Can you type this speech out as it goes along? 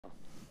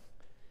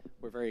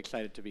We're very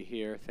excited to be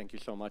here. Thank you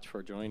so much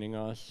for joining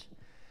us.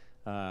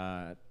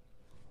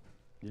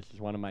 This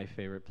is one of my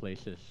favorite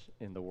places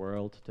in the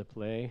world to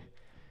play,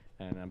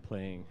 and I'm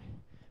playing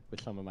with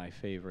some of my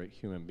favorite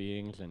human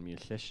beings and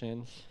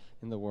musicians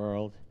in the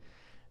world,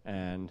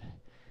 and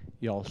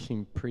y'all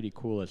seem pretty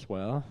cool as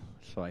well,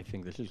 so I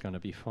think this is going to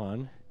be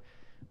fun.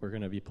 We're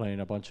going to be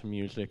playing a bunch of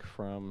music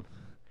from,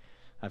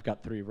 I've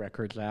got 3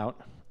 records out.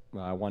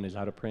 One is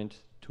out of print,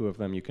 2 of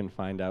them you can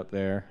find out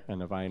there,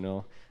 and a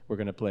vinyl. We're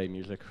going to play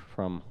music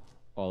from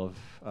all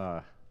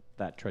of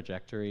that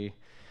trajectory,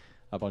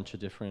 a bunch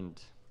of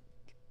different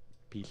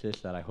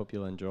pieces that I hope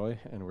you'll enjoy,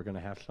 and we're going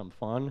to have some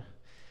fun.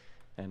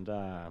 And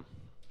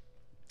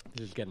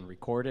this is getting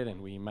recorded,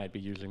 and we might be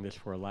using this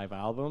for a live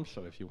album,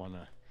 so if you want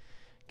to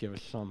give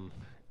us some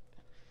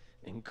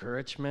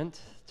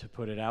encouragement to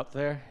put it out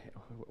there,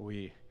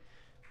 we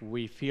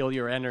feel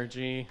your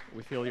energy,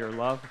 we feel your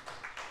love.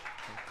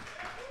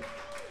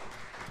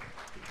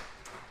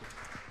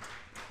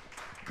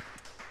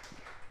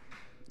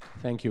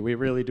 Thank you. We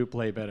really do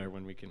play better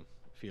when we can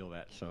feel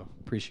that, so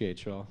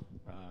appreciate y'all.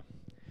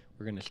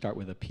 We're going to start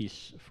with a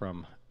piece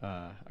from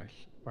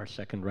our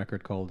second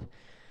record called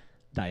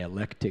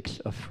Dialectics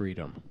of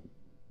Freedom.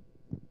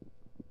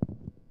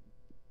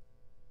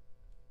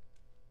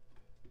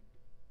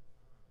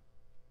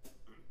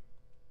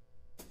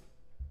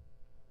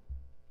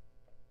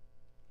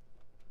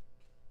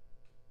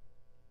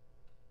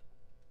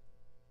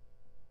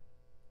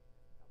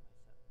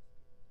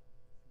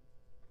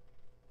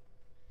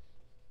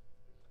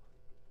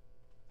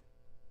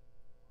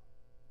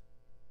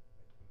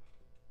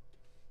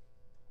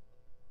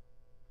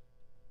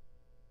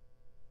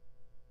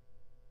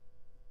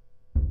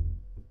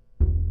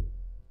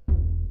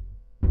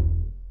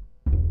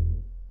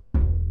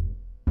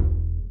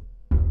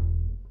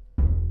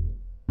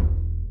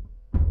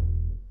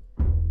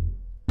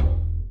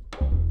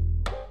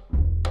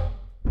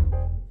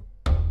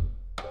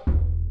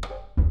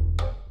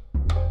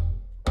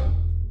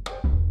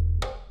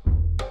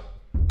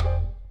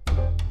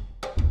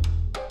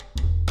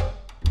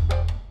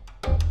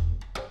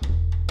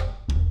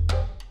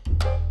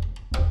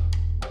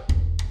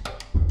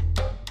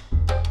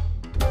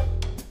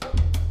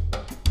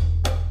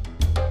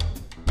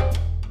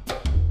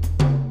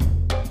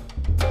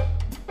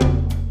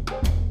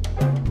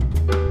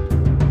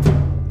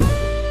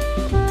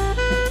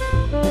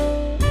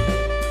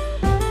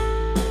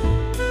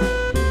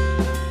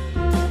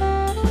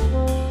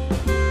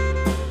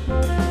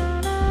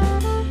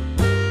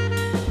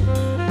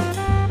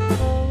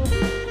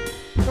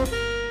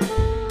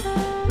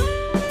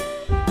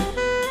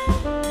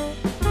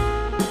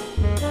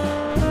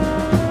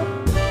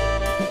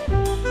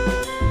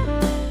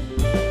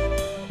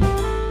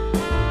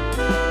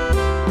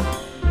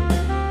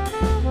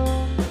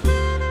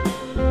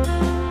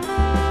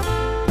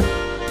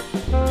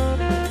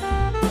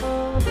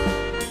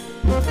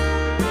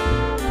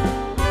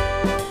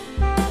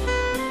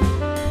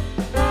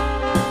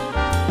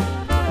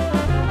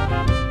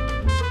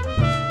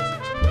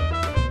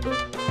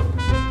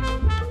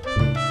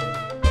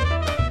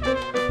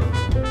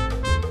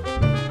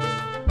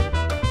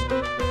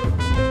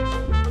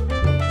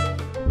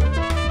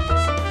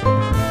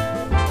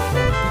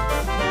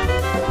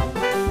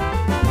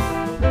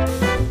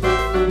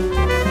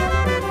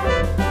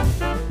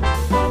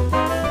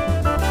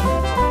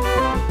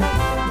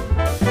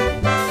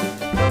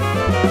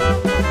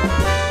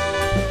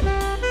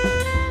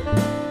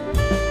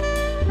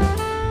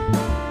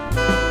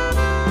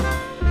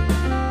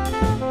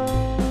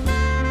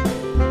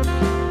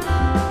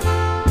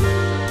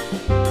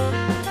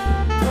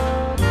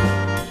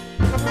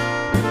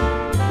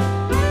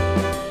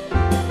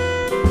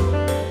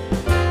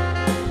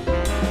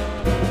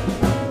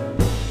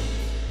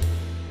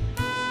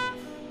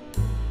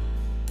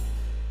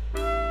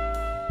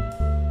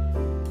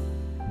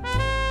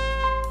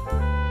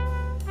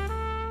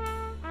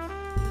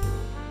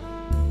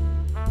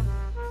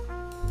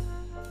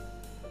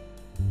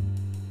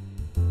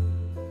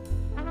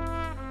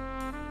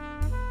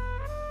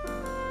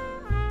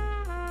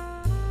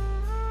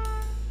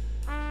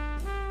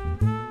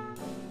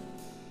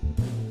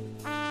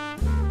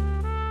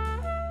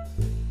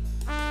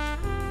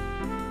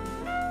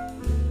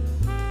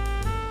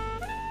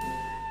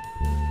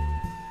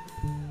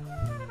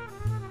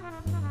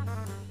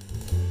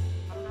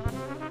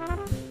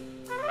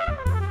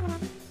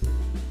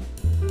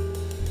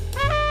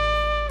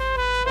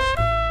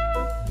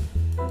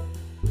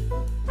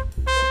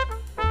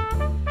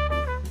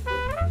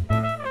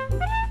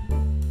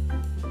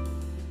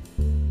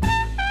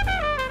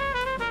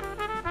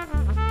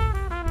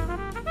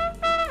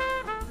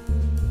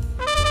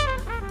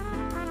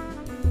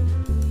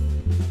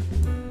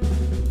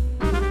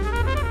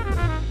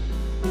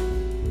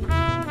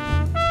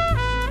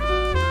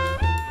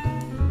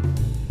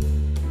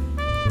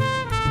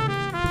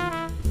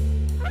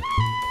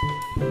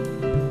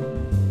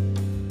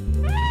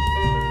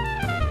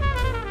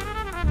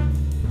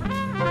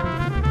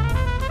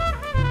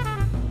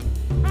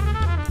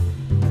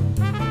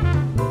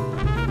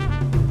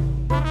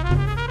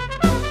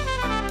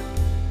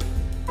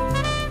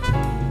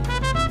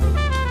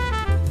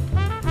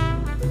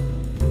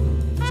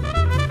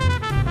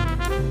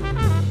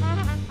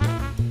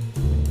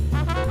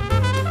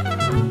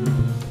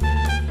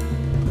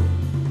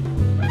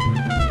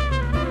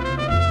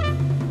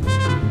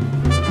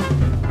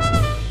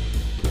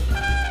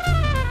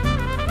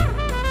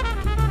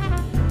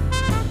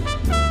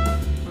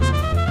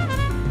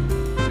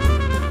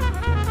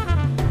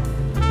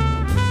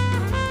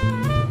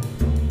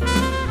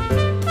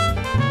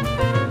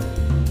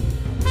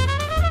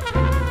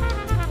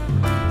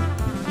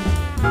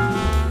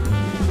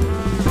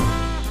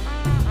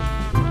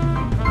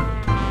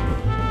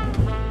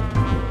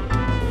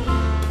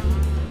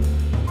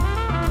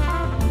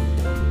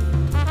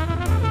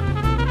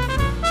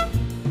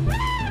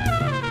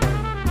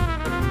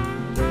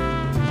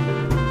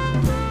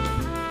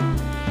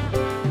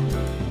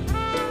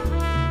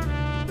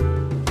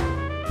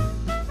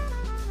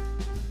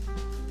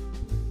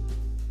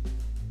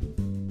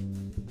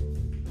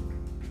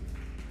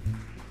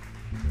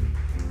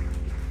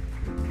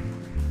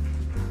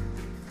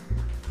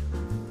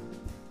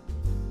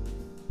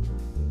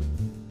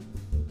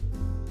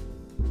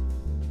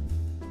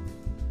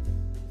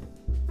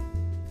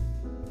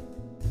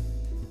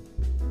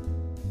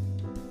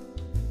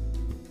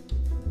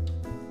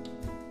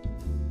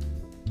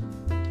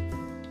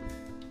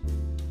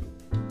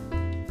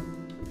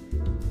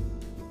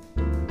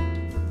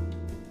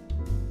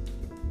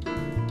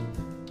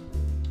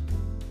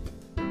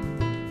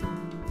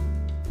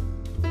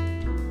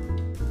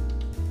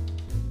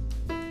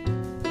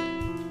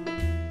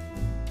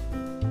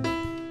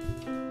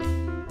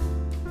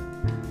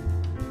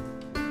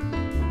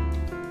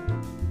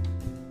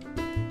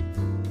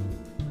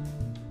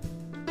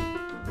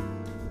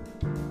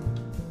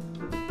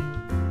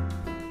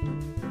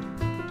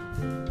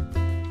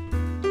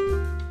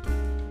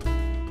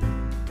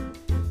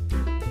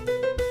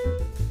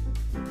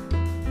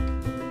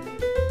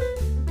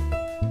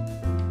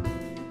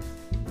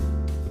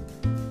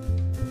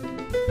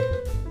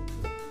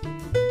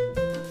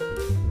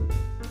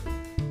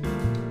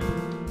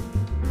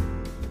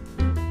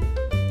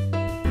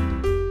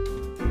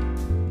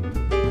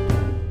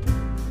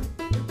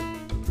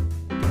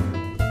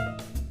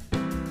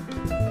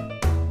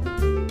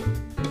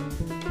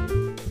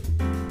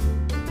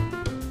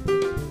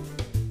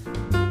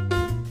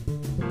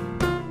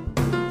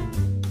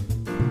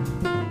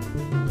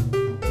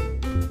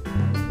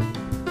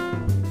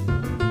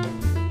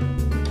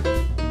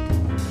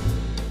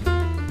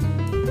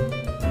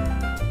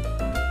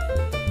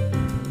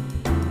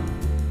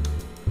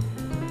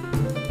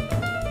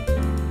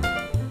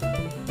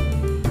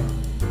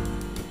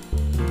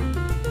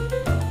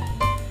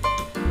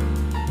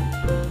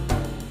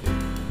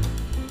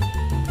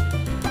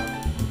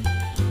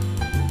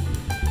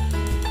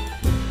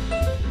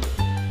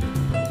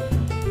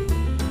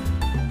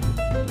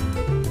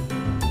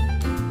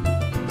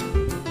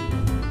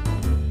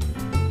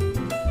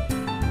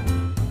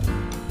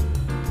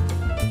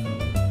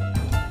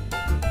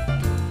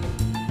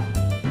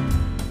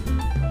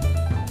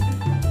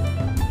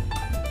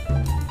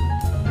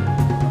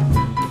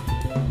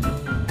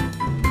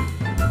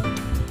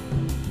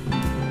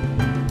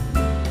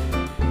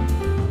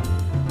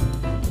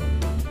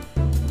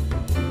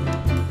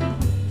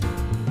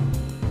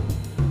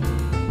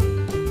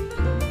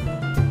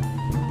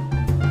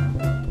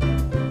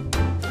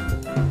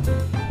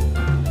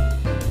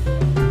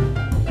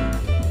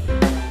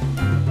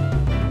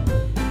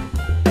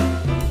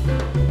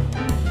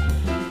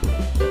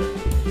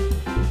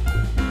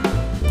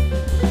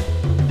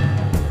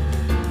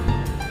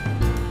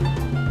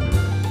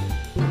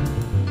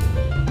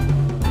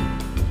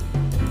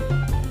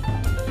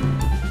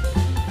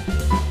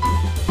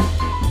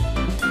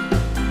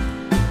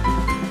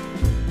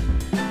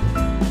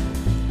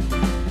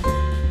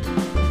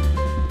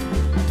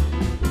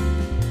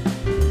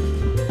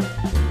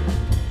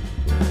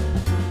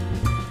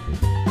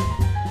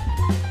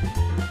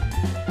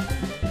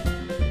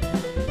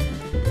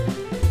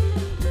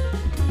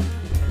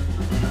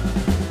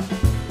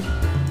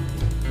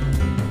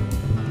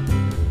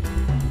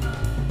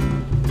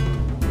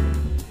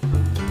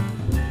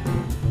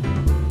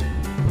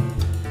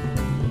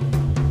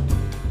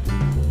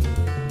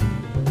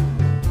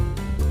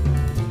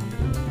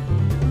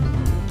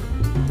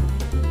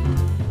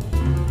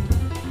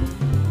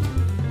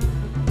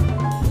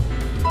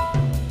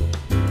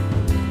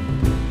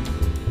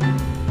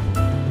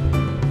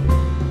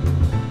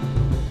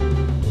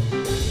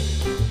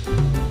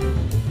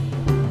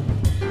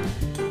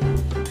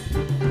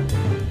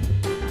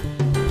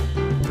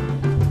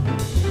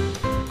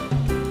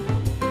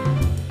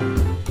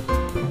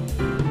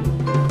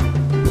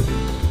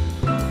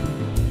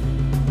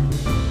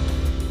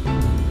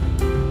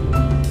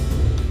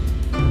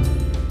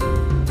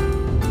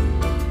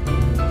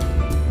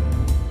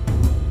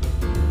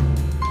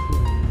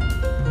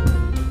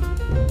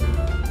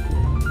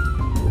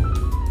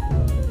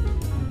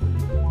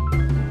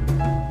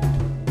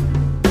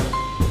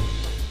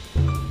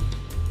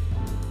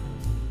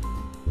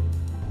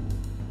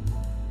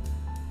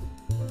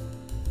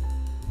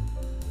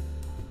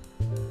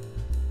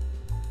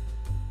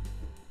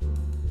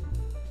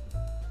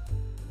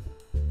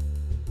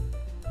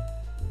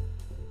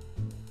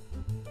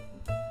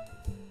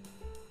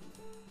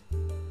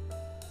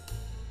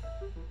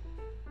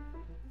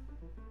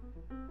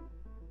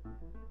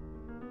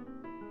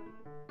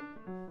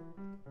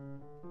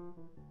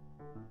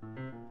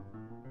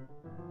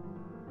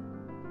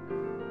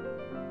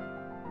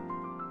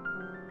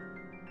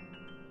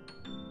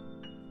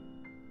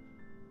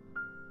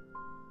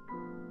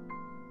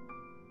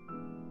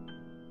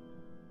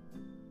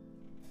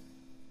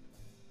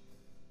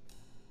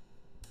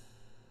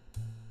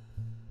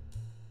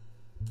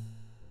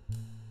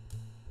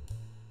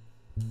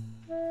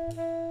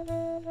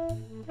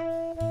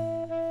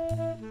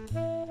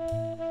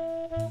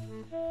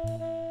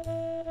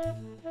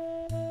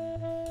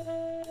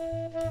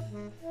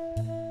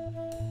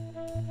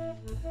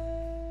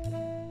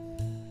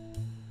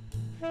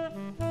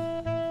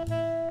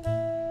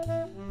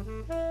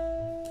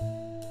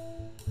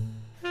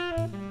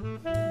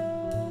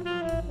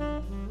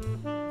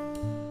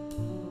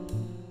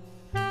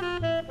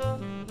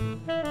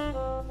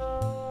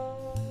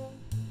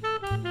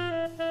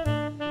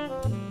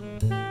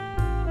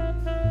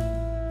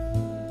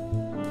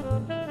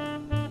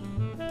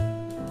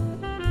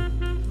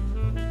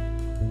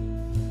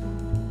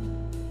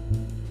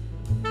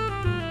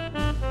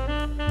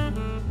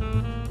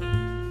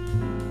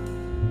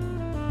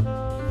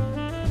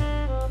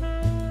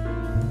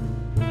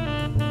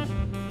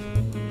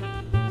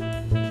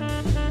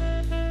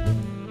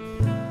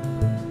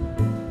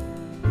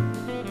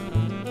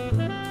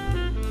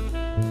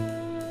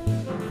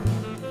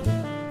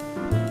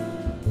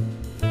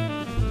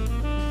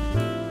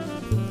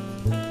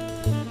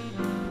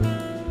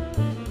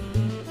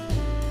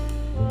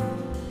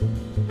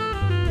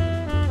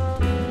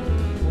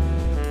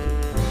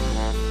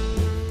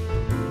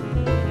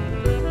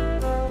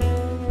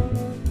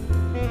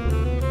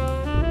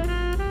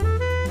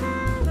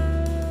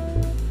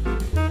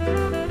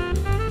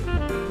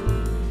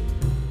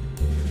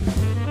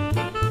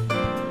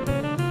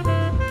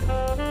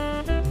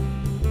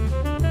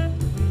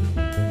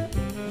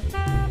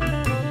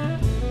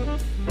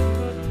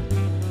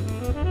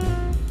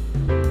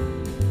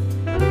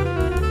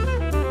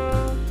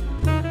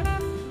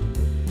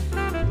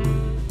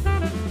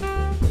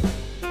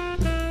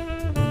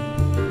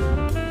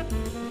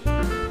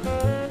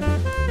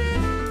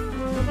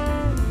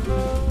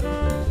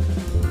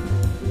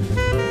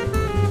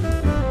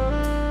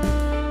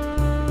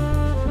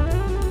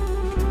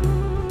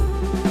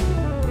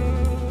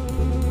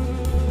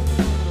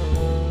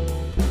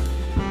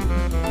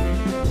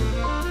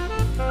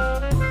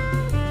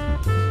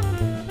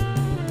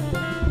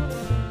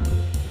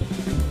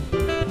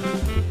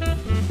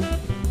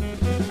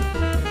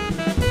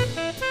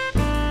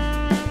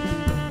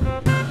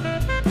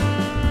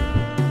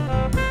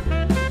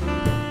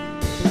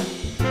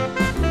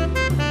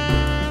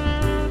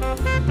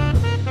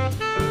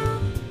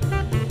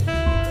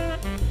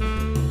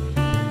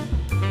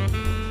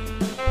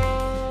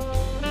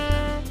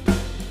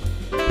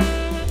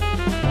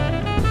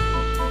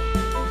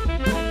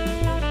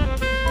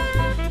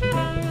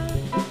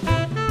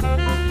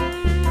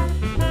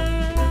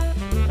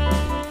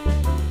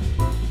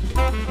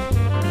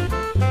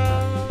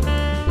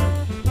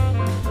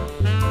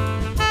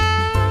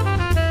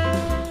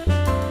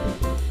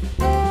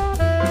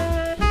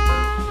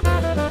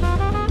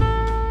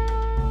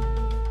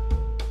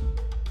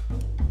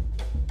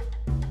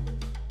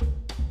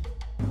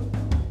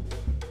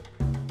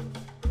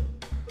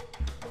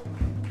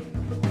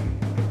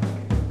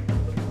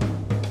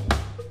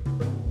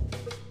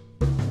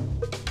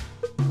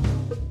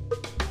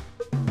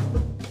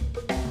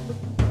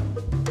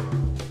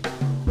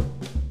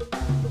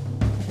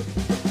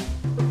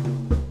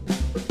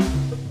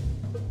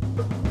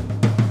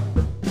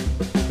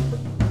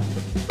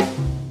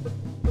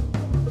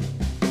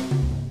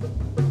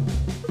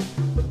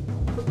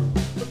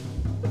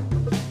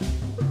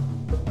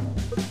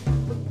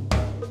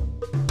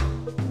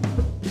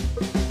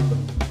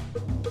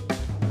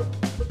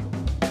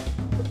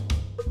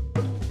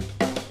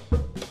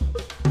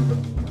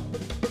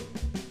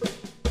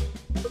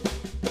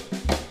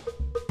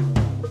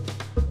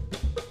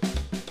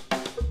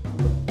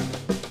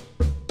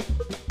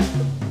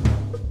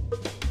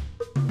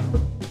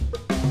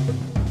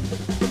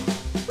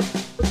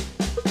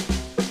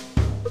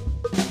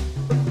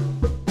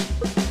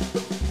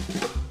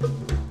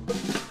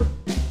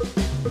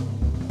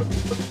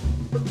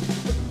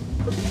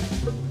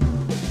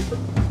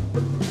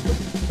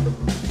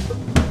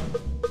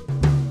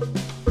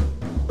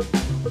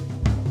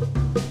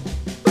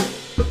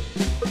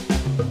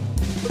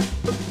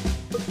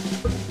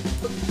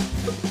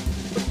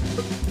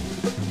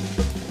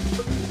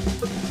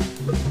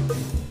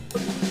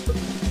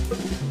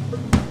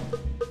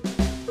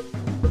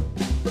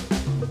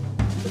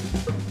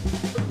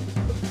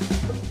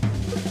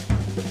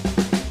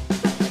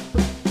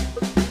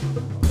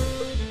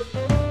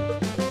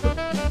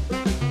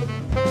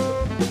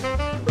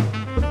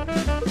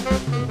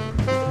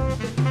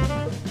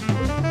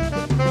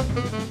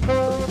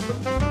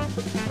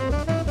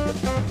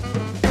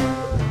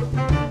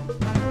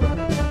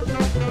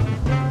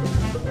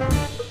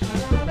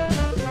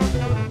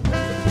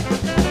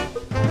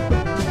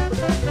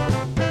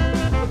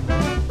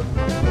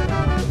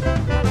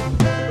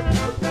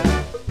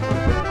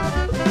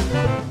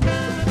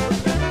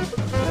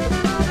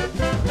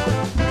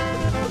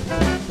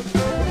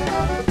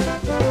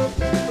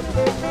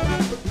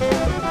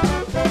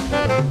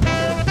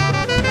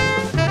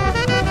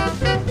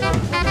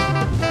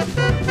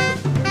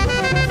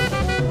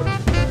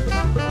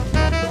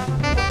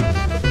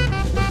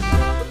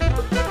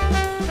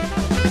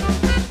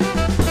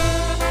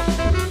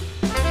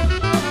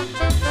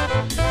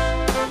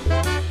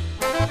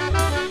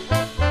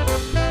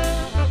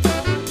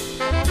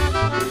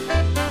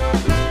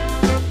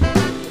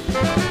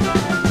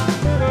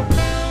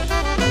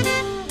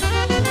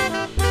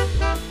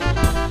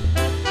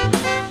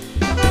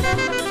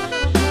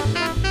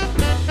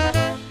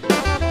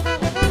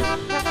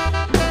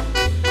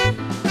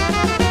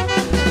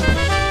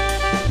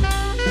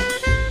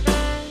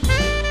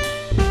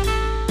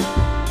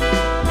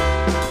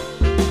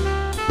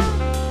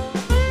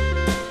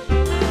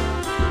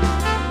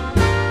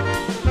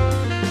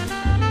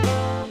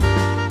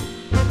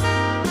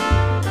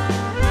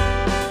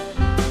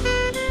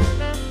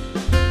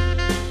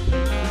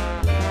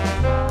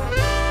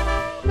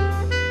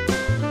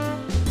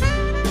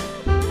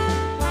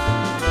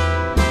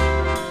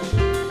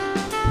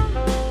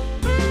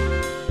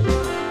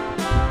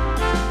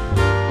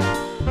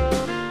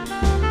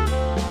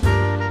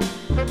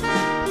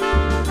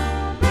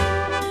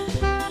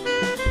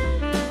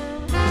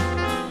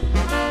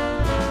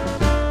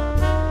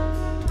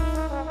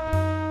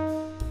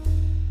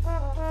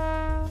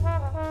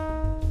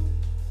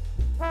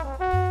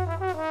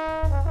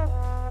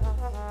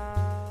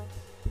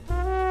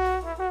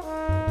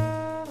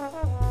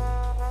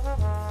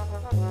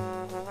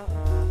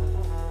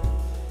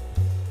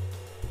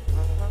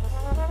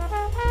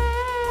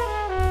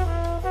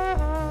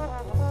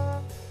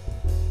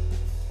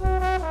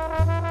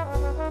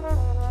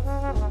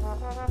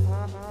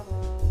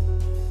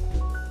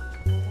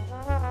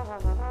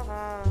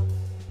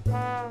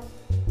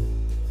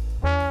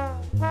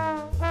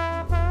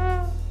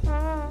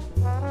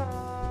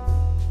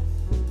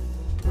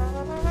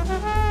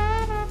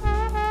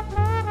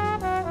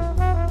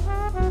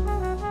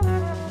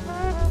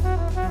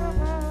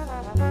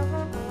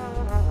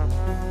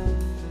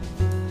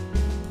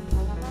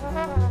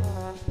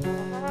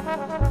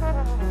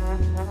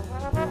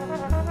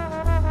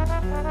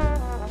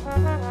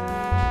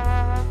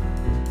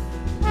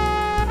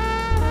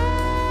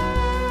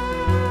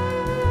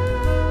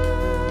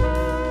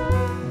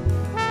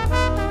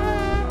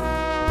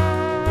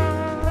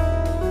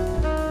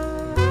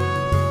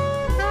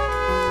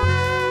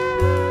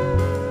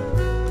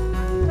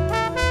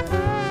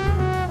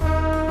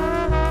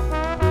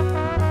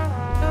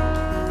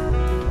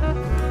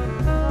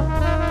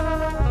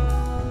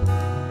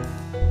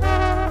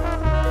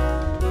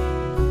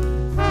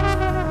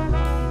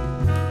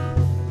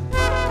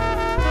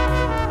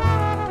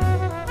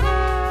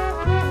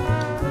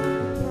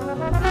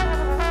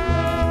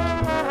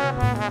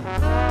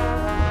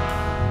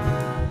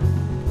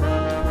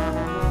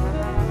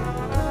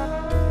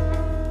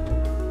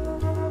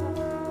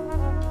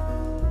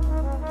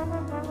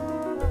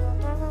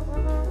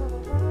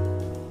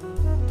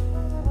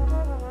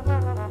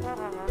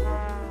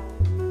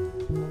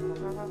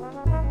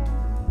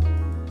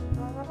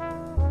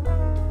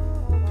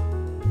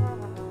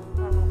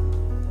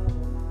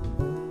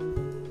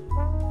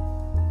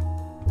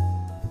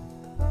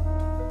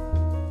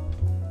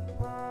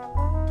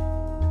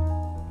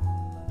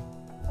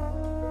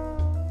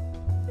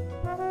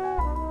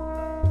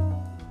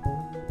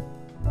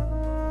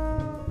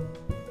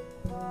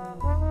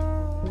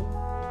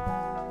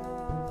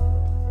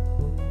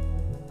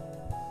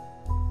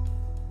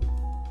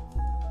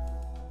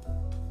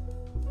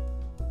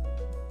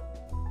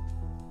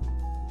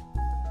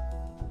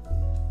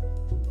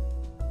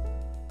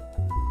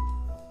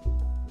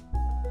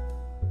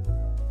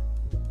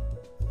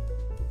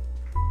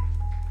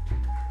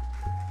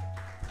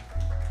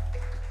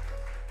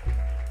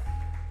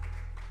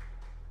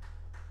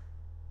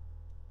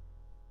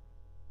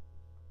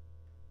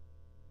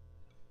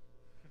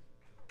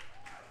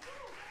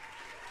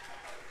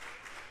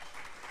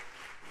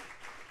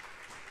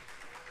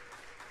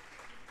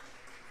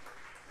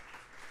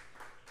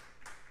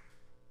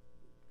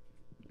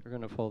 We're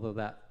going to follow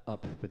that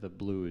up with a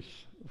blues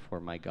for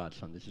my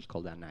godson. This is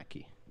called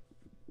Anaki.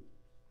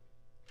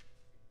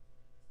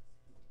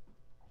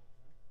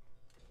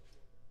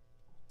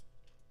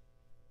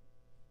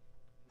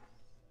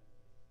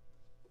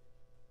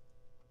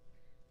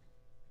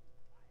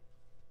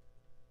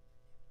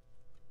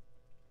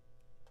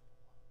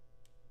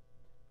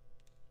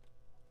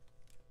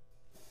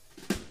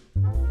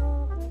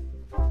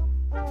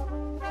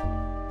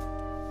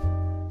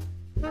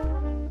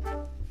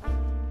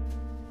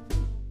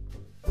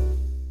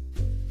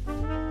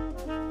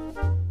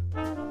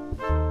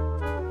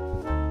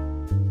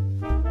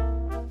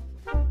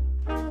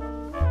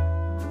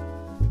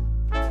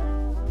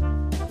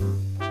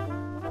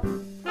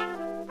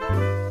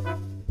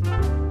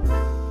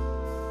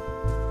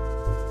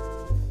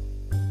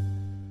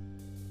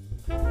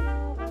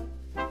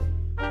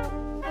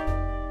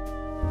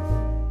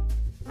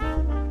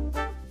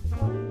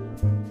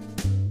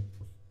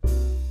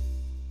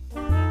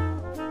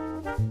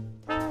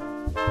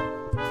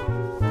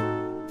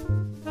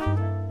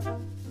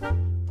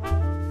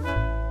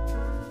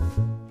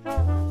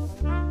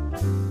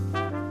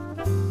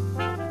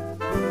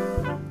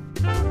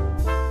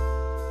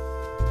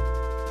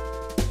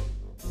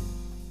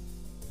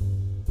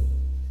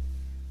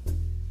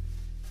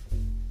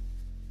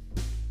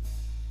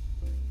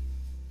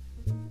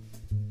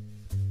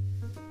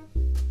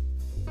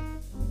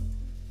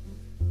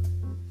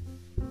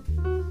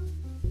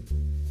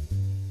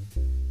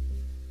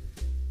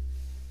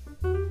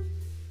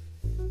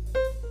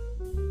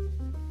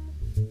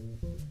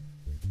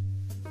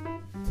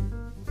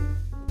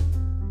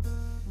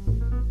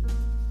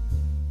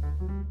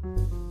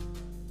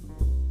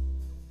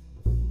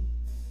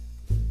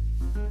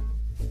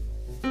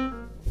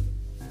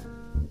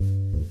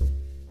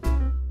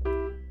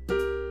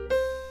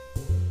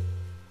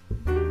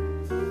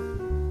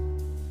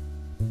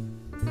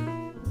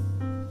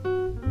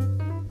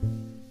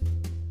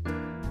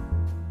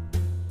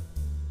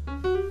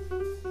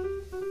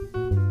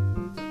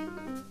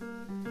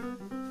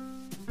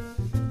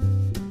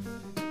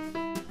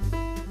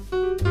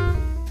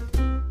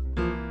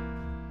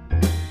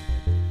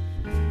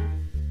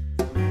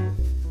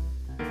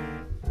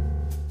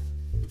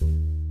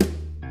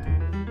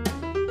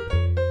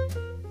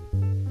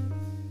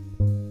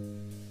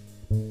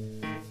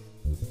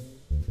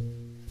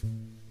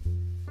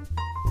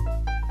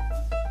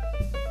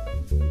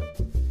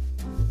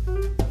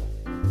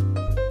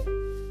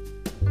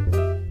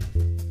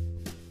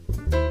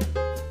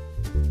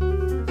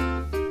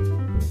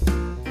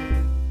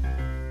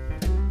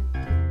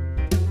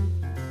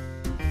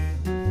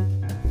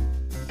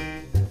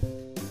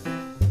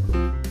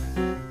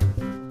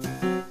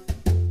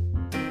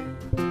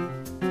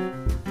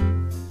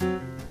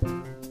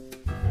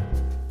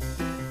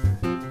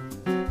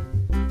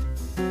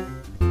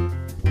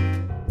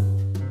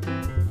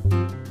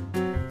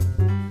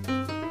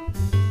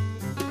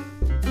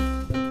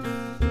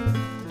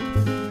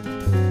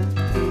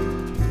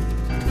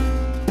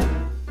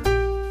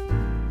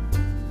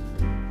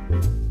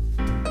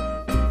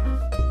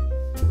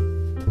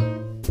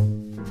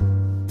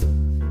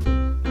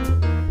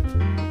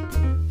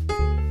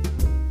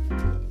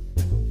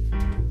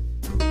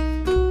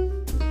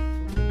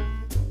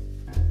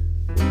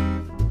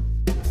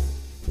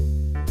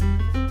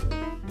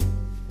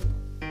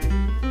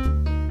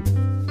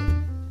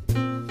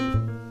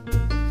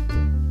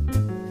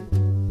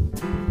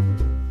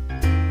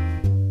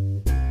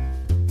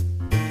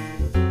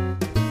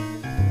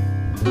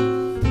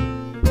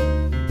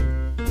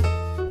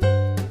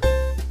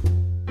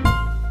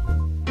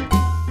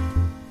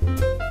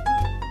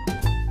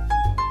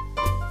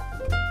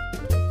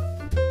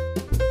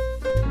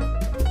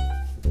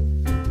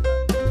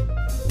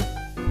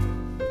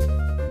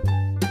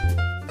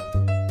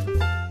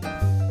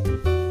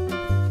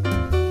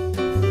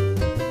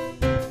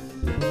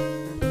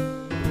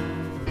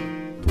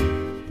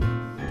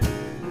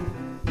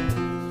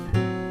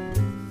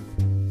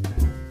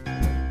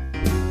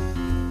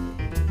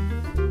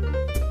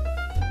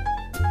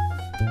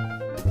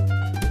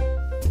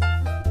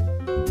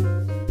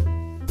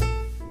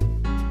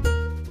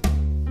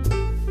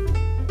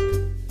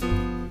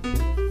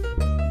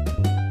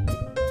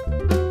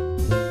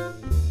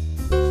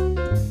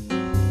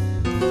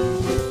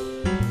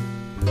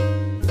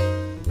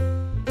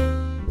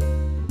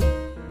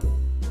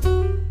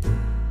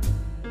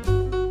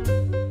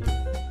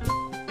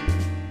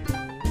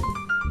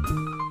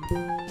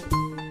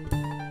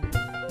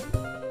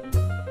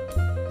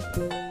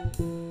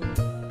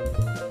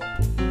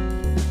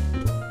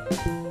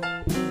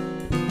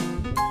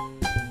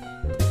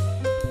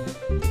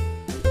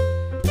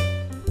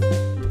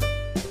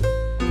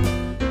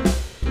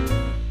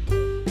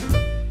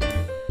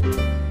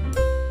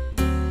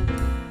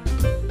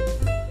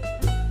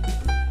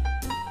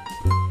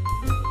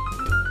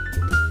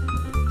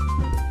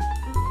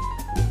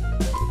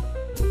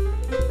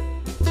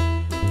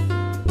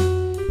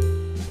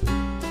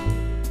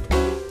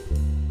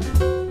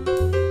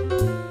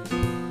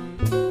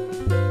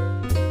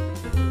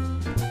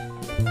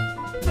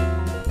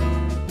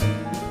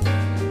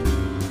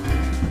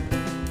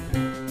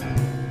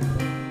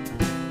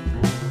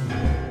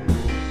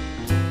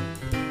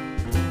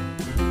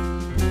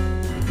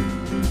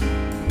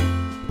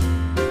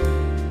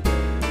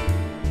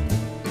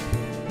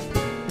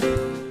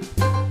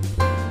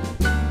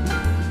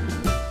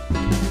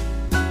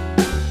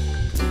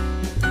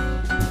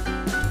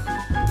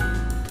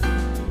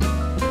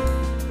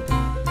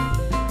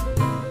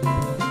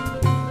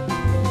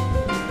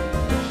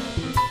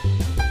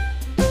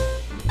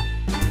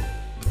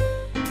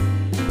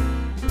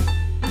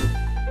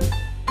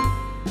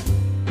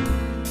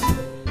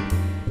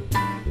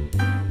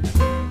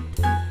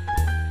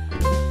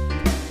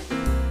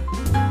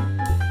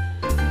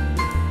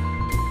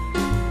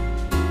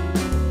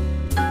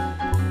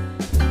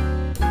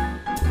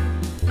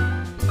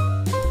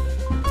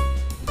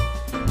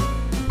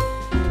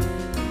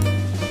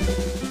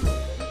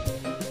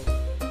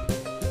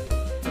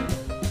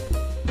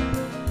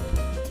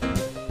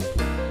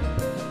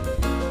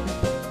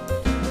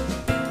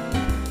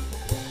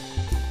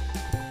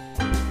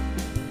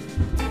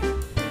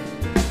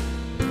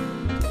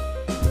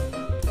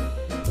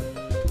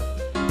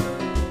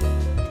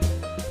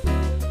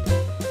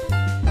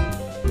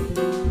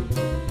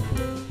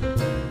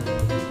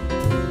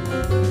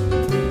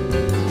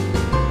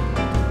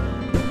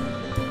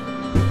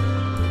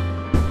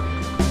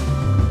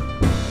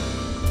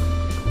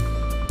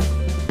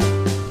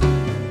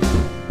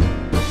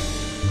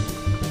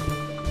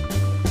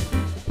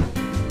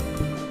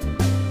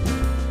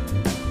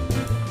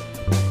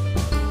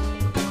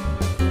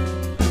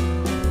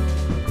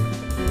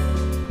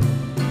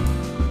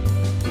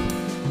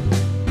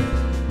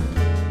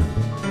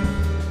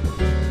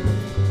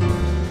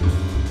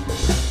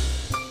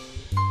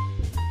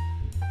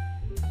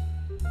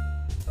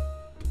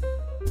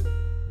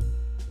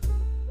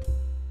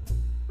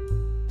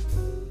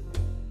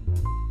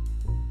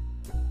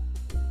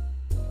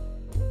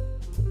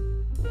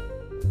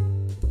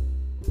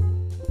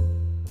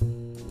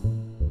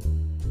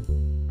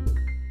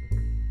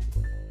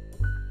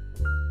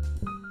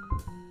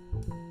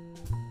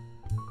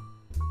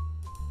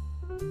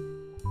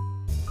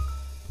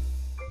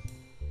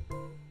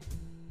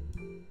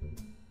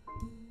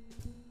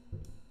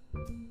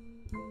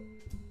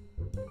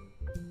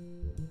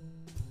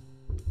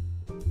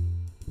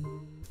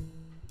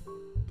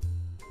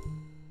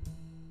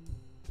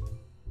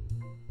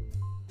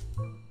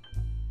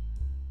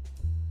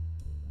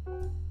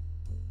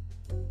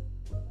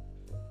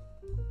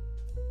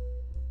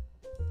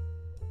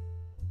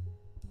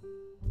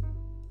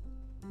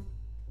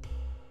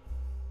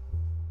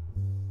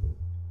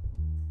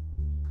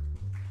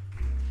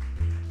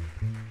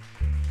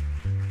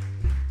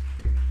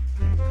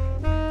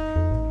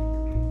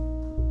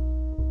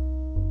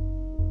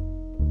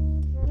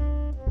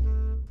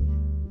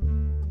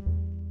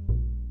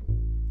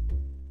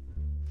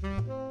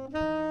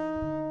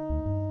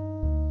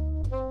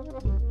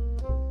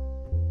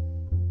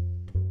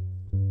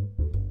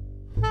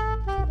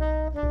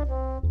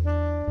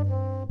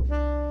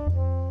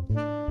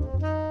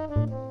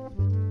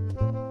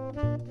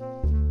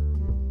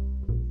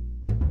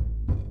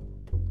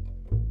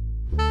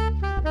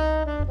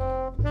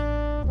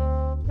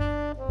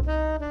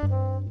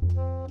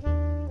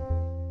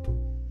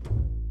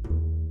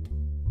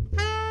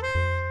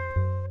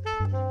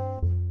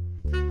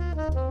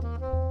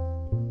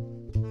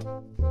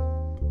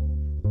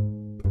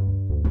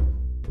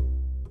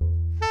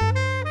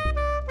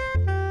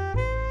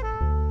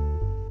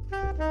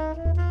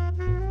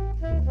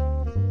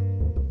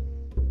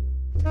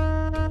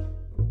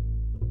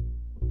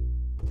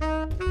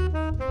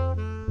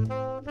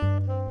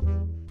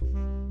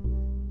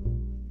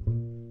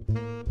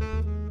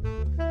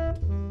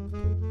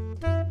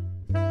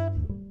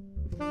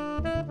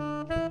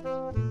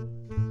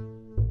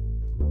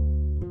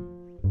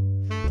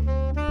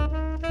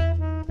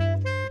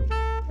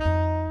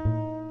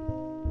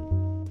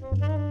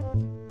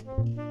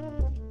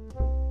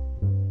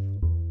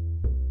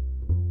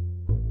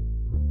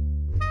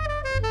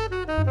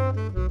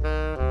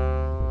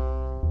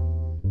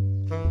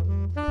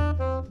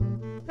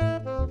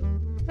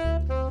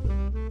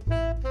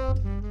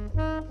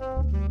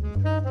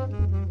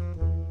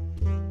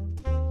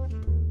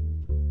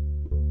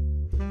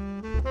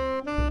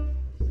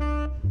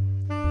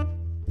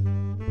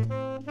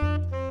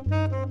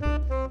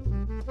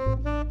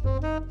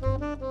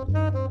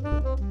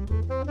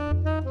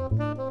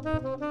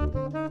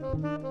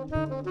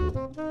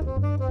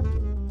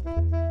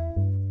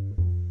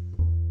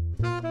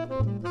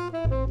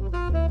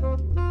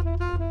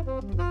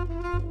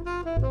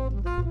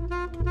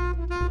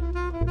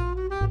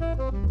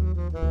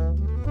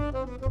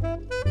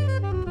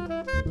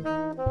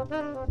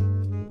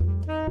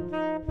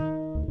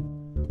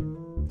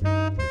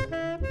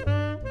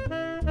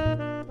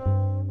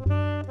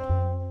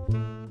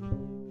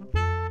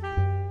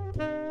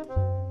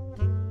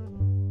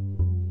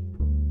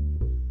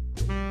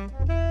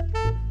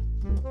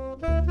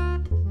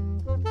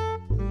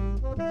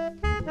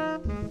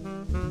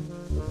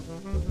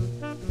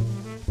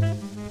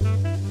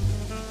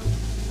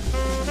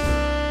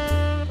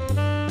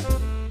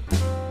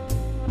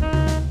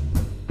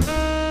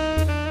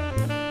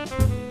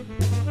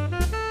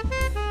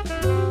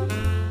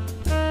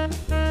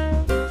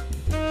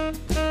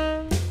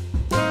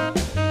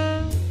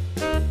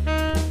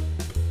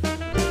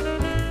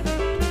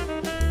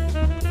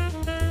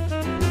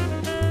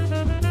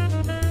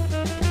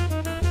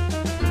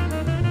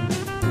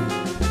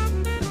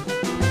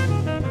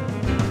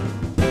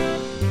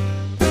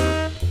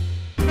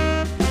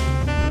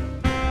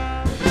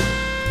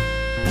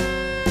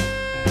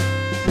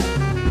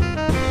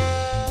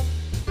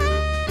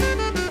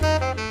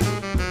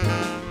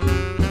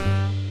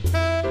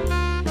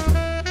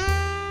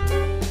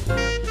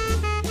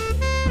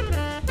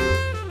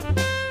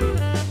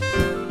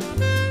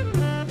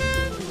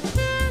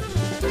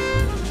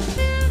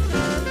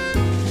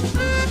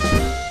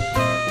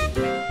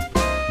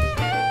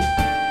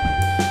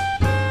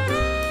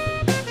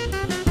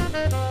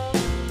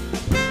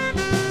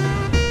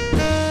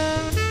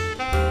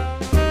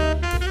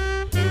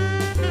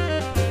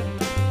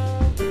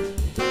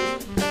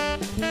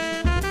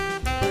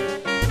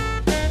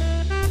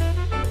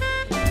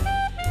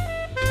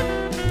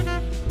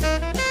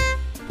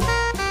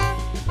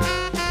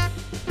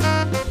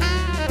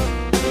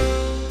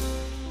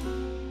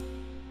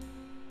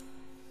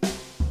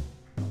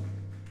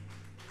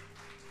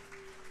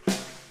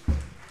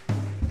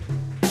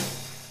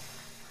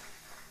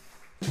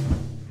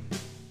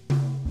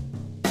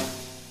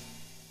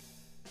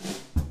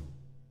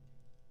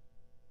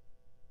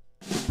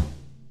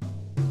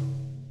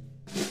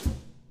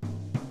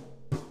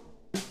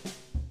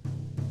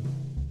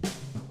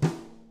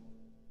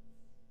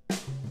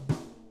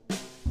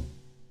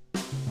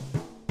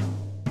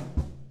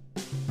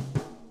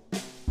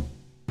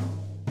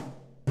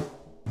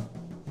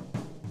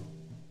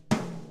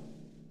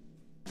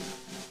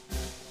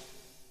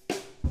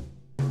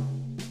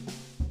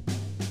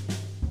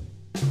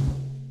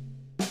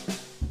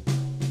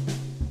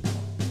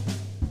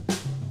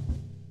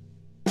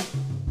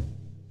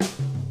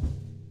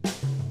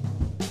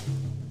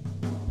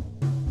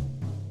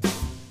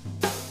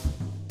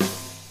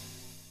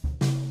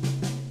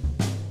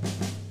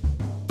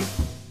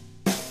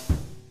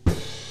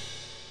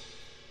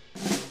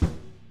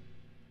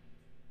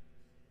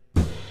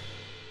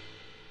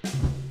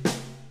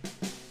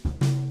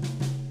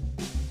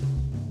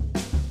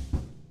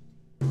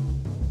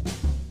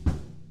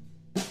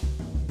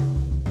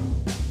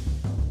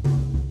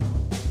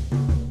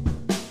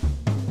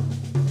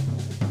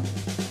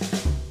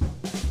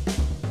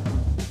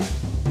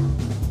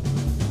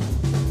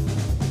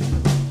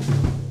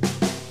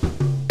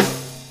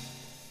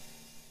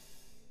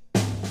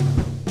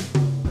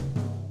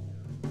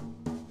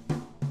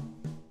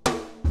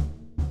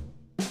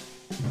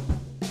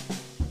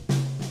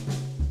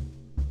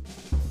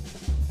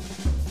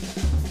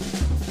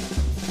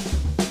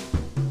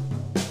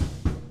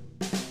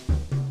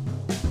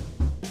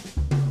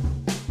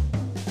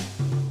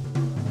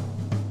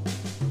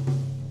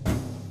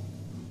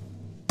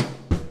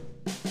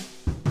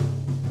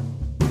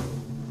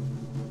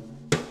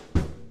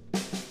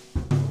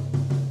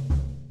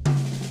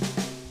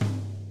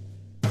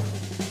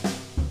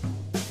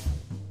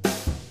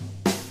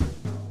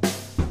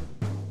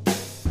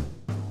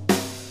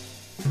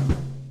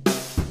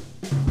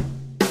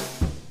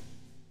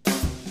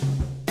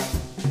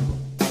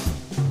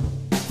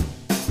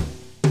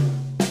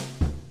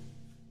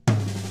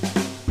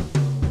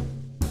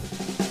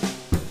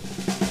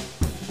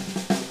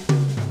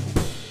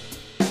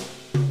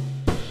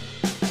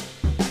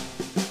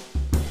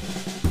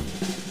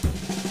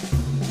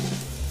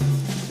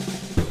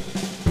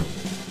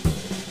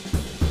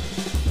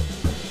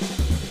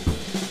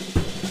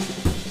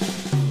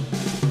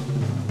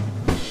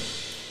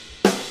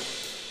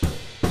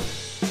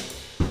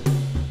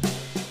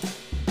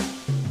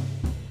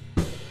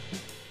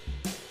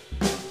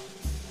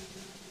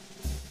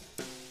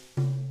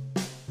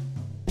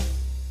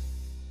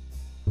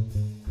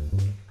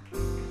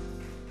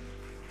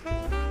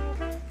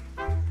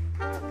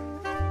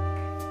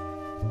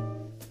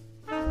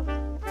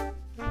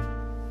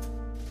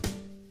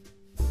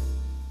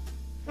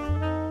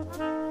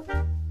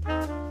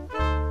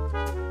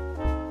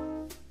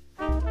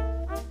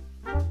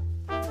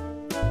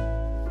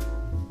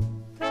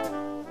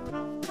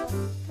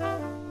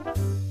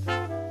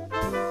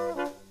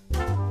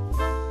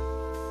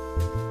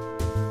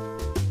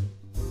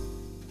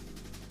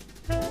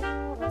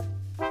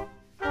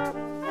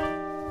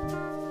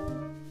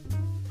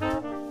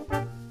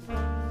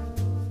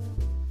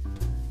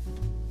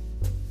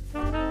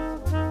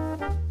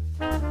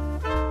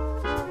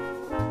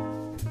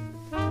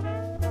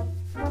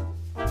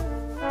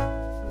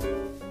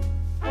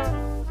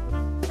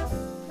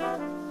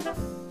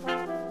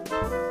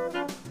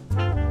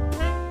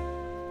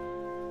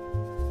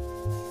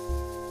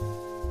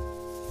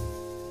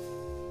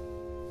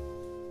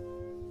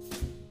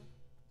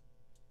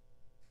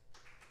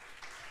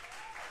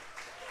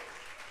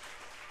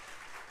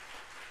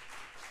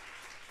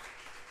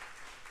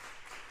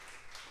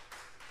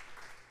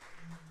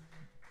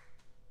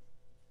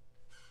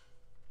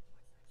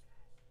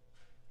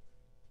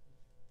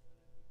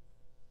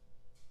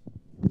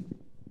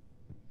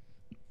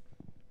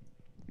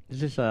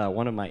 This is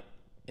one of my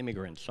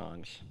immigrant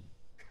songs.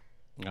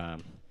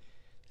 Um,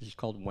 this is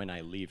called When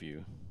I Leave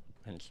You,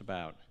 and it's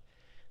about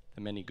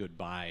the many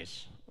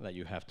goodbyes that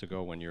you have to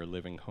go when you're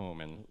living home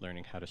and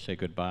learning how to say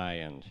goodbye.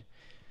 And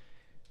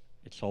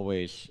it's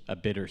always a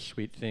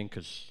bittersweet thing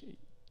because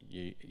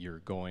you're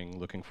going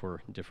looking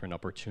for different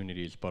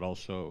opportunities, but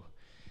also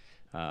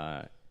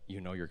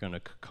you know you're going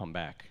to come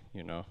back,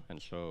 you know?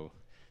 And so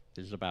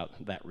this is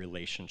about that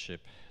relationship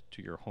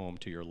to your home,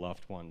 to your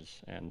loved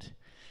ones. And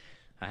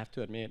I have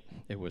to admit,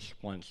 it was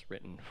once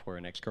written for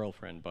an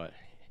ex-girlfriend, but,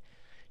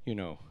 you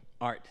know,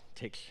 art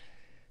takes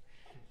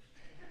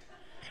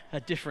a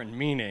different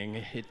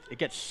meaning. It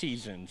gets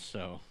seasoned,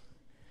 so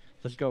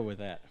let's go with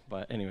that.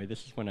 But anyway,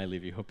 this is When I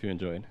Leave You. Hope you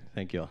enjoyed.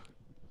 Thank you all.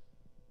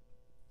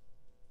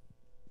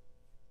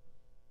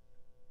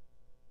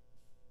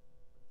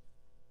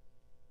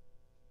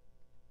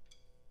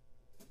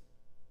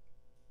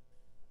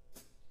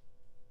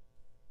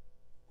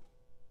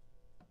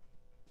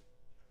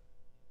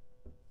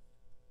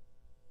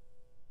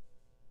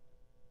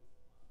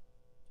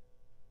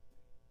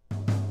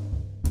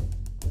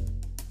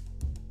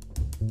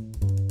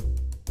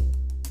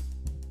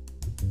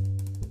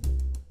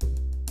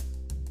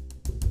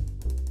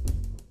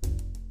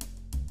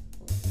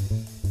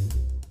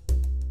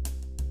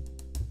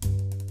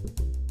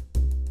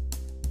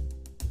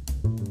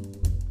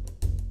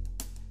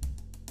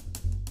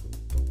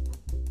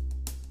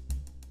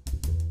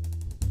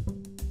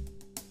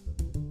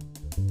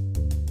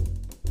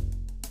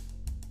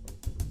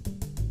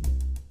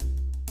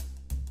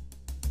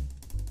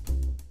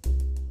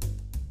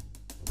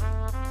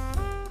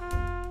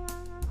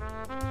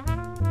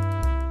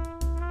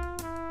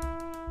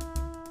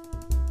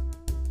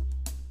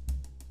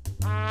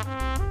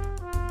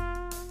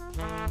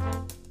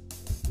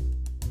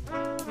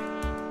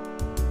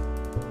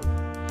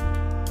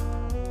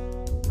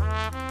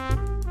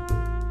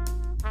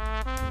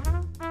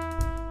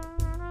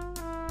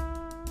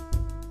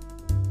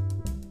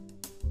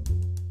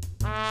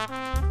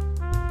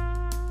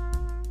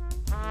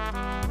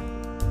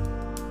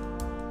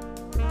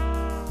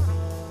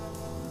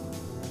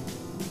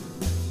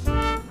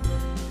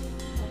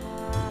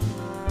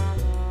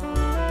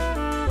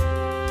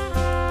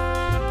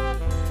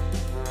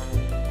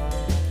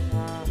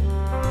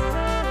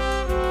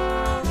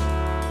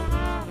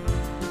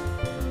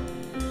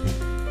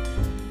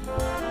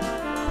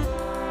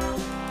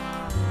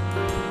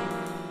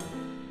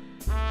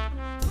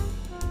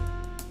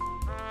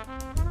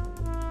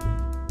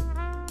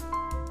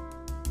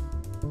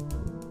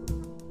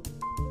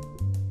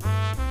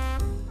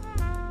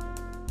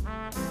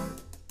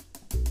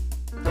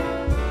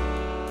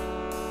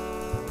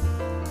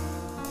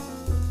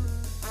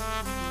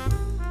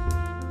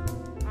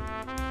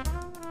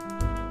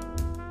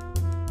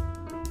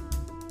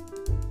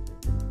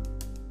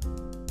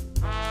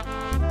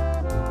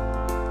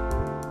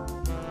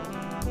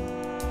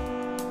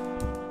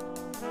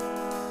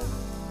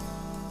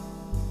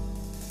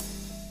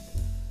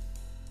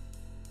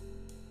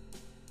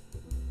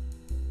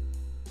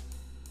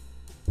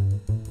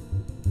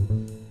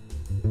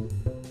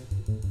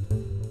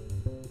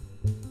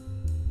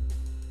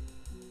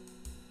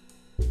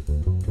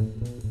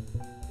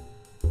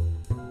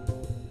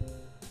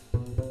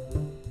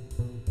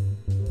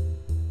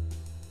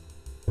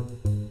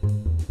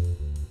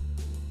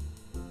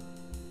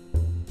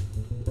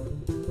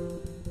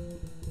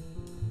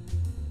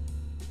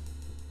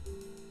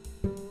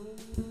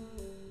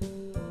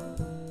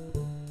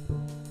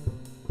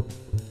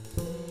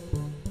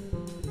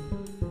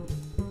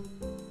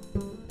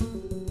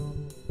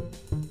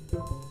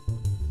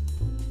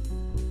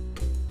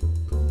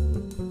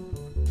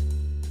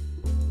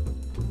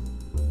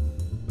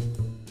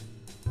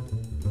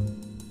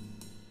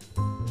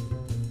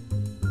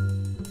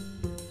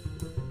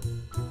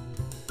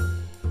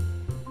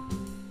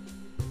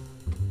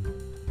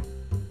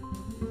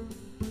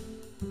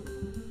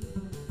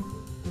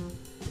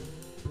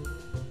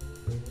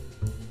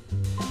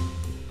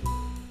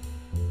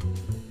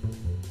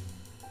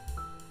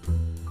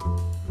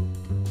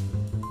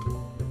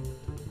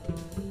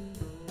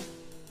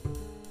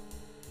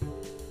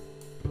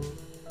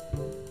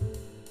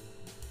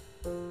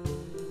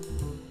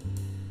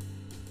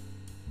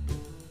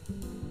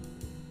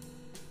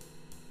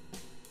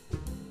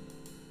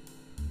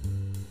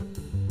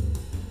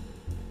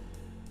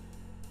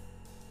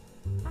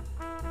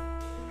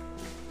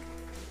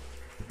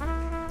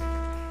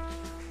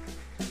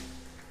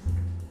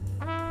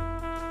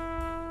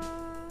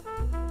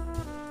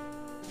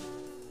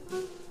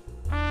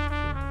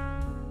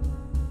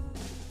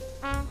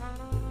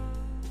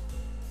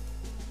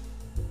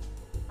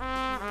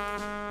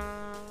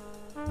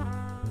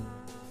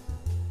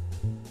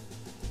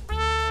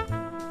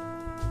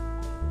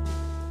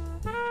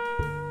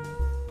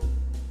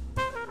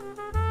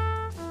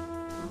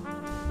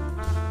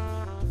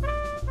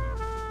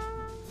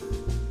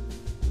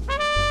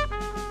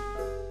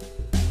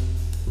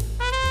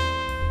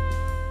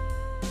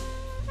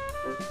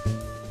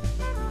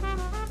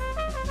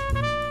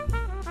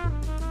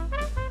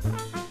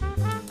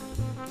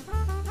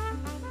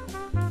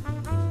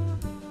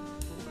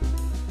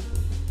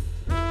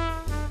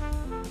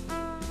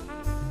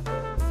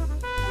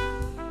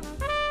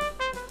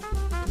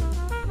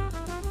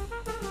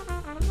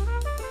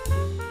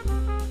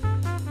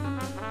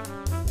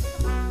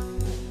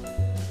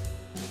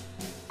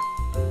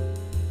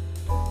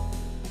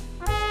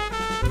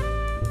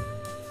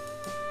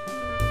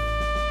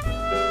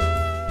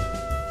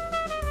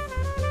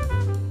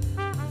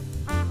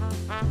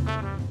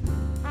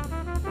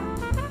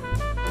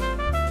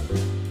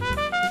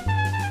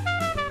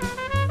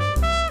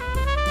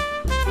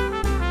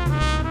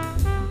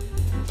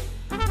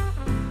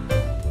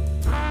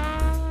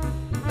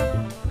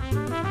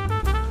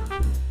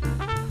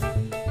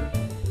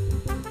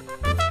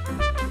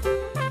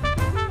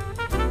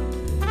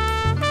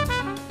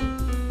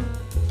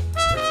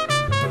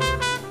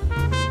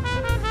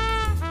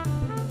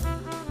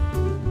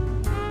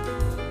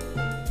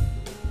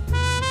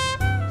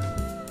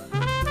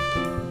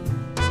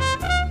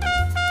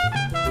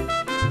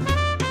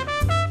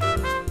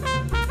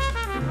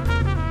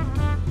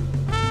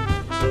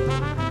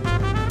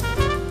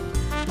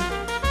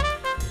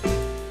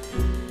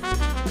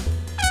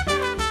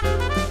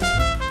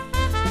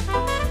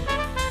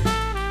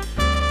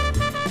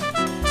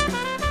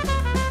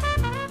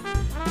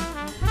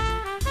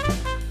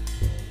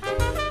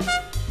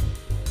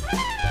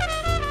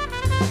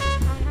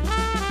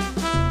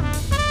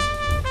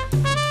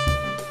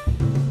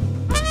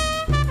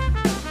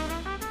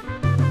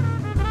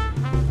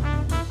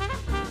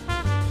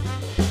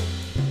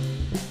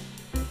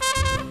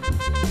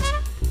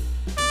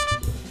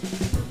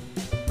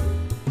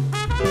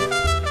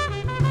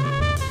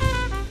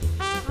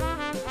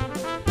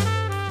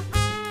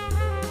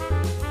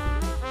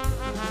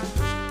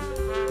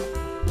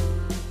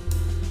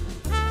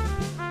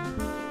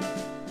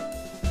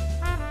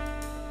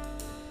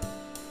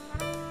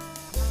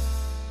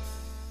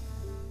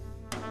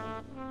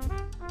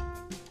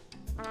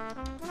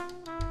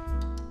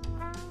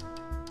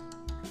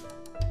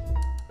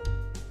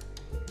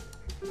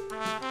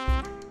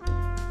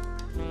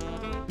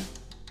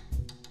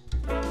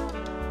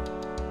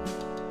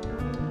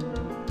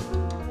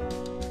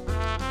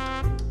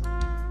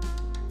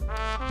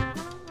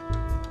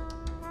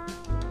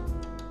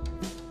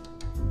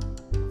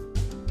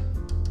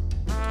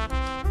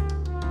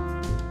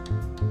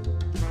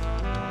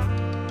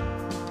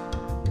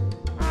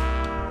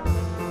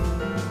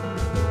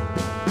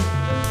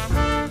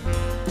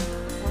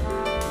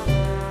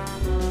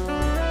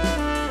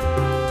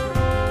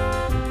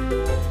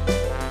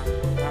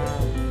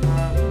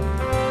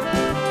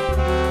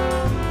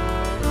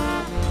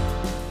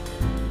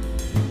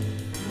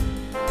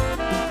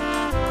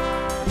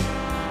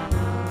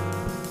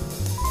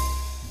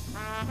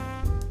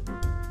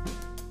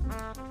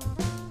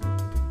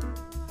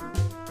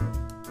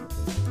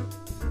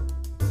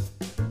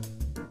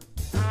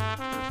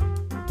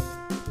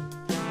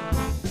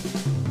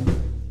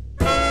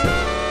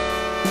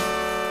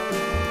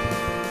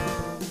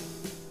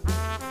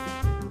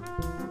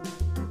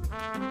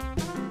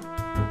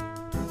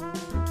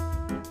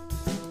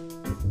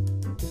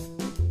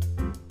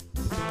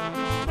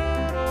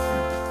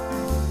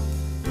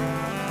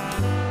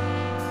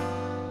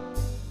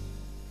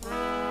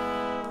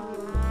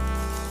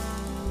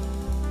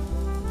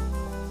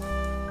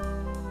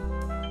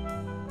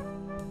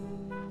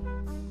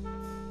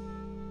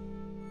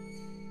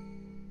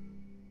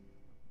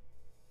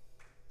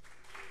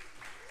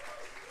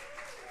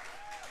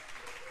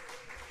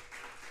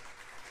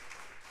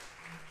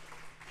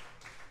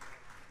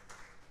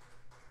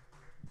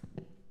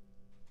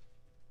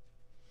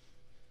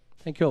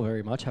 Thank you all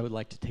very much. I would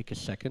like to take a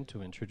second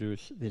to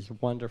introduce these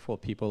wonderful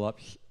people up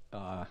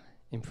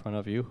in front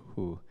of you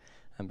who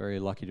I'm very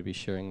lucky to be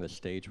sharing the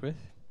stage with.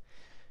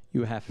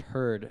 You have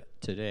heard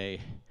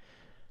today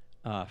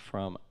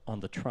from, on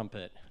the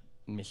trumpet,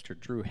 Mr.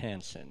 Drew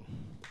Hansen.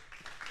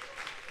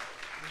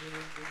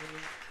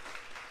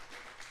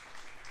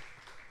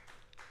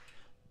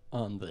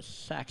 On the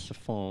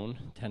saxophone,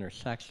 tenor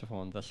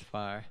saxophone thus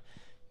far,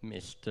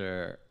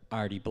 Mr.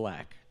 Artie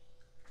Black.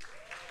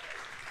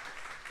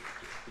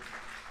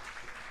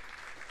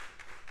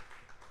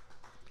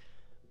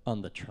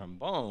 On the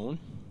trombone,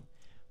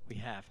 we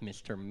have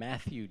Mr.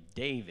 Matthew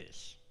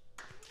Davis.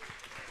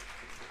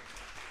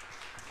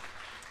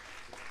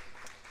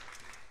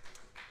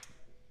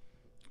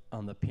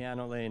 On the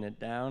piano laying it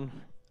down,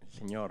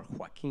 Señor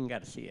Joaquín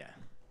García.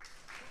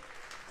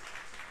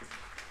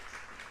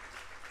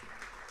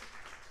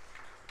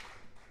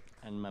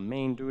 And my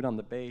main dude on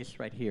the bass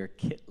right here,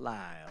 Kitt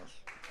Lyles.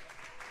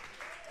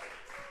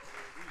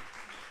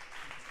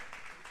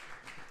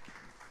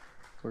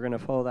 We're going to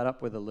follow that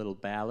up with a little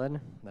ballad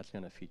that's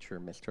going to feature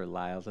Mr.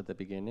 Lyles at the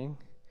beginning.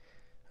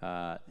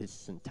 This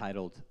is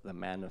entitled The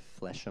Man of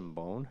Flesh and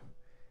Bone,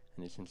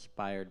 and it's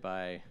inspired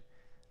by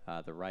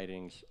the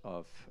writings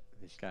of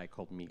this guy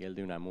called Miguel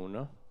de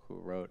Unamuno, who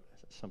wrote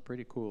some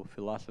pretty cool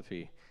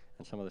philosophy,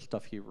 and some of the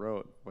stuff he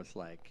wrote was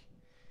like,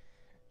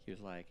 he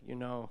was like, you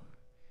know,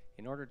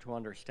 in order to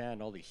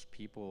understand all these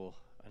people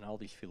and all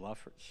these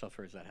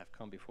philosophers that have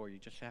come before, you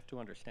just have to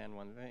understand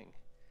one thing.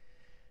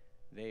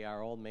 They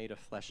are all made of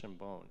flesh and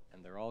bone,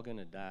 and they're all going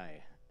to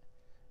die.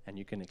 And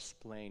you can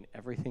explain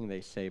everything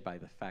they say by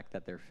the fact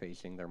that they're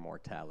facing their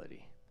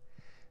mortality.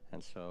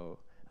 And so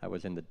I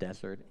was in the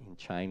desert in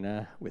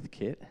China with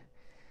Kitt,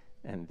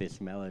 and this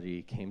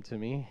melody came to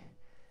me,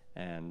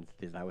 and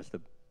that was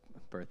the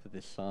birth of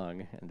this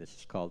song, and this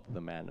is called The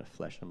Man of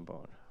Flesh and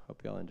Bone.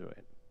 Hope you all enjoy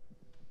it.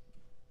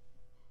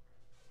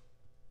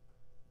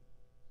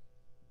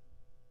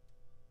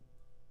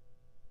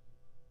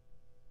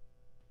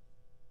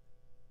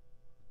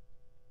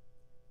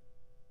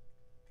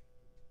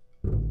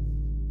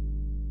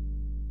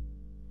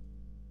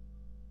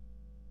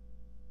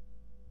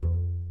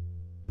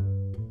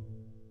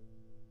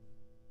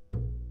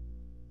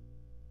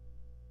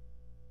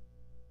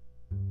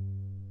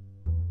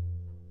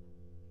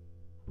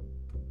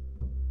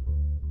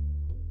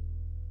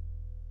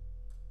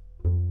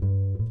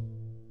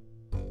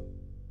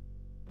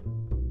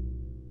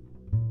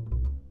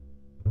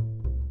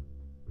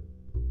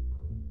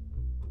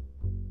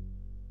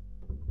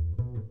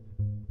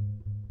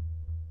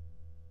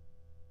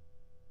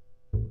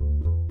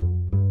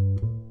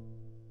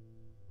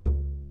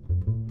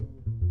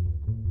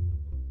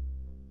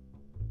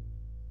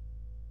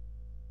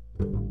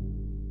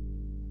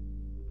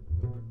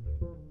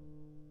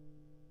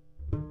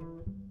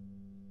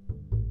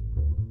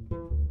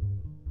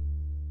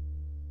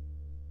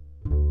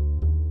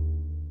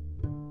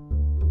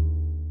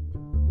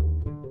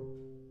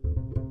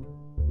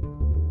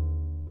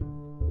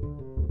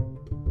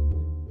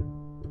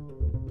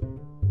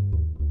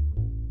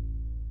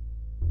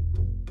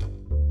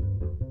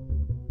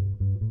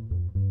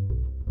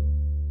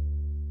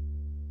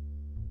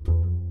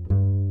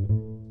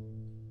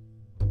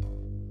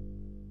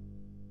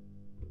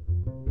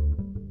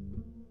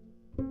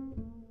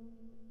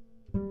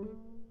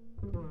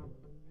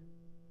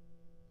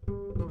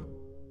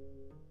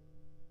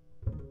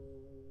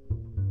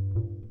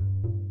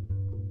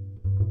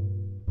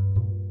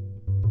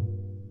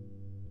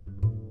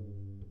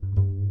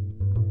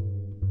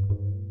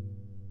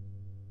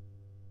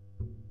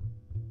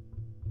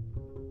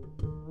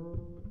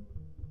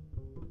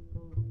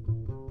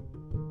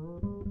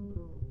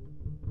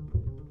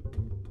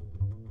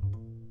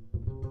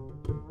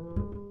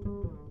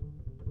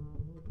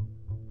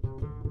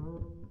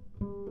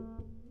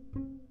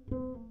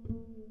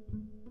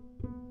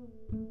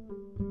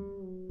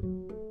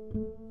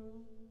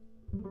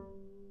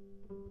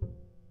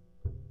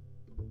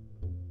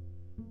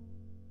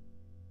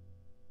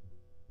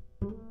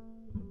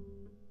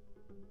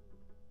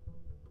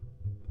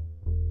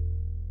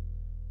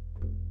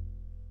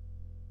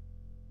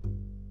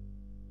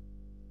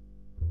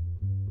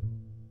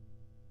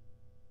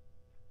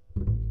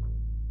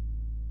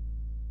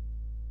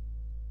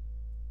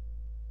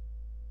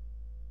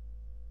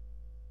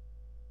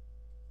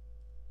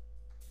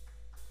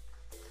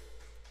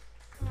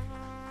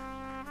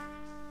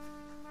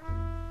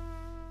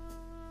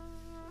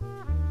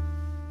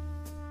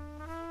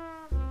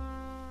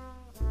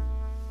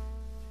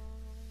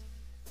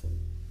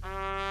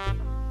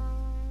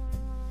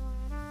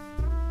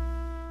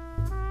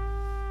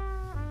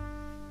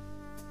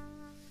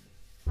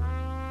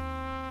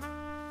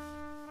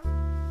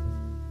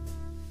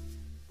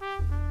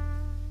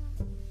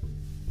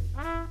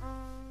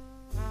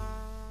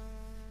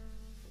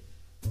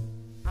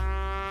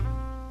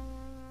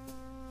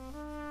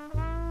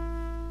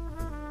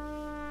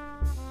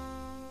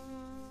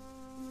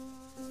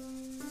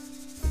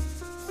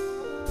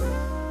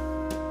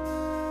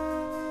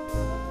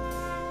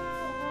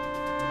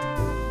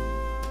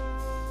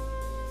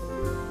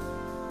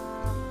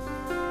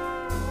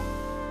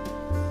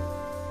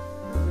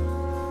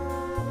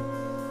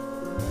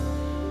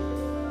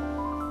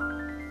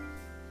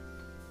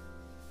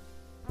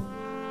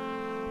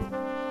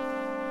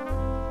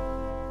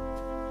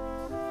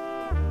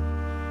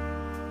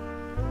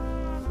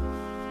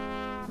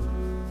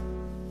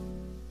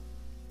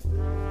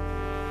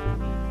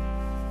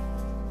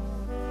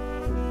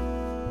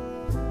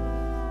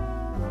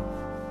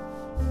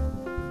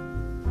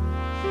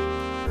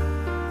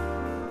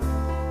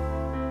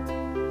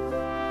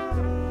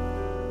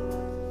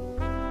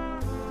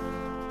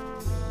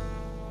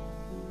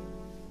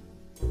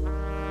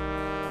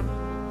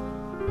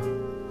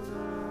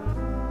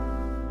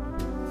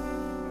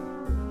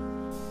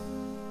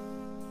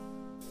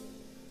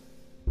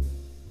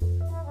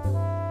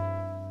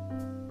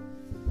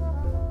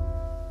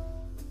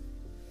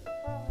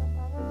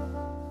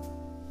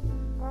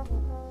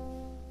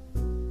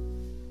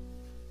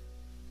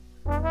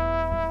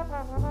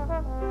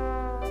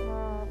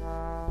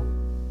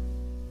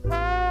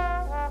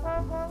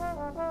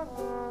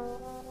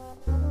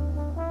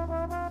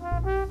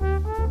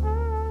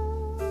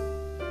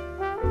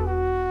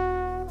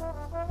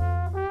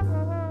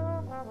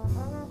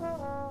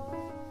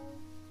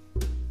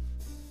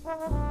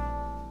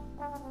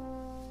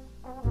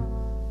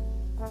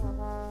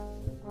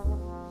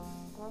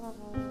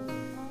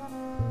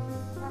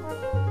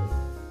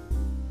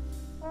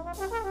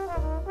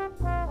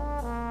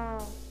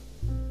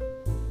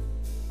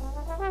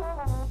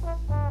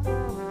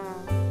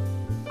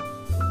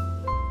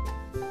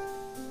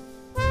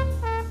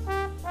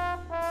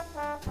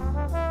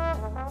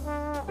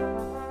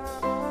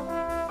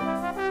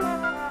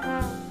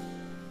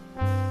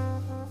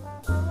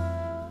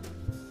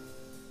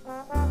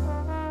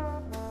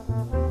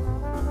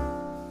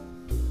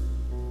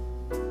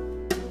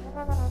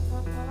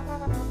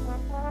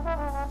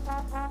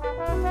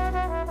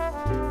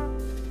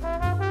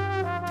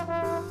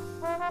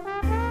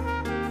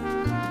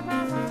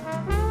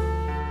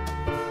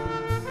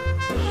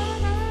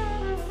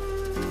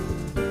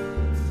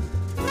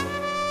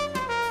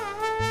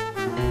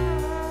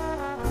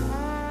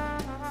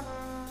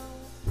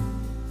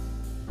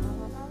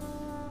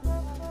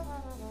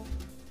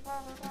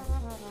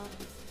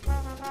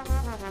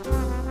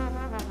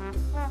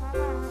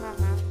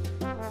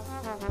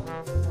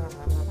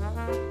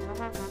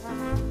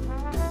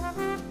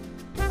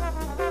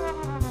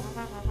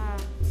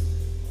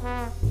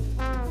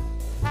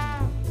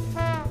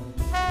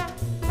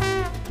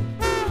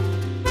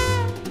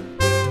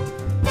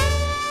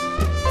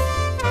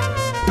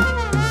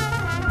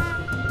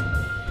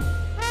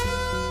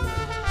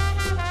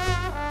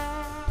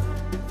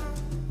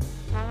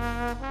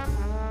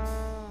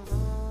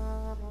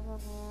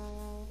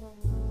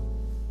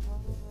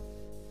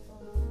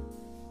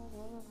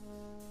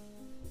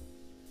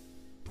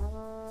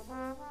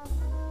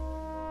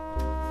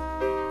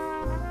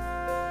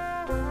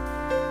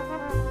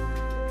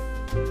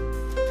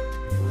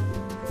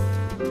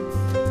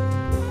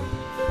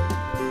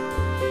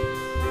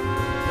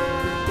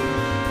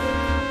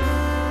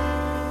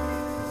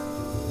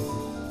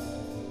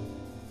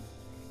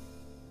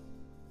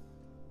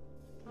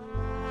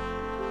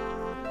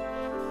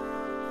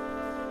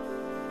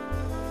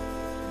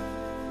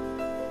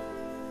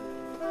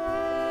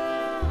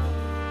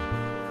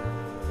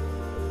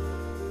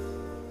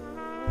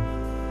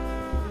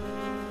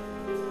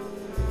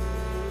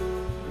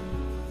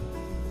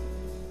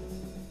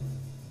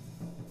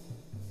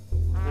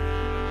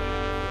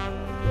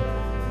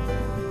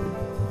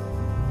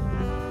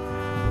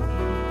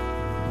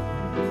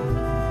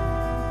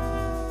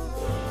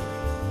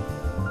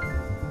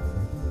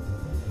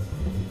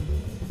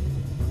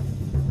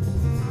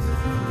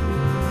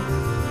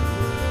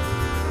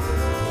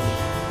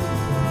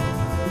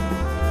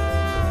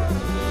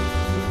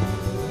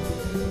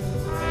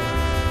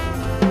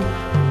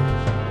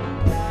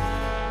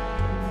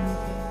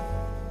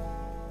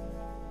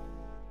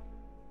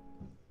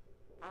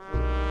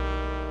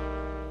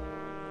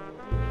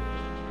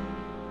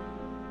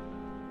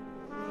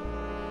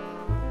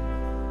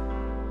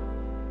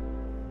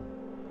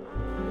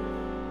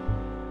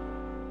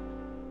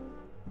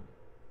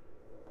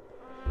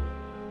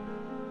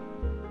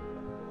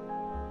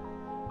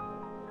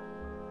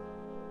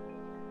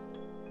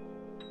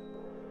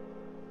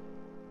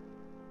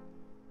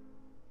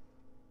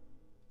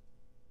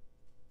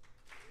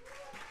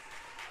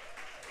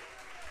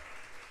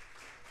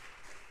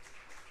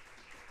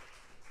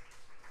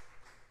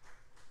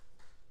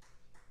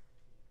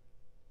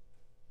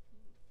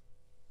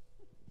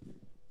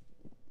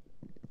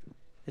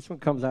 This one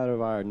comes out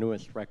of our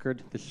newest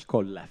record. This is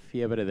called La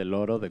Fiebre del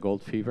Oro, the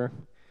Gold Fever.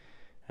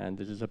 And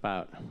this is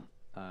about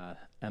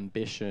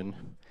ambition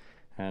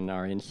and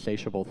our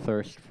insatiable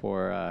thirst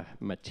for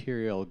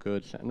material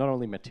goods. Not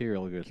only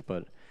material goods,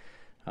 but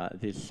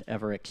this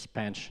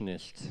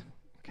ever-expansionist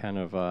kind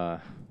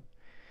of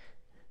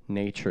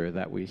nature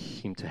that we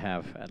seem to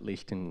have, at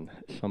least in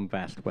some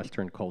vast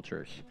Western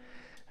cultures,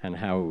 and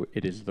how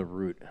it is the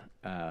root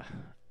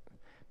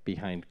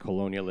behind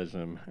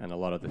colonialism and a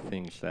lot of the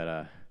things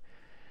that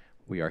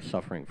we are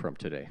suffering from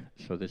today.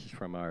 So this is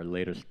from our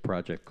latest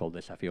project called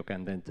Desafío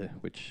Candente,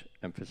 which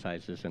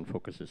emphasizes and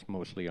focuses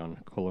mostly on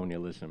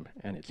colonialism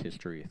and its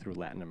history through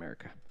Latin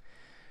America.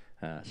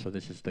 So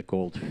this is the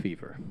Gold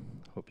Fever.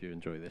 Hope you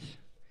enjoy this.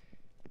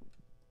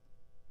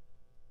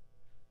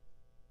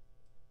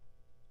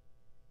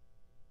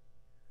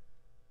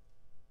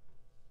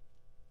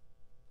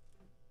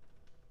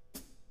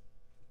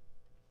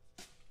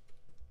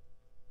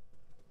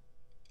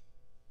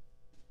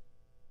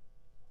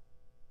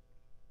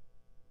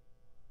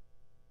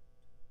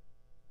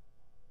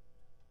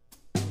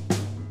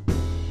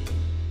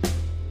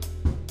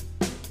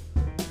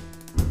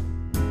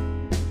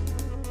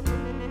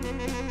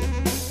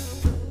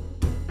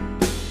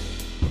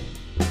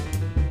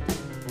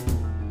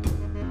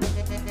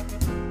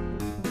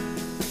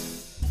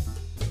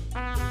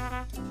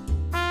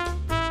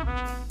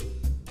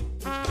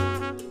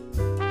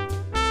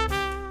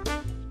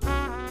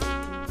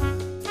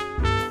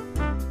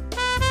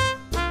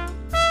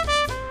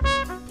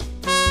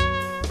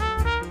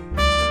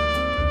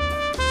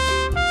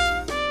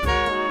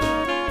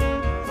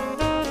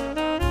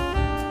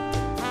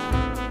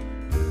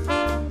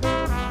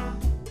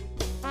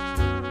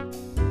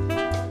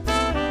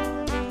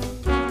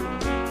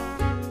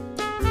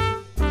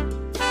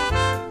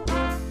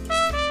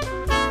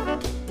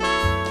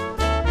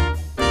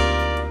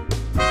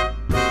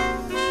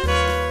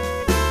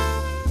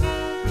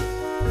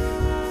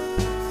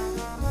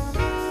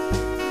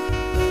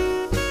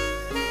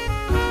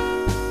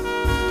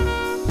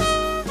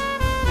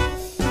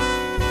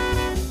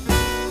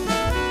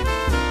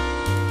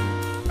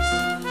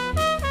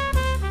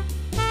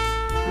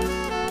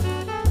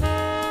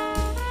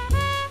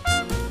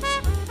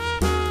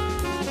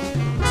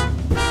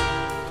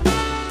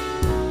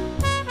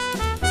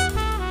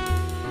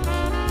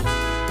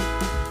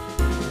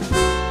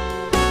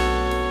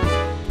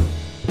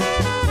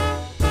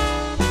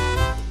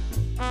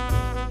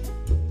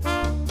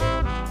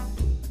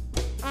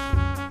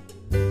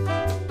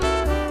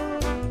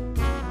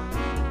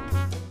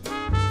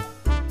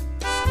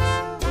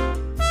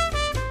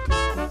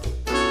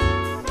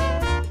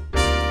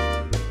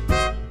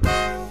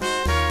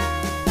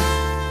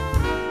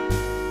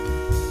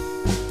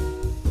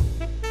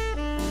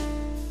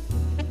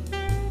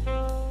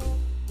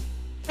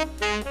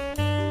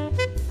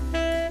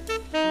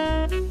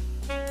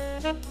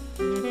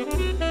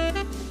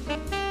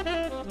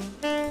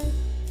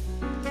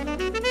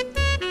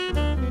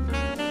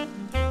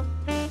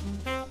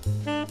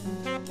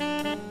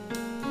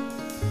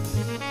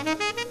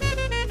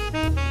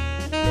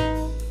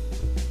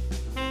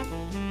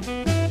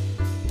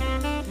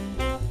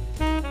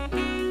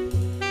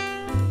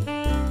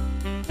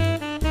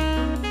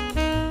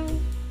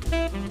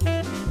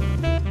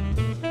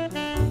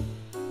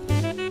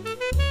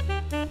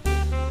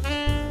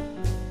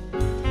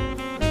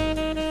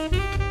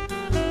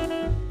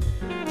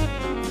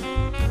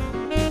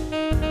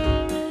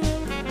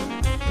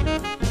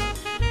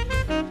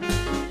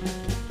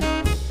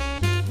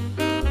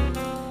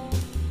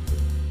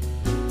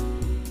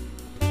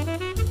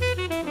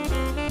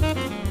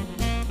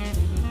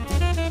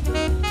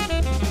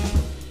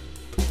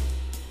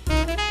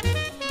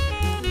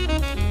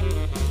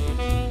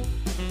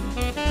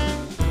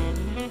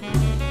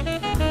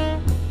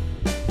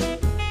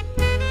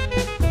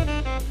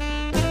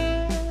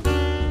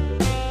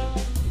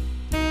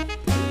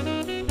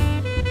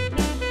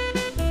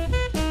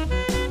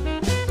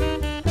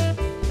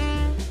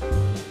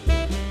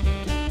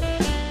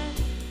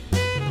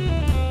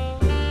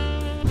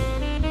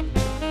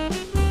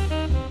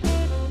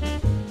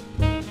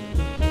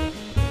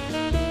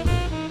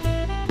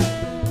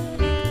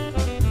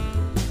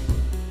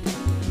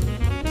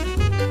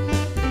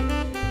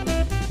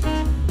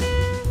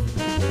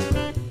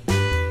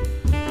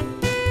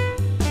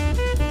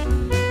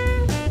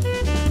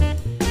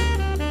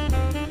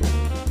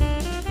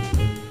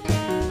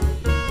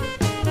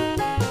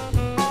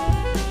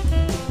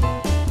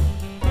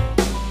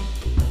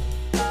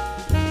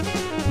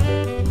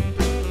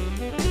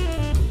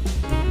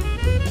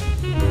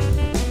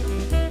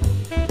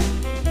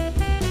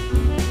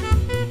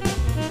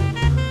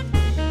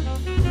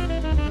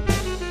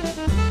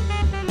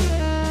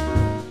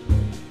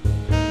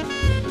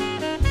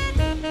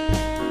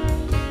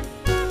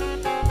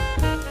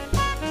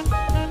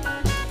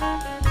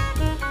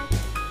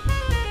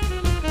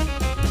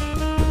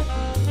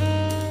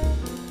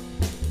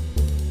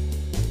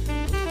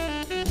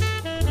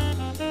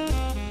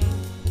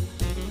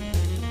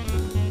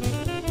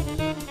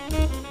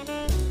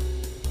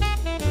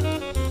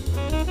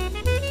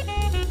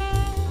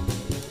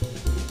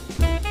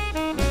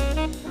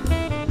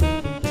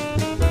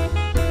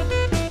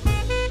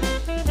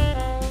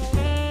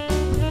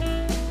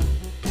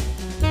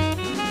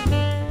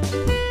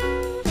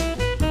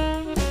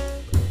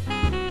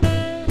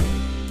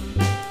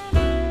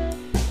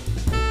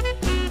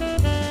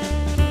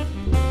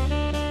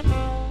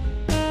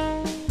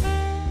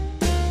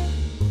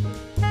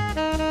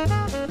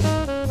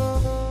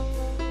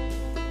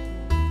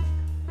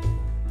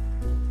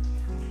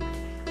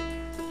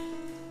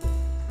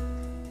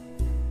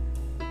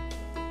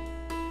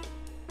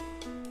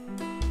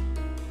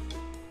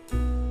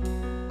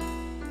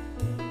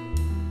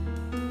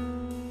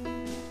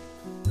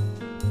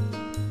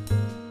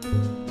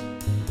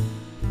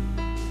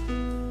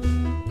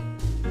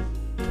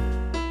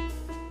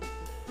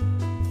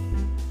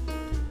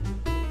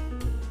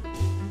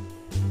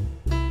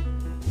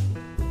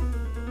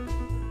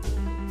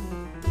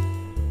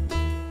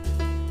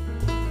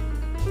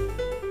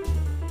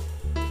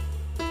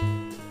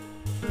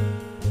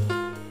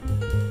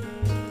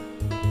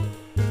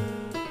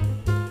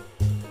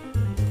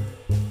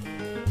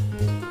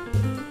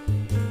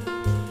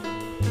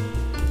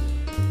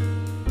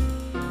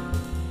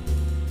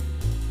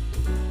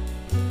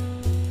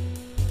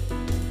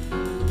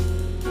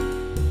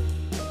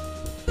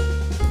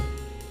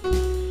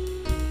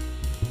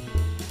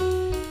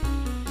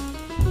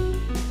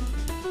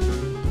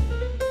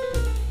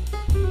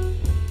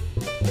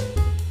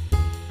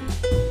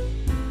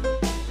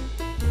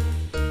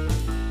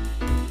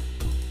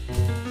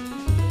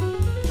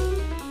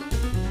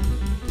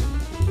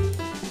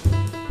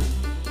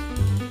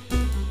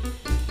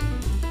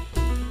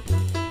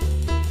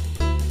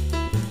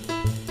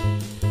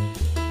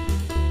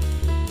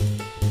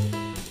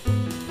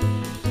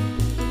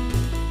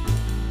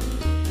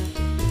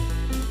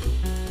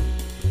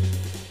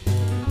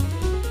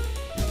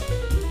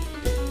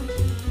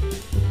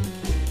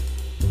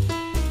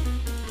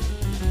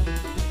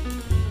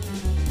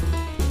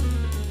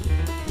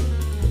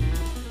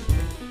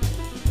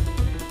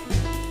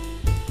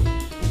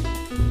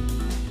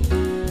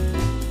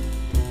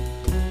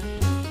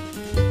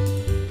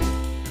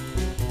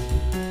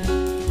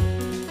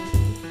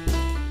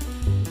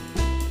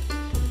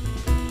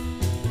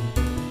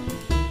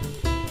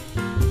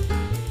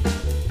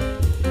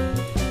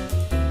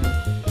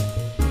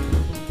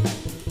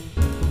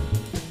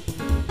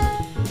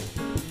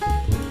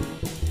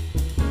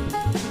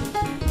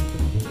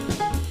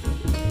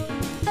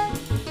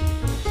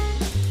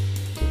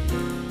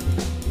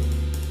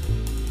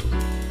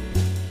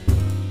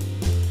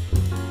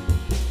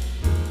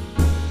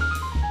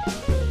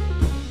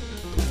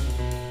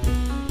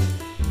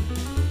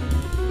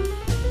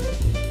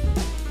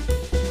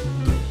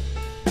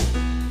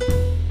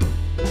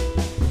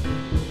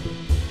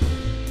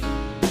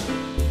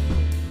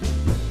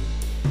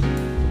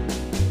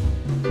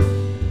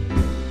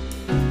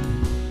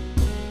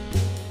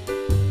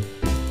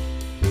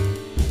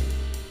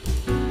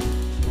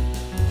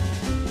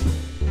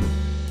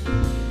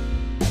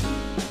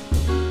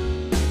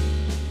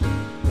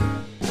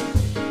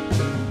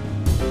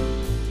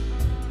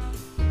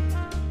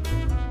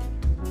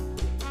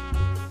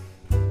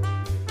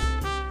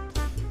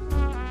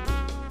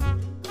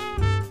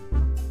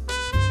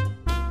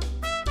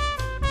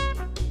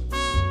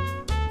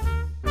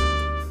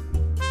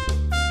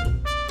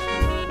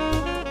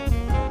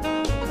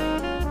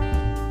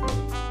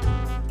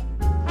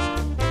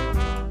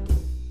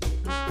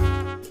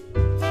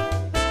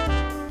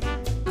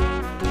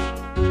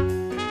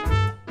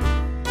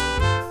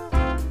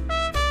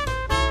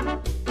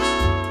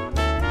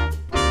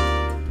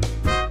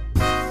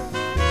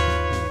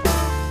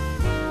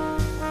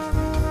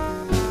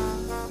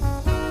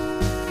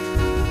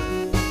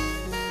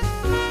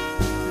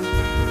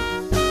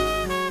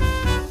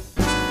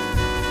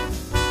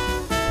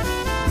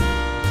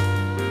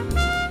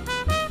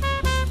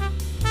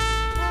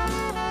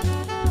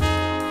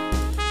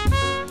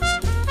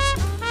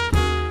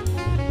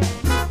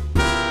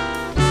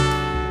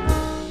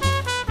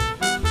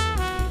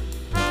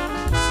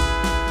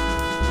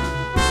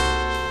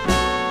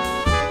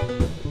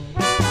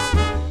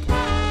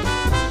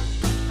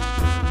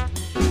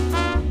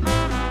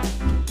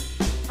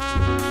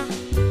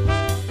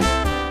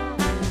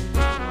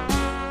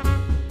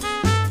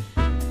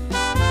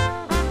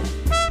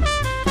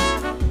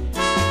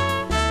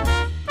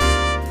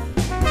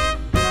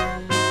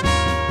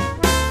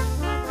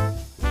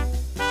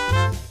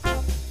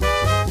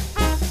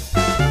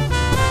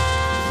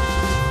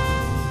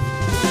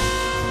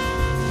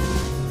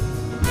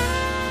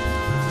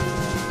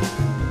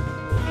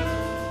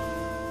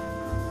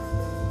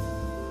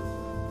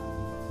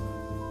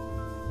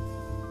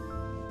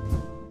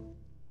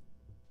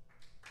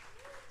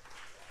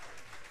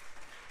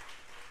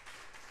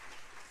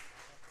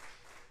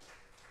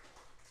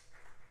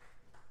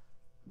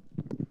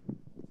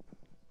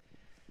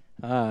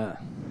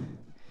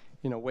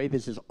 in a way,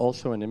 this is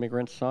also an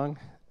immigrant song.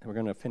 And we're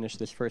going to finish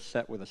this first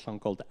set with a song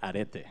called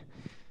arete.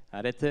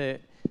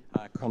 Arete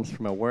comes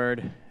from a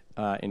word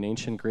in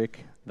ancient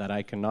Greek that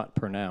I cannot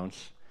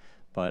pronounce,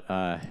 but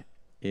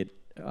it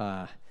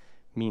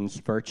means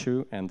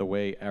virtue, and the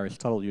way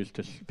Aristotle used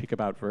to speak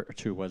about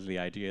virtue was the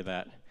idea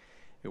that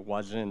it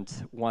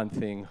wasn't one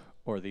thing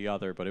or the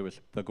other, but it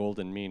was the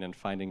golden mean and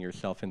finding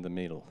yourself in the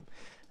middle.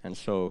 And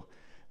so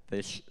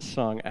this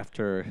song,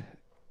 after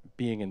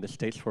being in the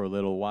States for a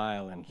little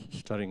while and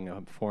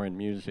studying foreign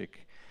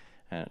music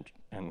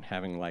and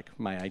having like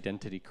my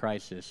identity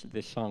crisis,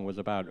 this song was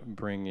about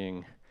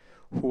bringing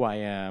who I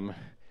am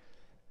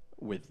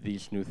with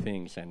these new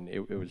things, and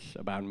it was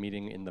about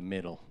meeting in the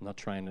middle, not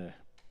trying to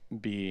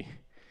be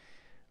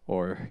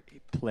or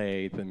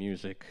play the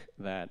music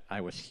that I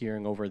was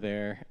hearing over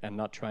there, and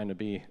not trying to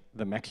be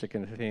the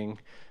Mexican thing,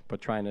 but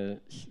trying to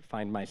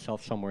find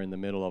myself somewhere in the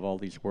middle of all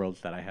these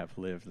worlds that I have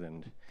lived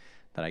and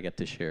that I get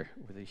to share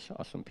with these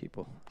awesome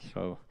people.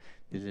 So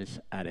this is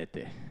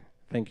Arete.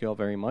 Thank you all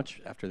very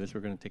much. After this,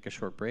 we're going to take a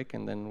short break,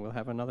 and then we'll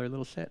have another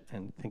little set.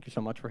 And thank you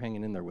so much for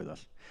hanging in there with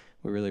us.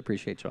 We really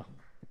appreciate y'all.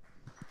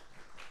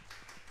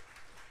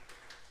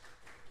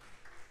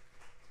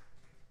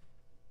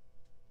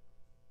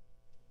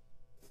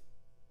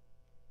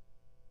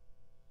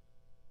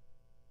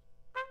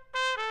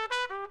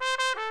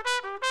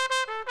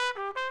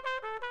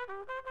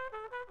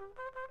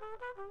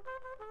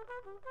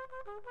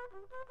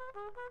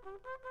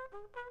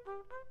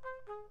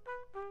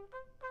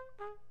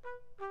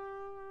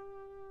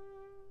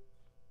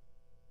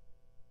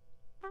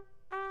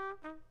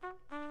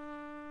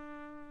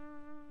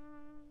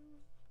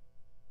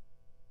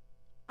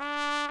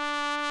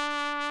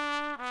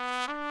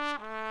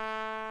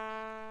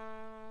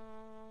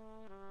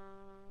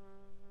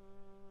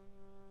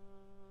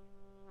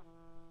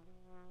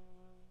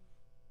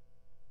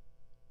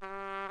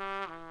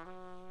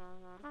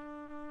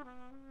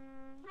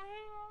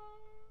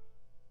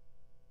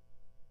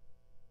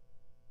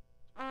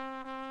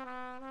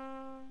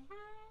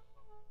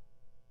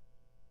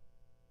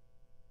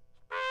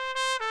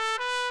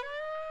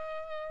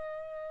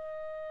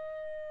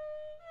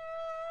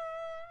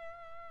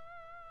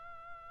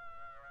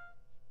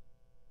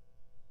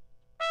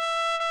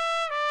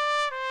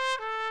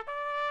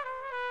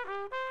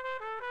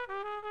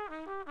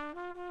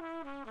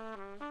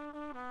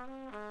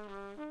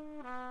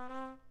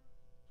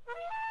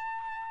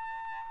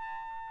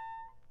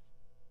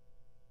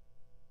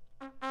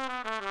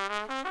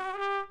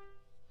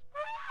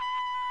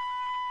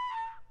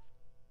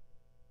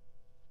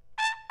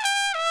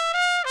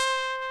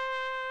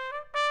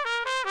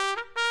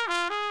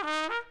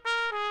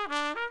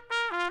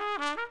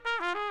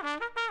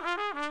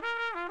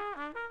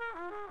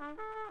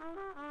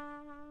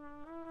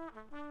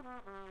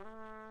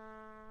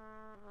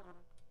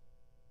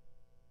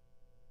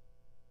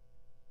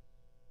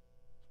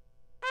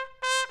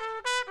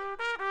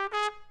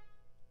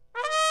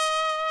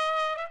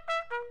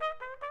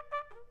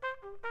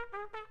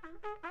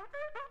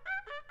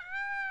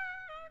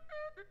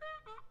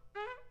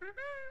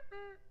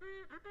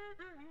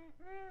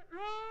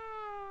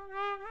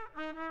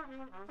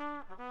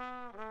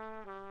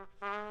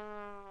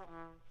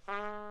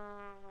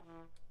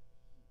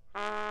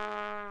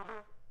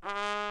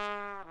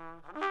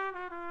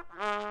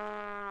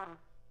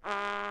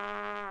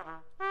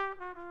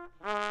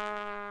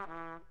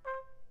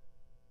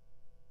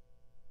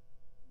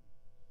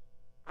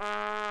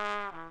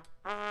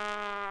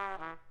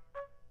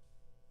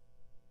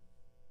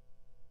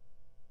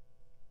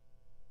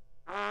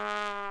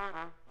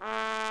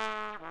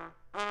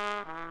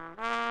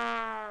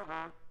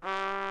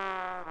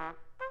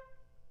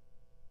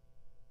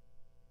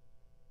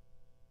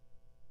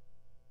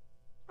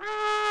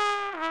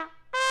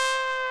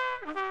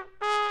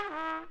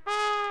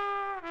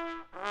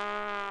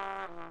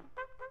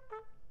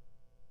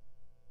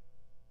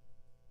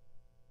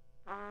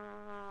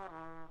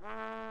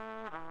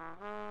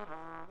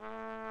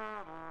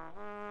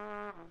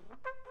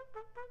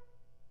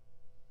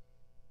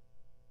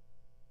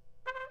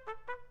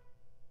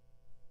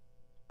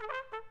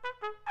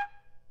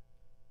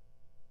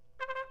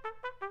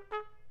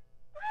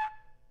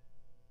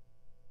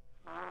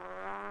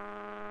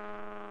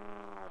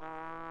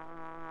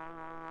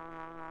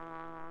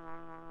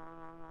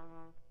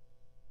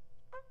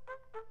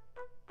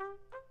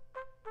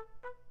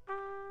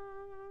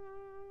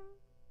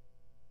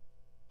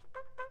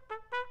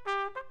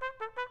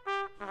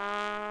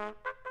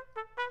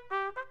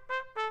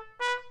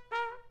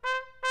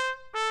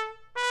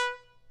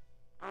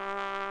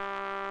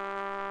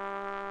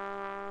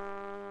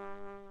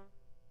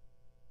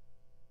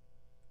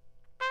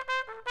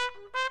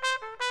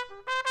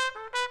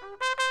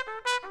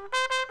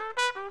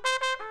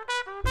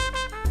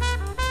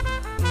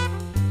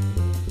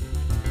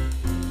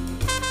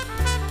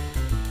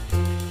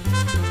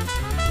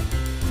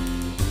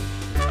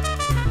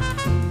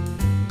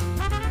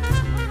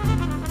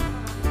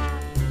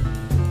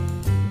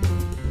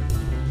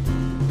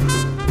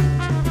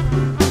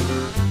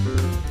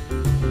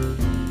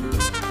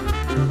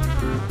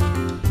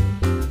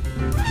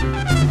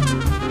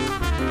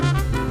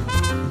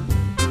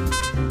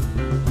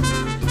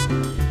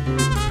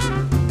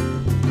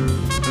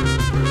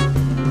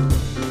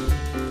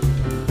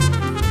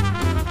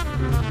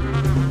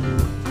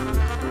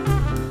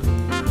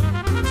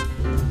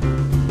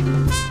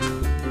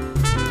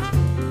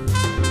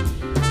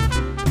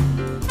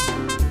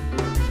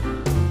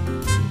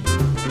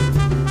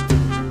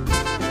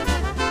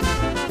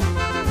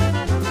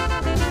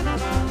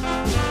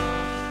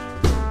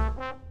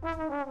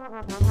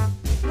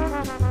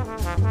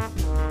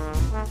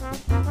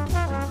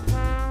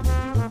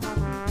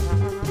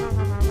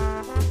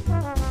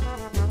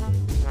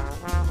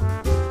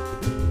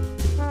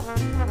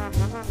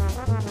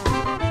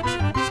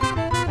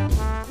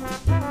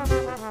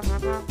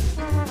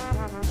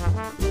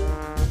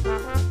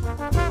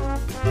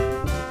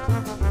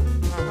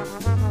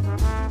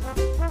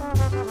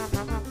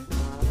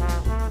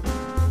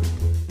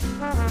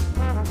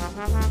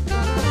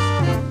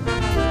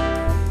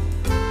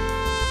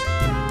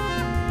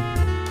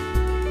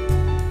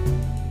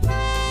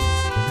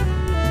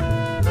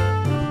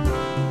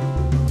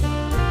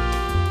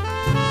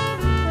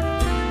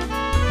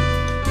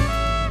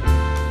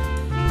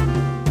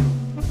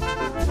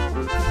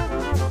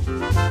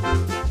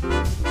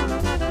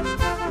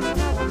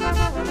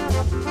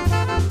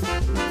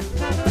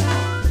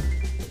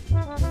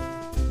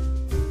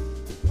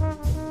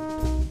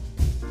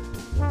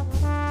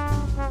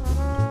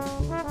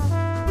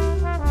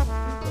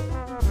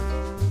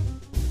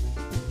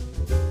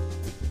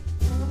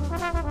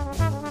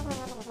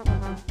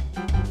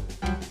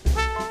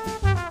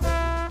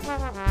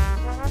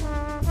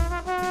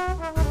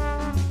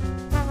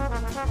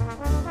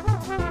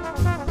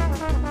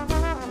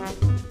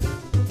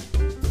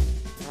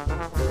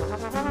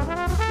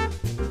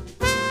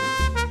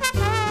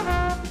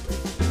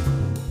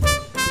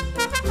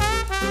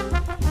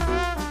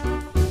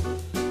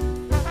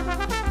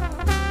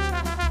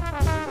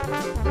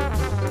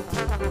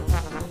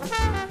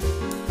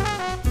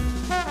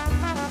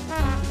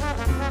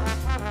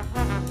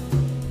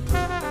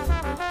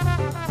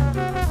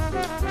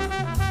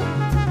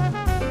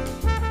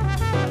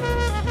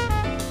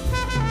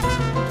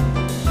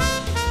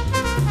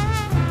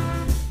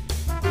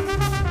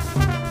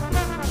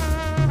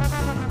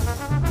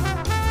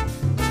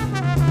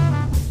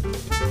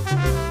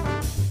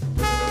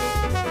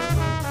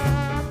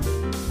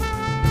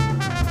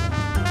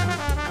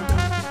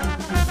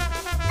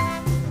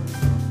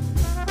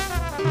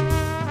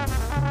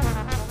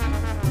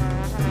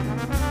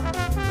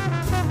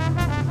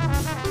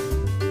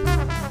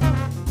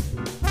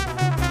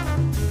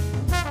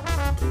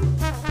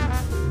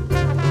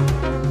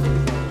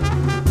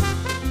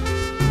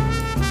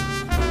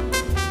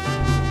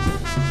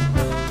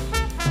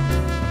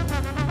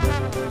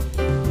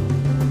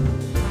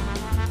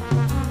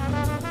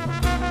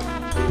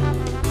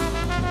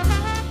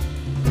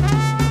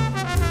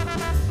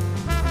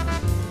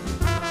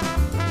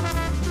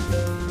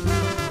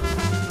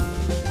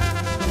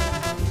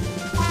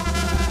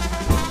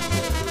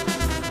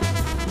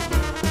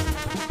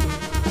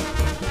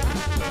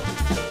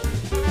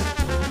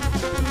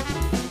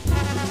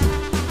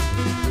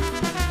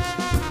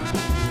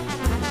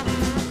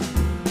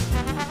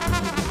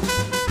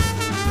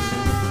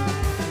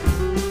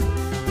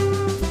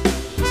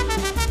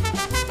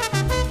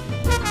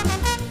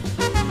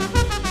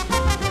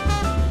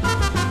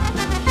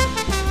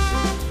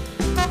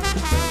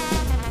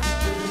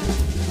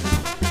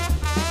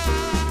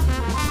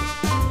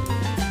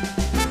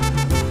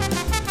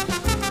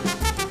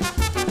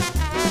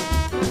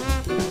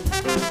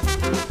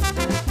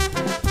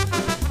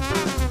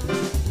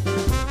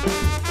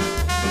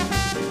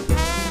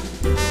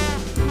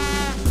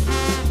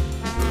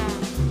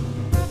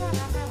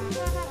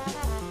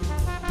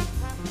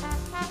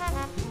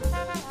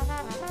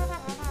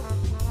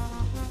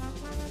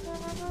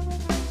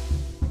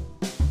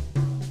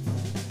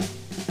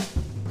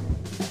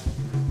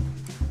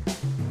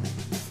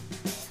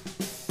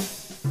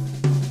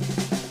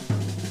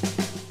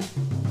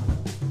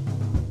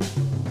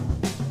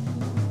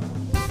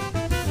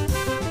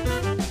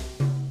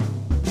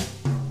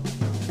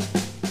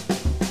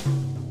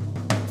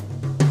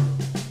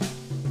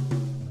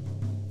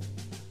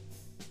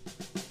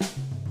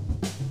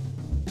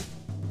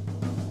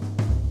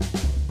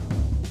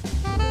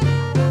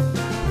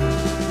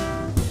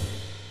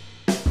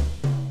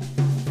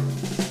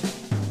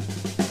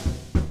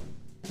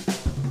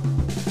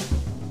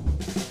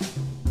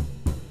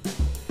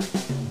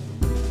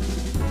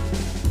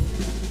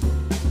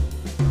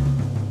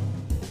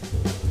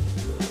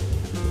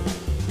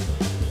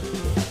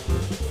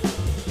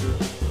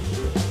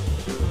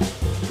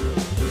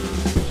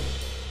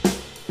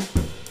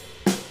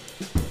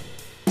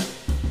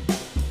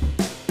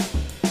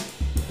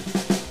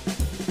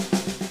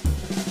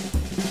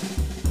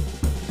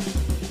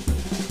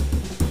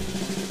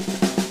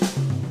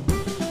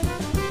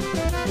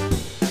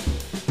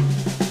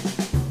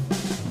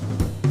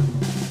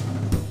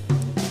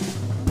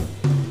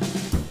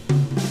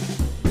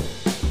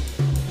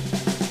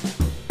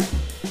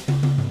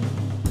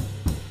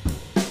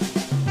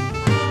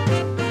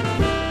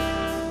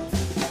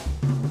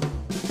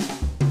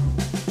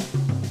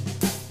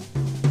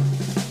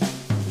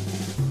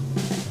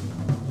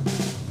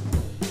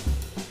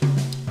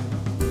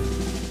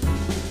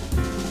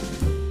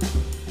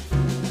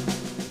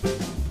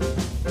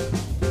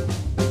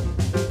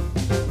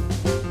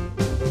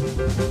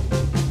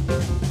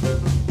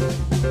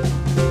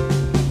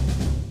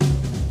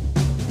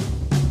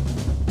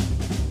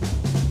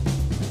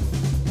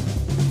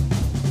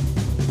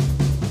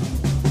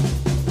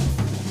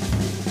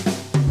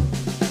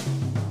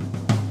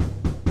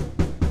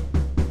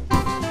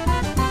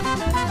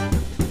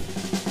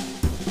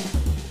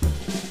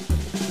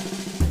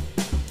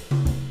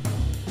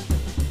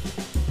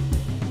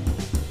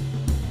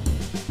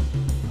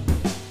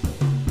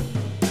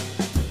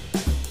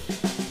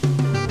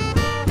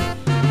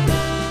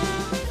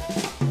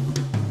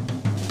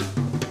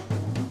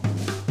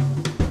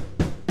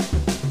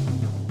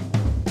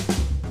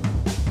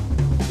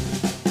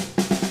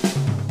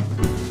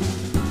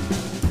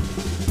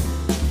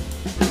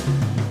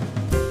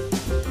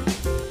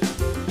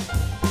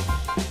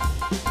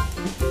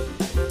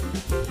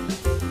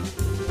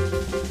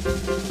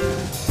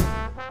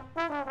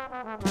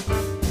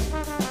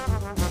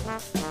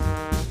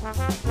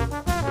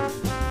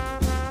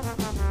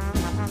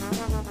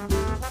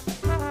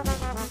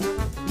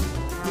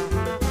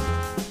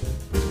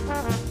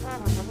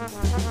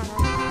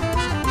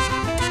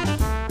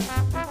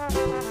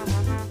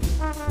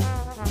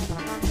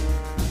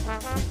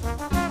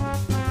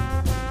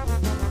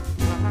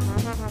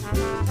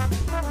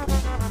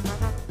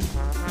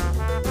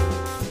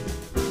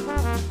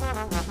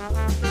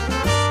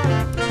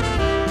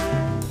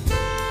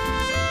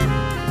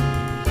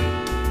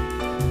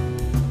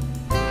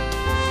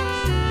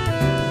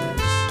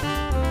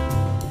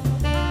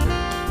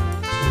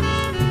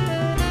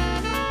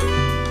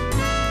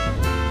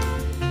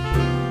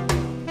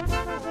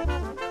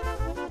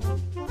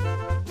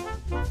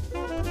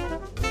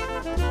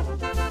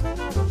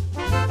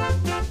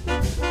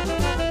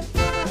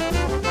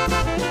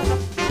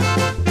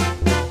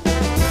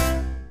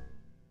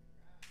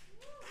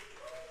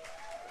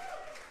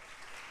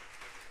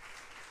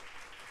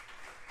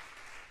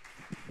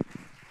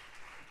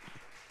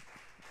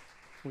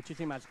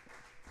 Muchísimas,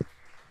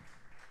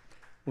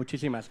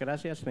 muchísimas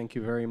gracias. Thank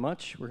you very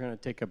much. We're going to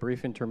take a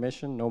brief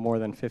intermission, no more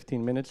than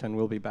 15 minutes, and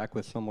we'll be back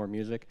with some more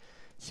music.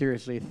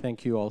 Seriously,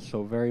 thank you all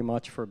so very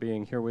much for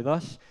being here with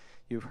us.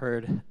 You've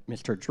heard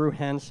Mr. Drew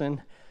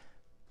Hansen,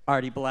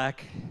 Artie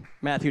Black,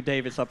 Matthew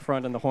Davis up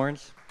front on the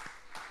horns.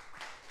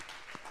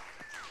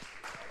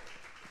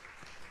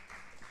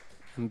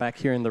 And back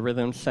here in the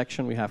rhythm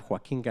section, we have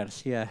Joaquín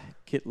García,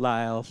 Kitt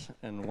Lyles,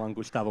 and Juan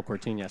Gustavo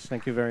Cortiñas.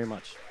 Thank you very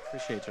much.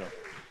 Appreciate you.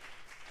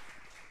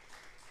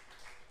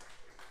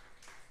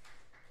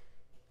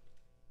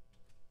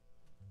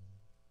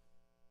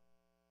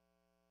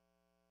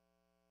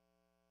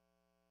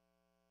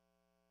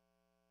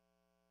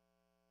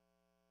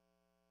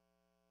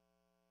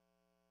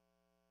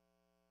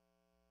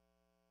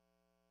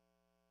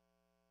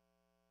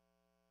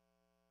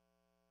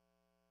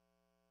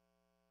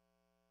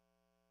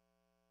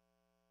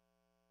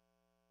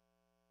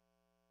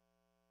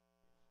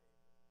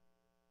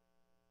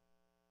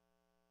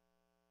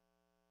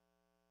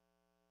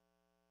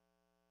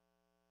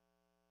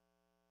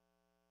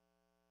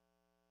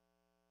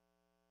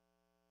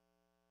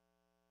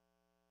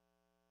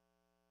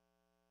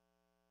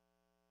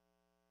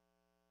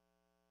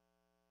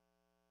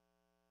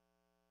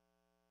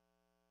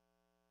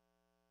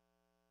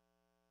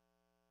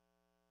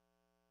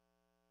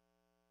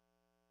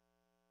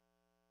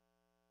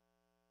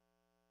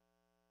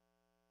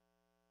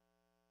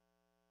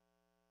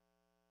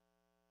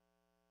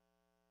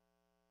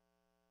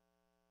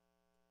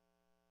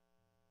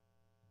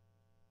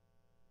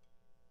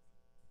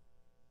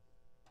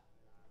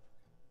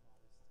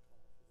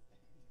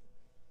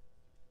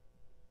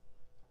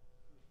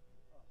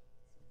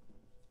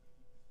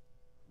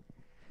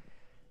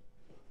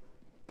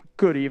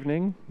 Good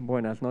evening,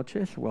 buenas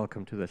noches.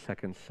 Welcome to the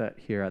second set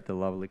here at the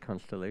lovely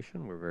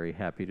Constellation. We're very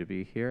happy to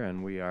be here,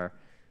 and we are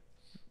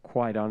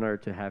quite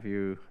honored to have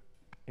you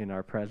in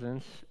our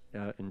presence,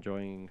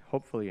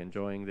 hopefully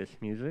enjoying this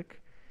music.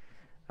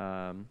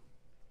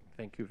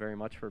 Thank you very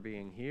much for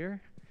being here.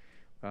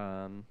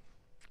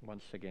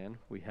 Once again,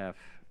 we have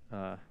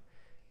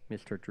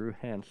Mr. Drew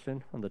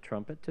Hansen on the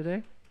trumpet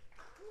today,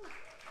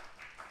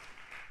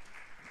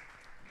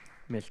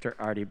 Mr.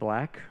 Artie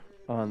Black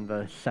on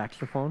the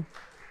saxophone,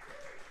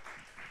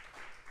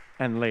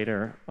 and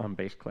later on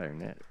bass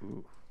clarinet.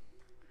 Ooh.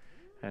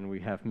 And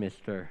we have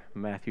Mr.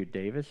 Matthew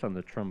Davis on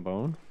the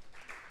trombone,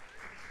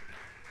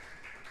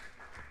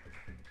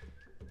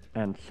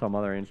 and some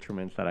other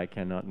instruments that I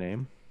cannot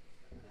name.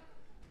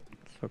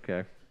 It's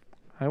okay.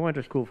 I went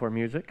to school for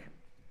music.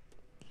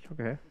 It's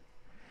okay.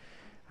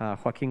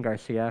 Joaquín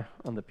García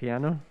on the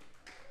piano,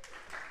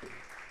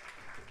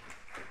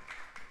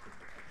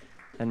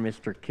 and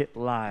Mr. Kitt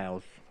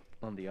Lyles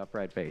on the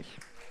upright bass.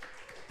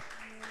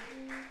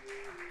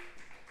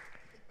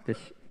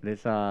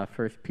 This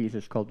first piece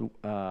is called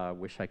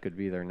 "Wish I Could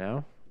Be There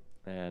Now,"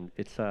 and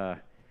it's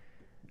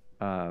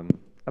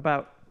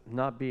about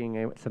not being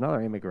able. It's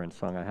another immigrant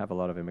song. I have a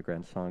lot of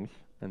immigrant songs,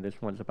 and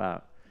this one's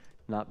about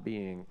not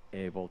being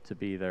able to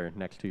be there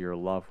next to your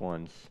loved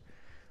ones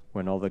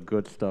when all the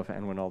good stuff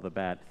and when all the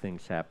bad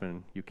things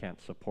happen. You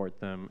can't support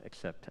them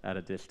except at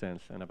a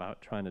distance, and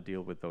about trying to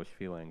deal with those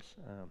feelings.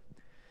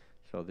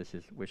 So this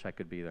is "Wish I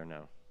Could Be There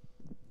Now."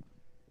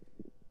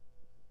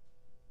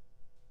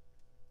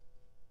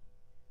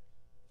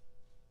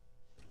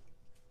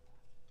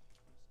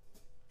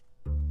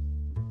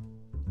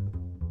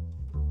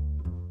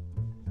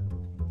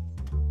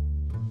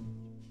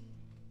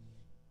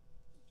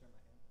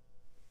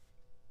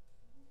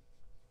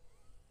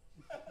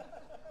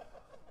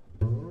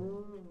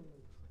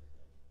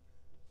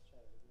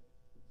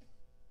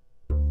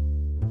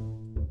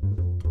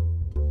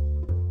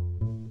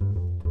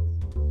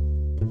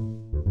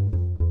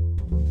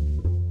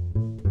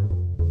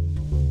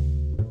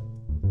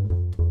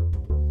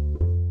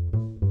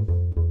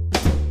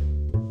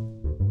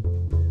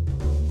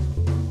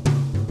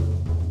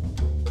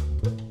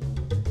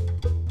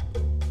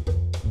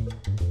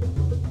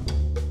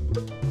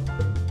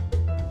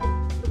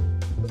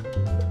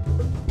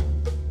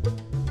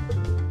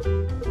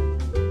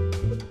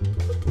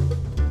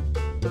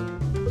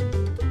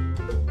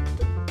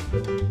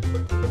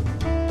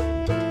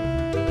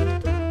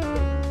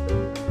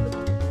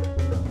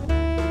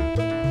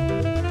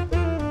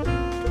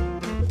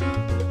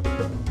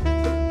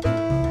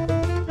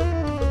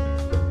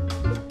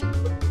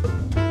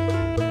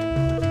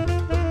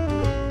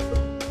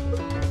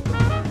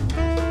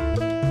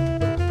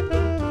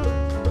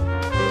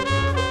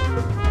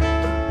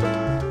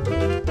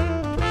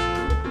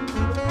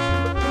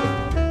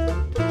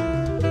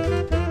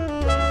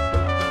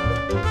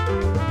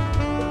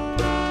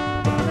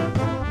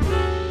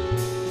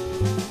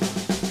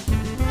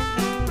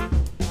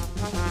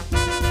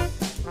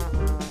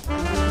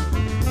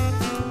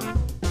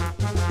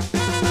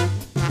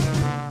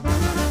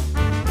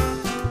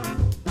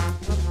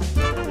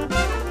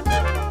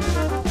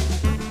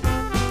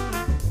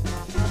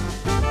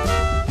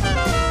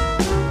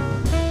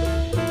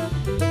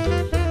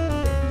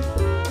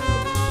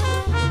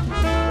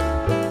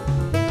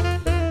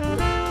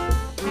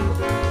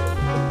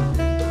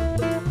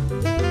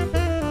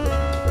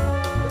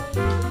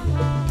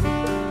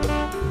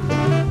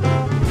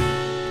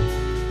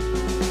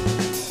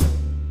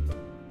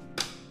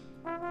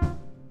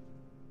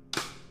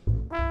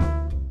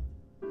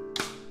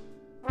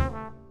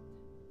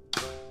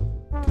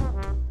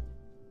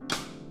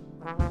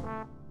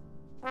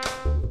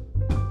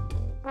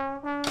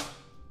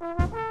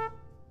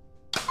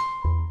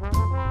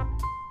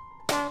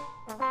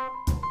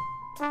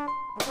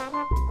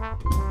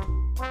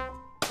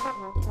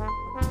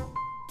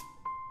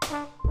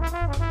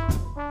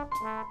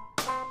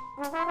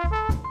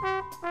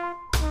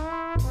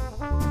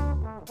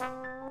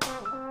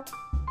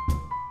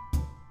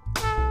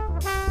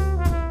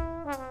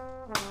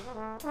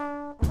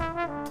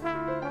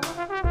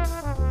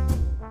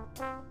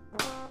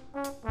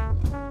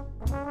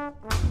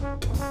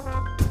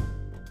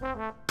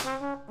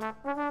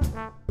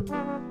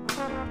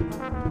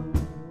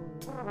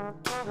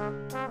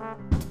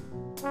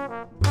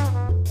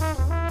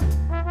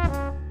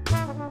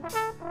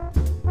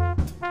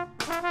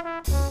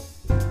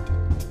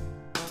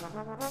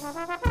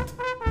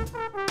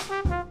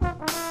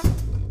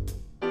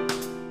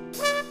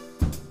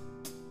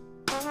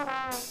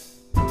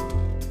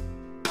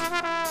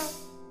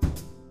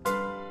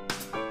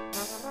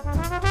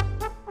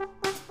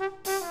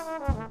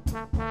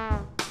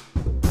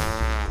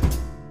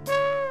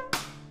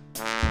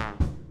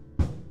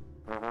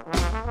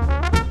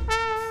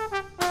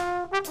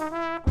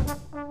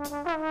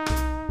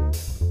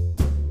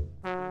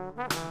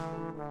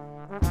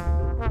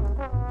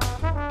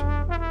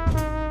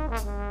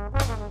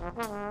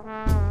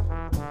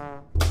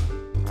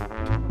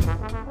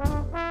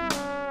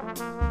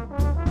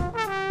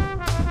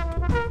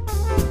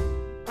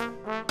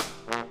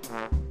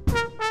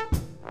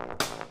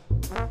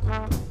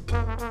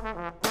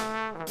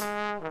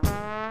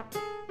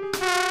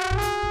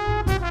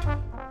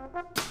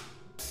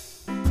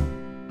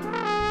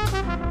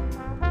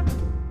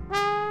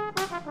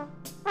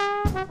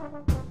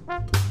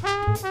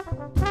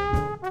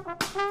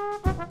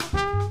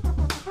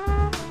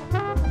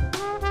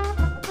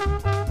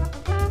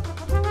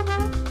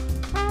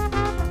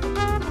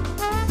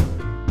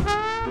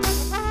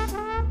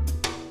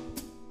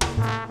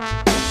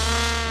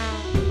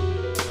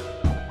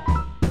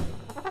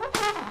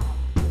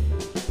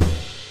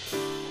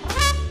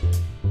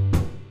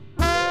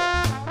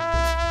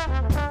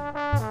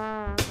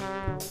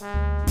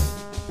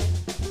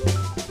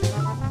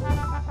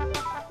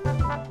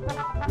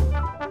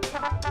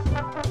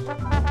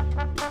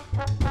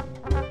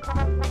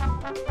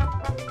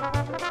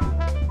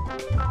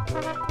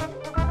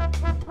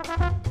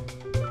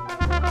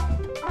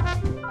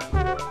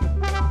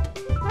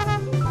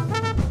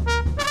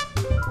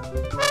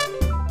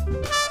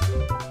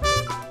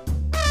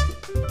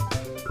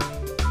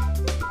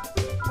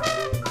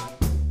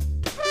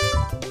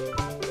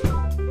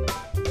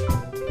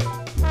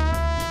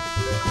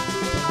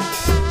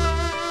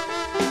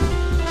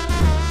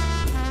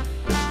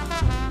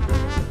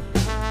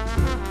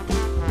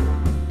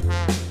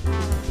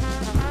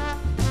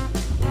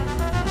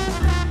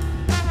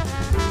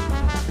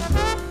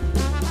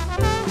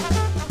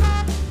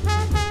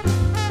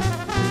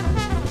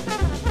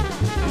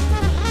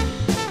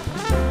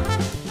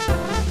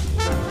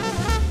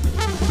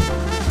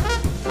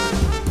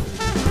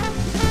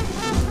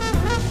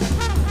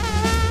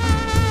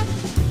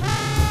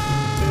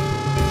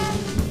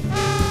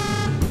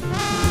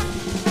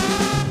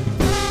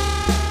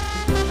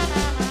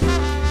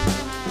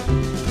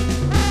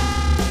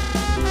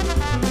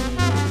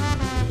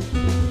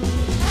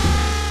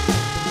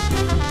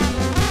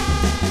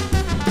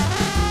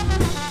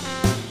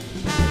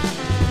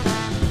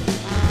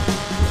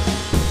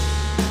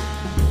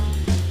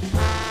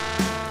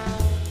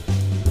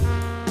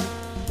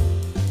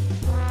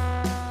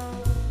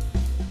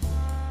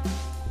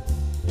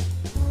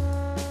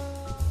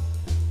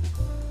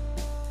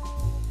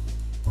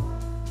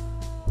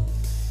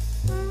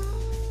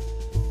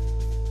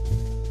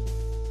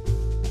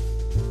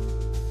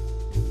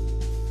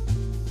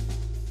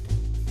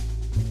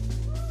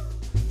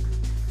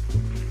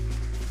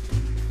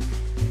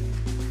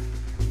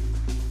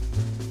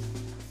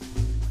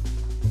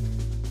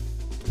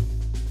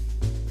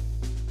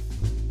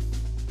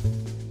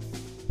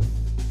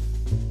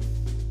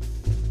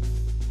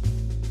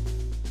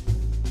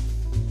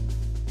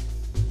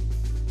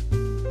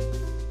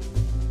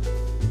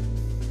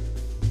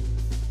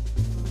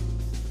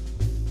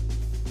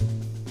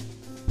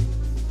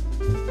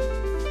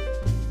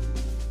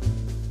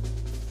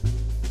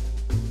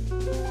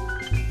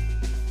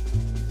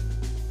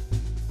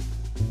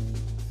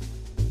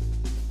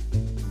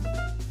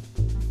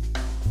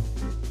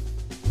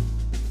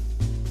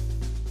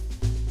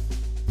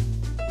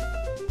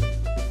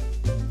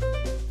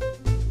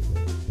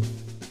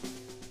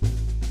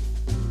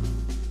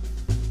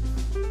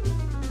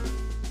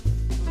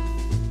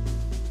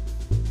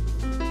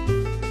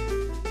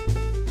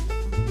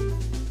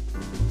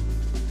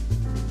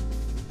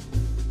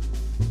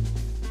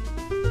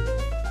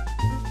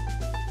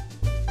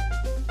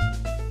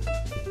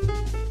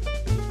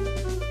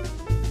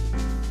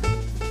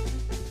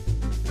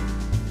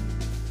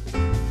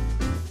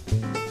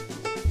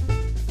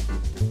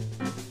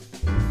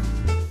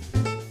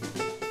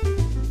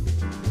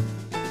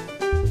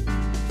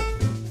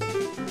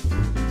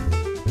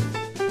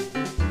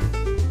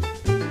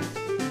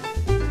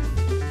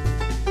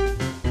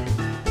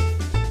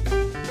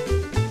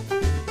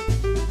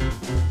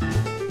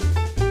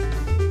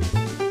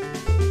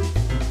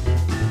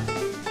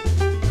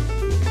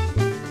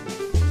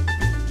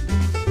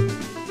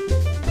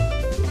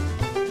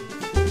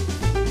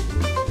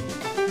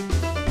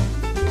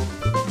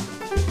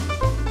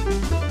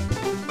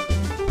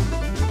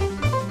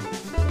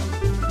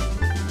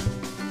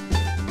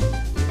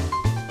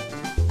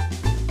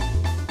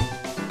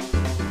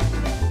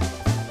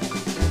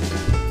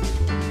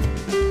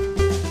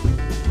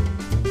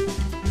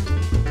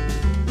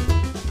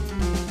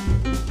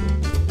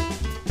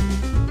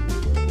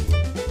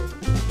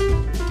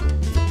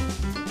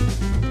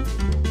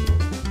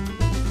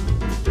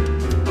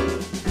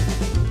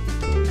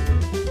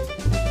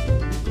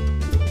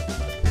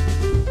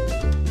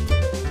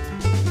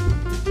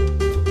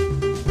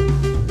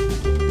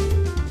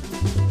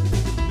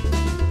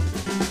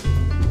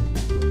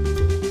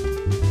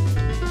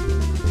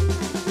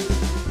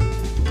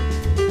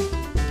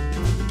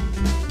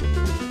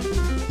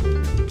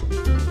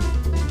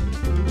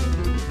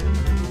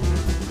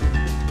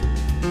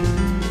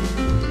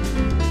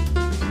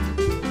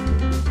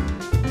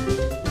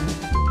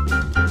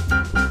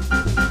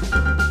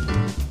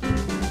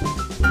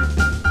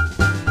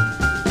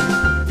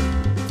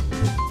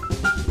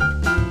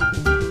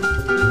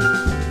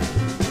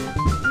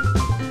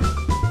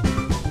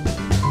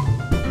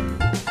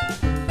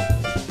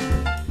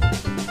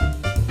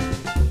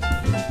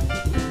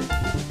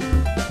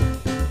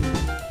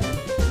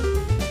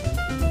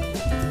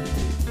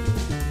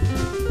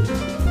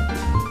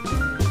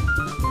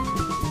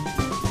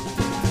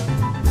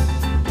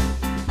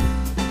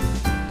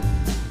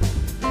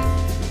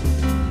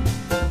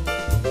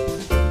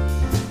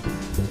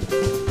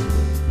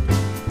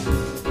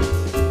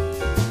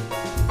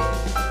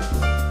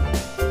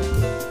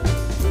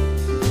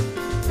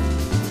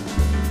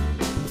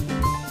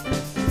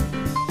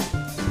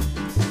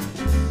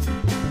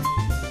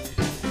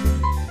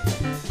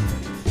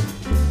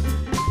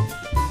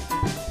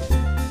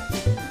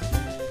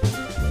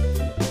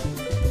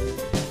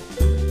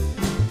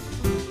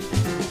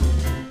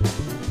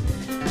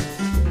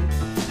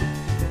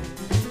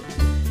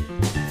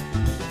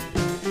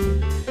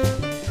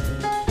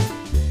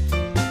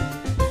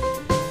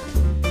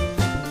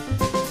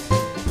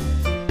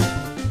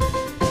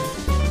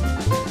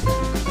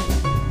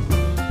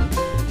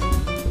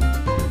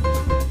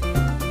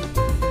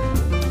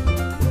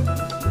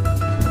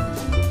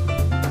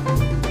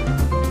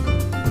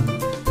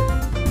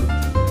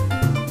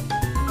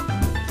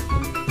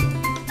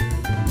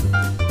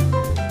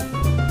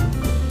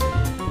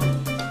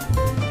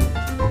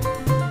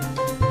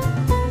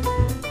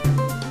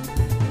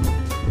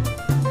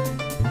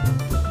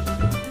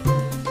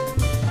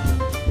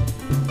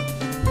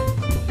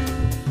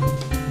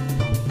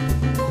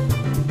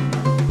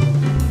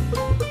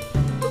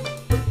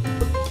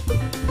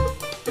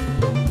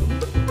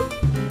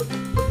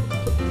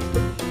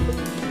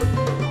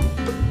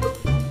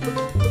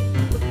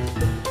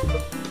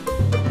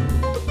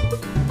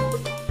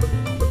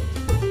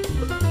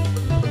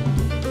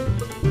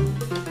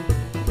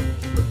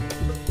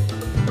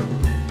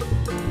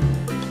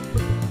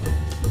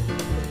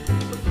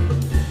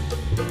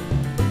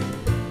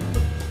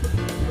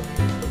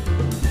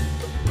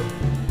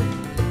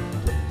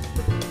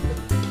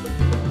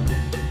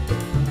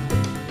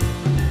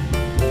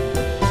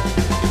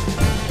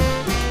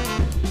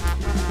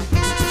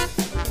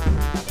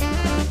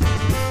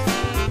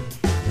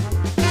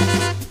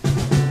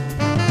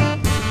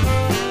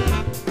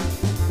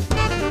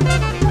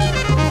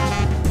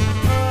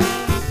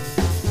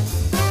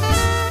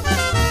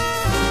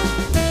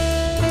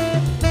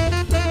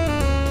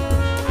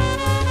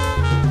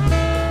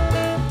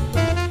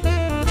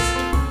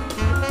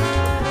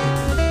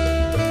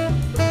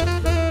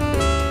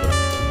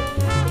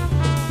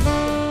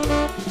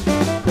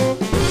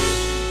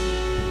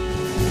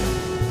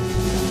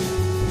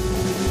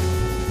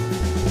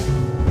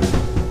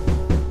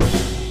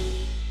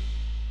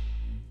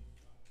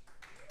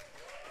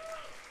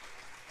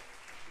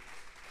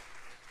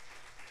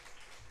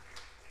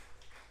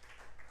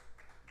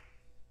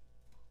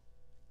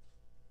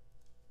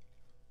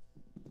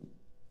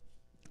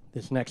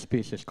 This next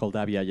piece is called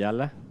Avia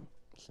Yala.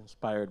 It's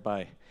inspired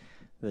by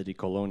the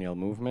decolonial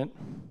movement,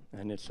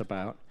 and it's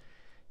about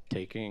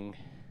taking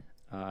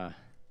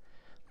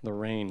the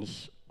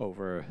reins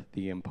over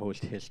the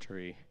imposed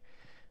history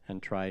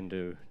and trying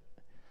to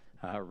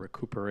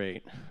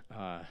recuperate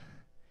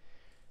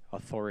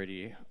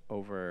authority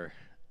over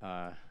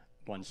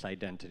one's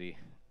identity,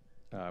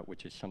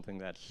 which is something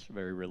that's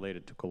very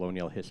related to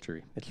colonial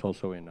history. It's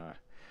also in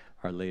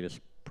our latest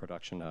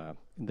production,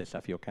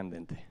 Desafío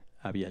Candente,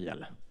 Avia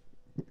Yala.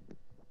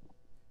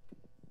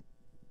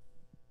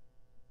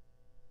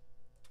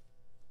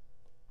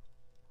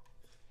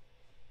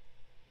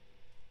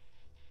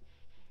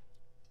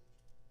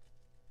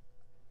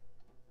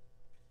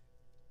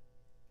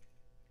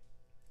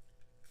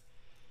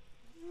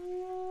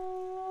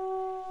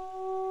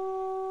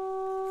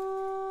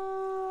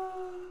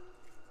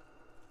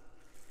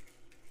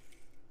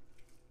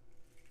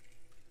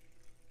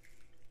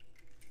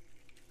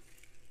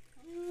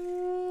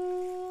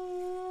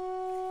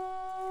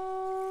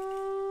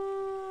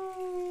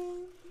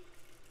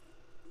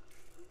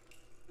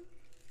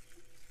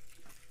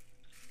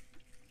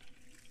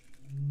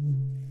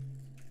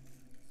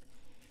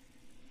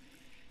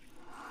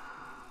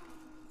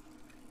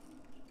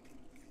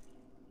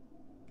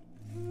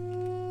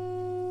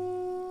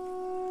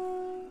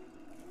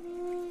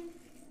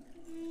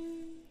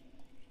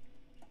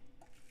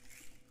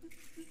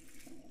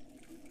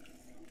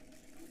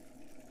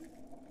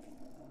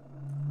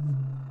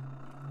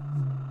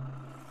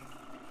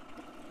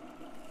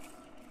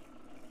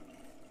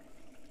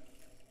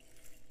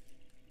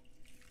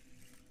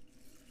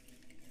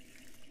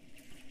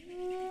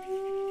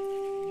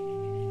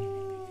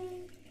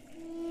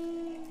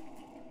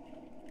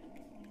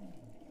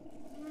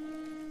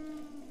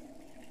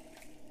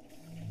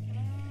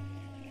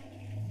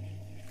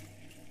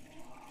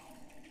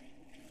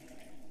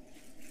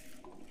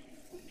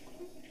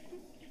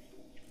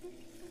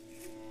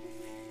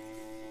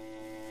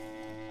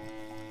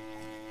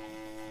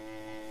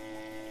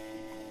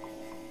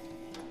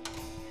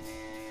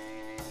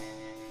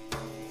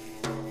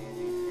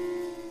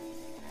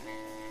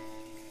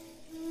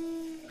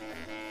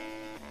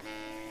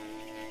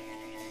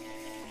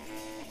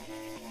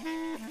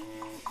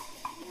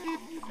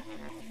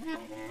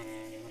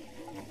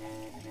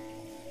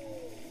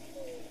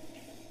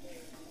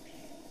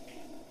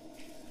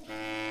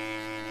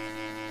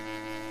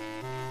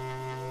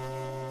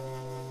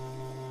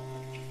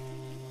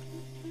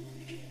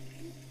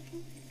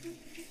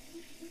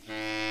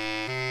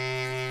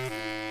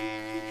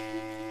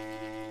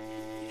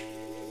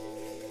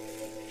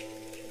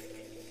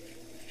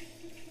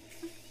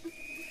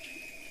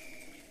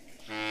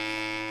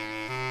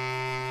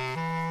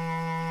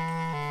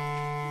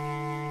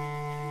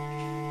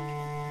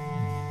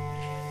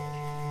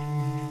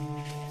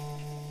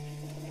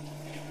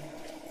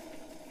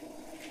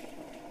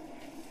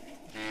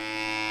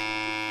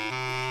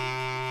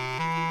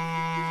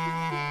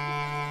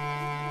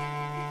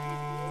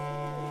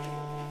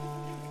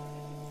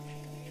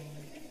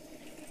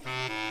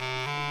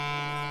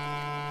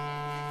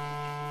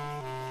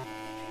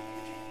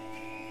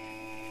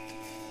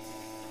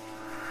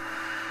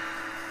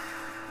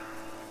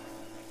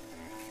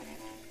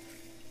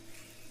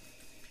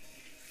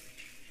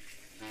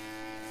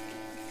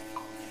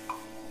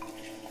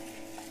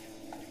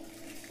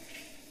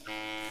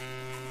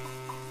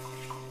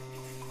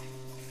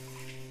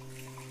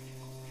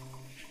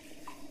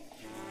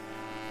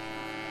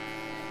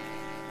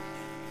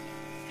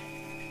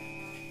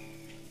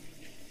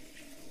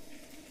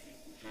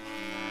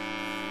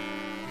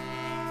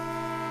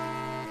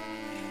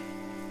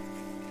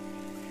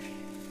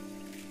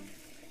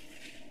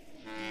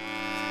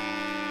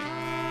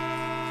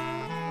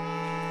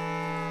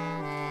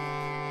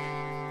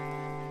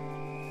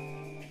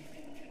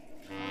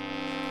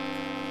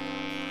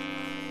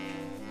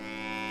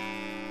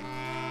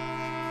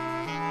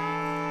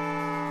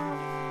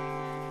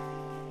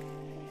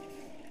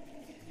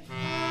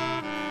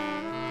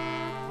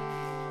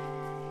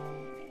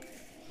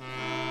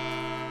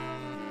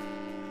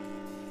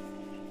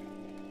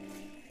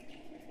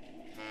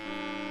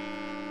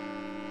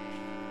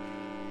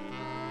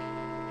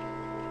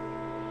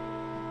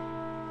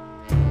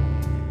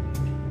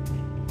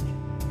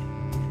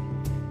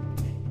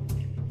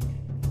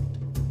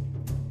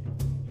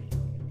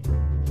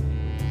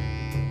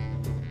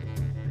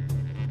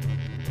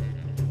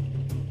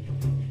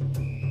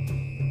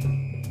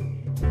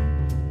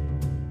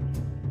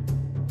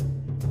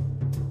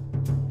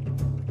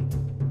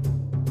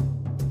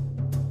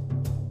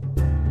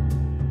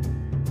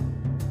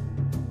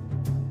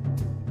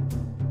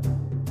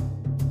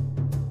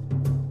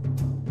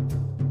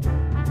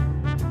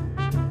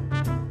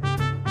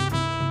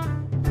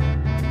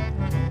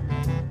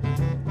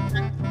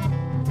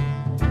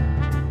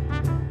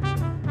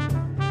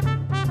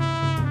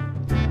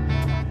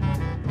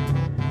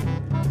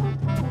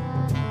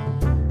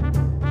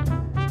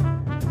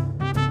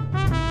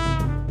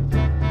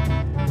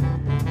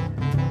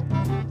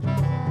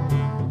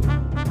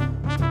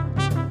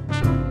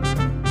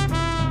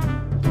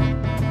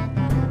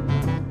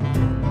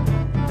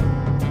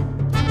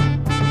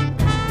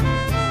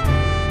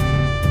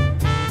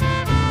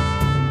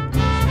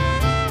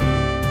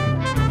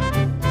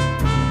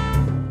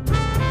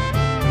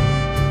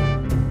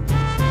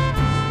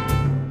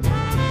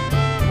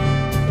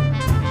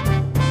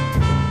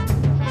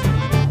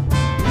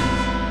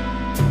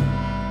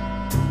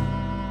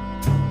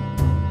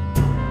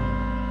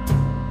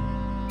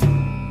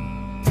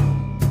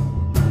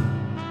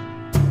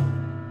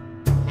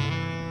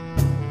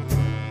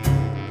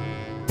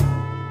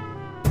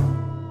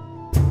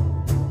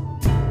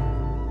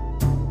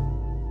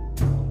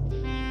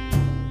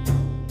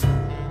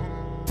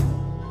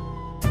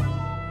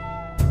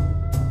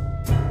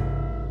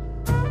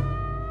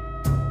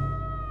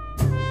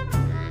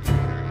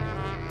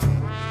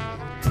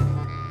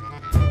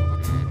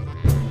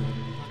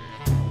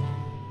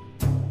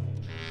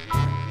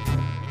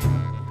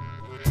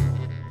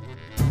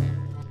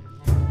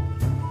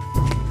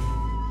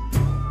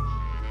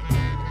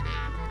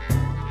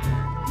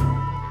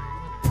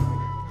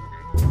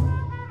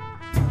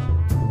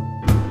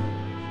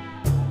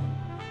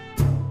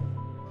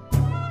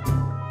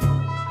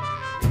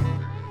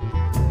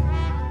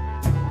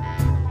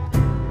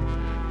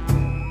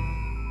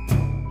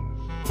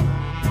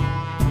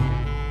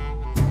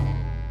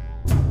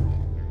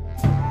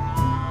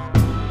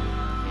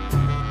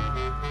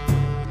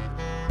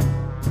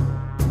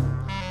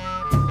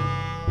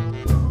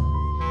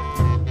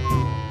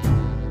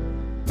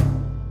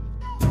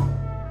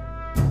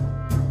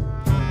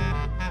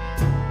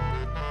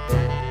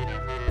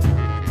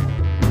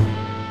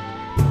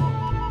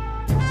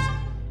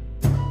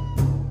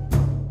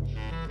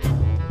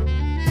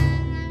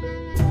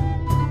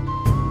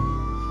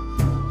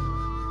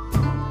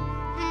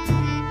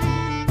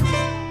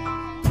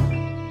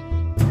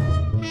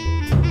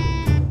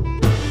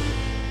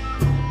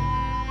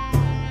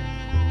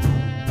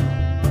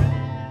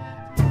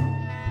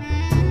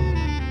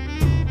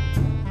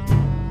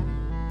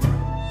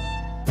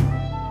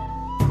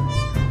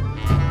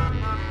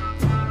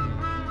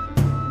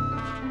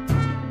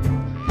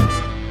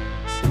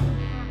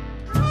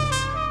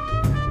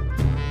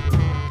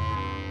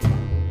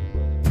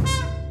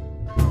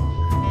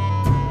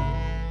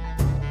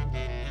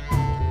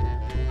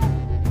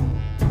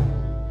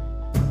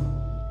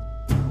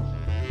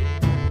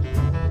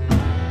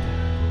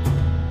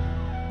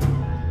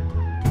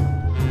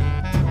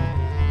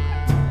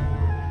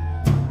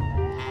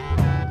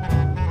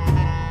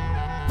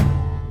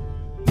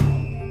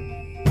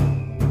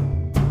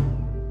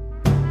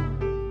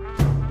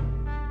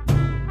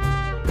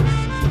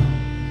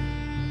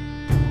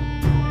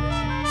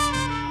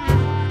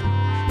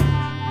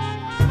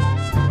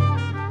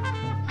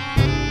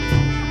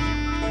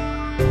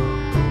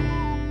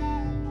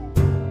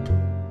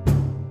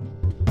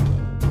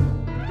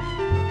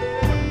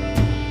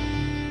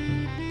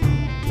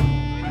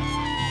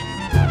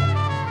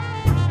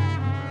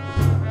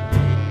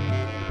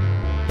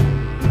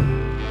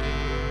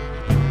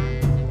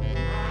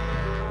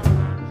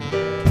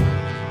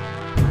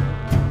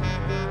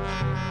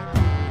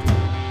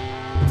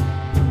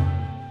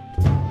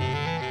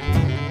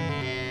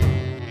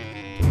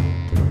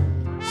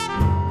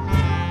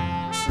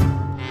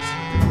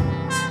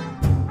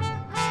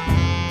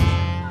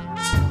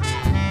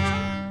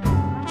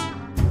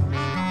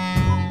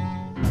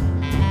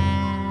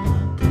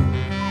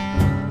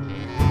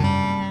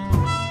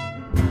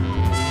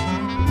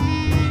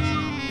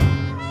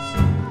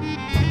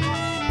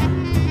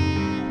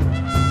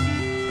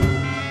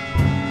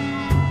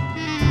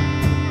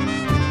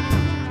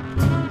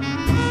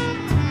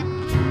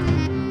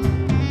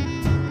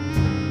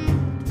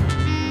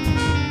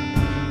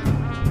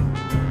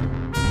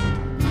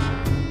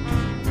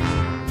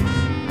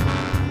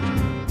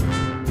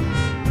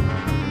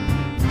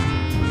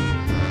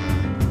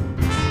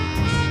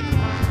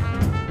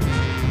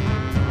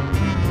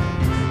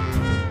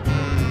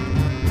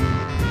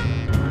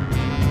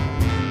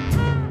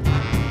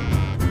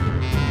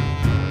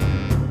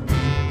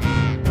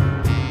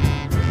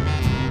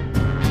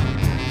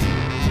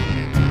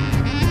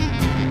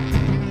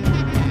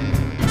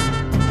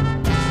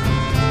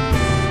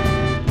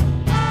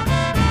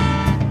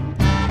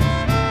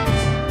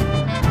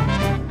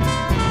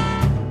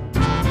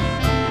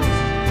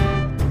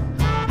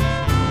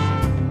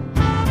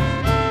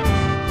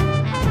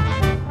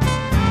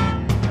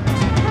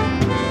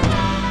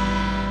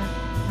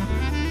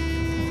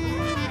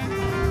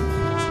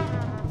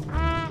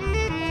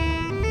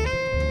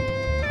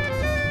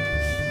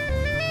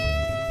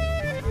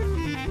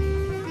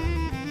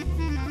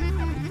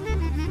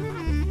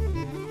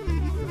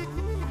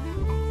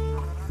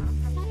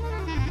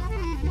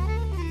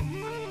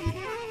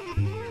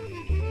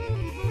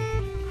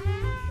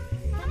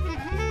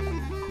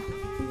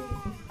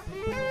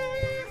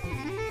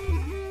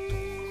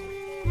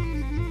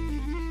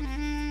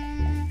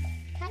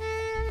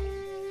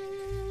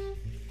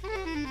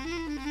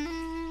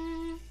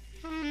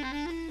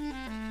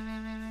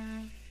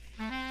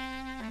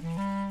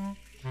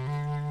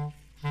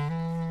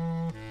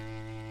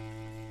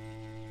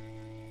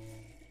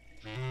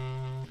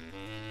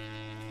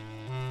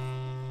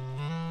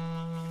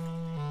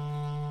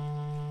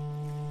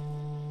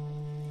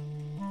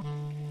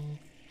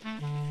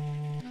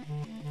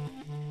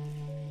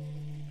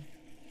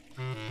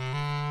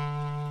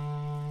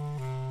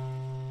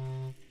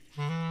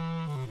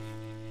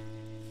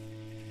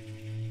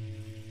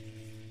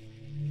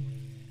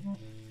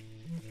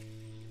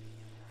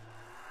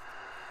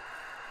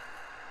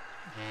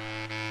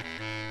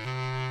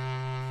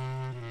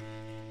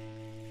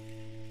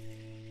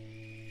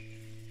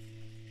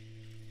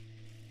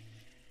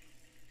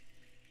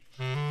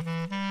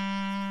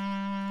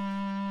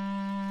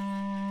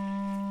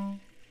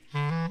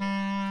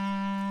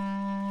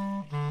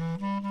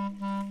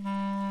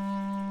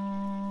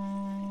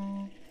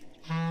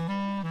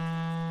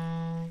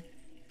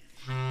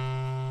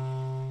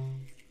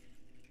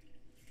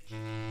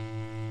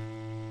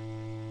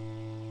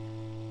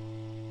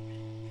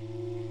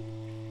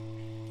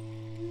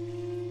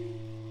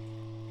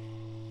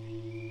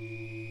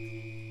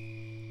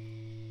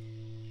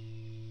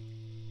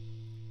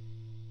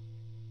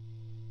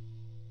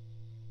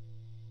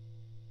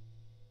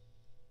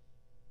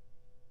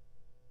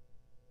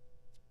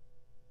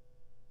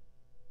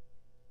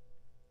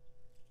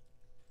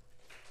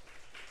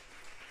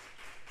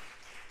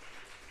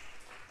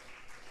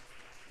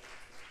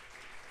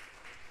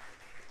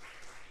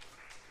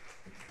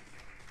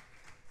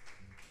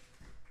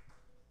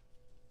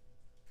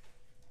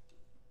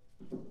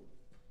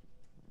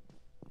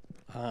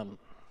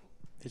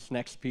 This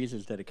next piece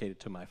is dedicated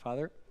to my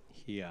father.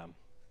 He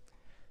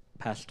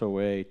passed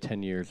away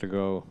 10 years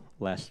ago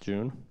last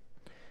June,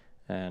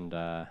 and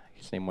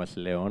his name was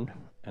León,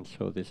 and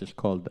so this is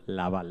called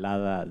La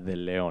Balada de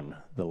León,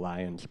 the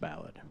Lion's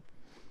Ballad.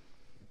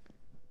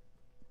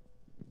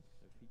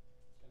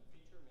 It's going to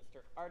feature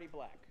Mr. Artie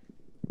Black.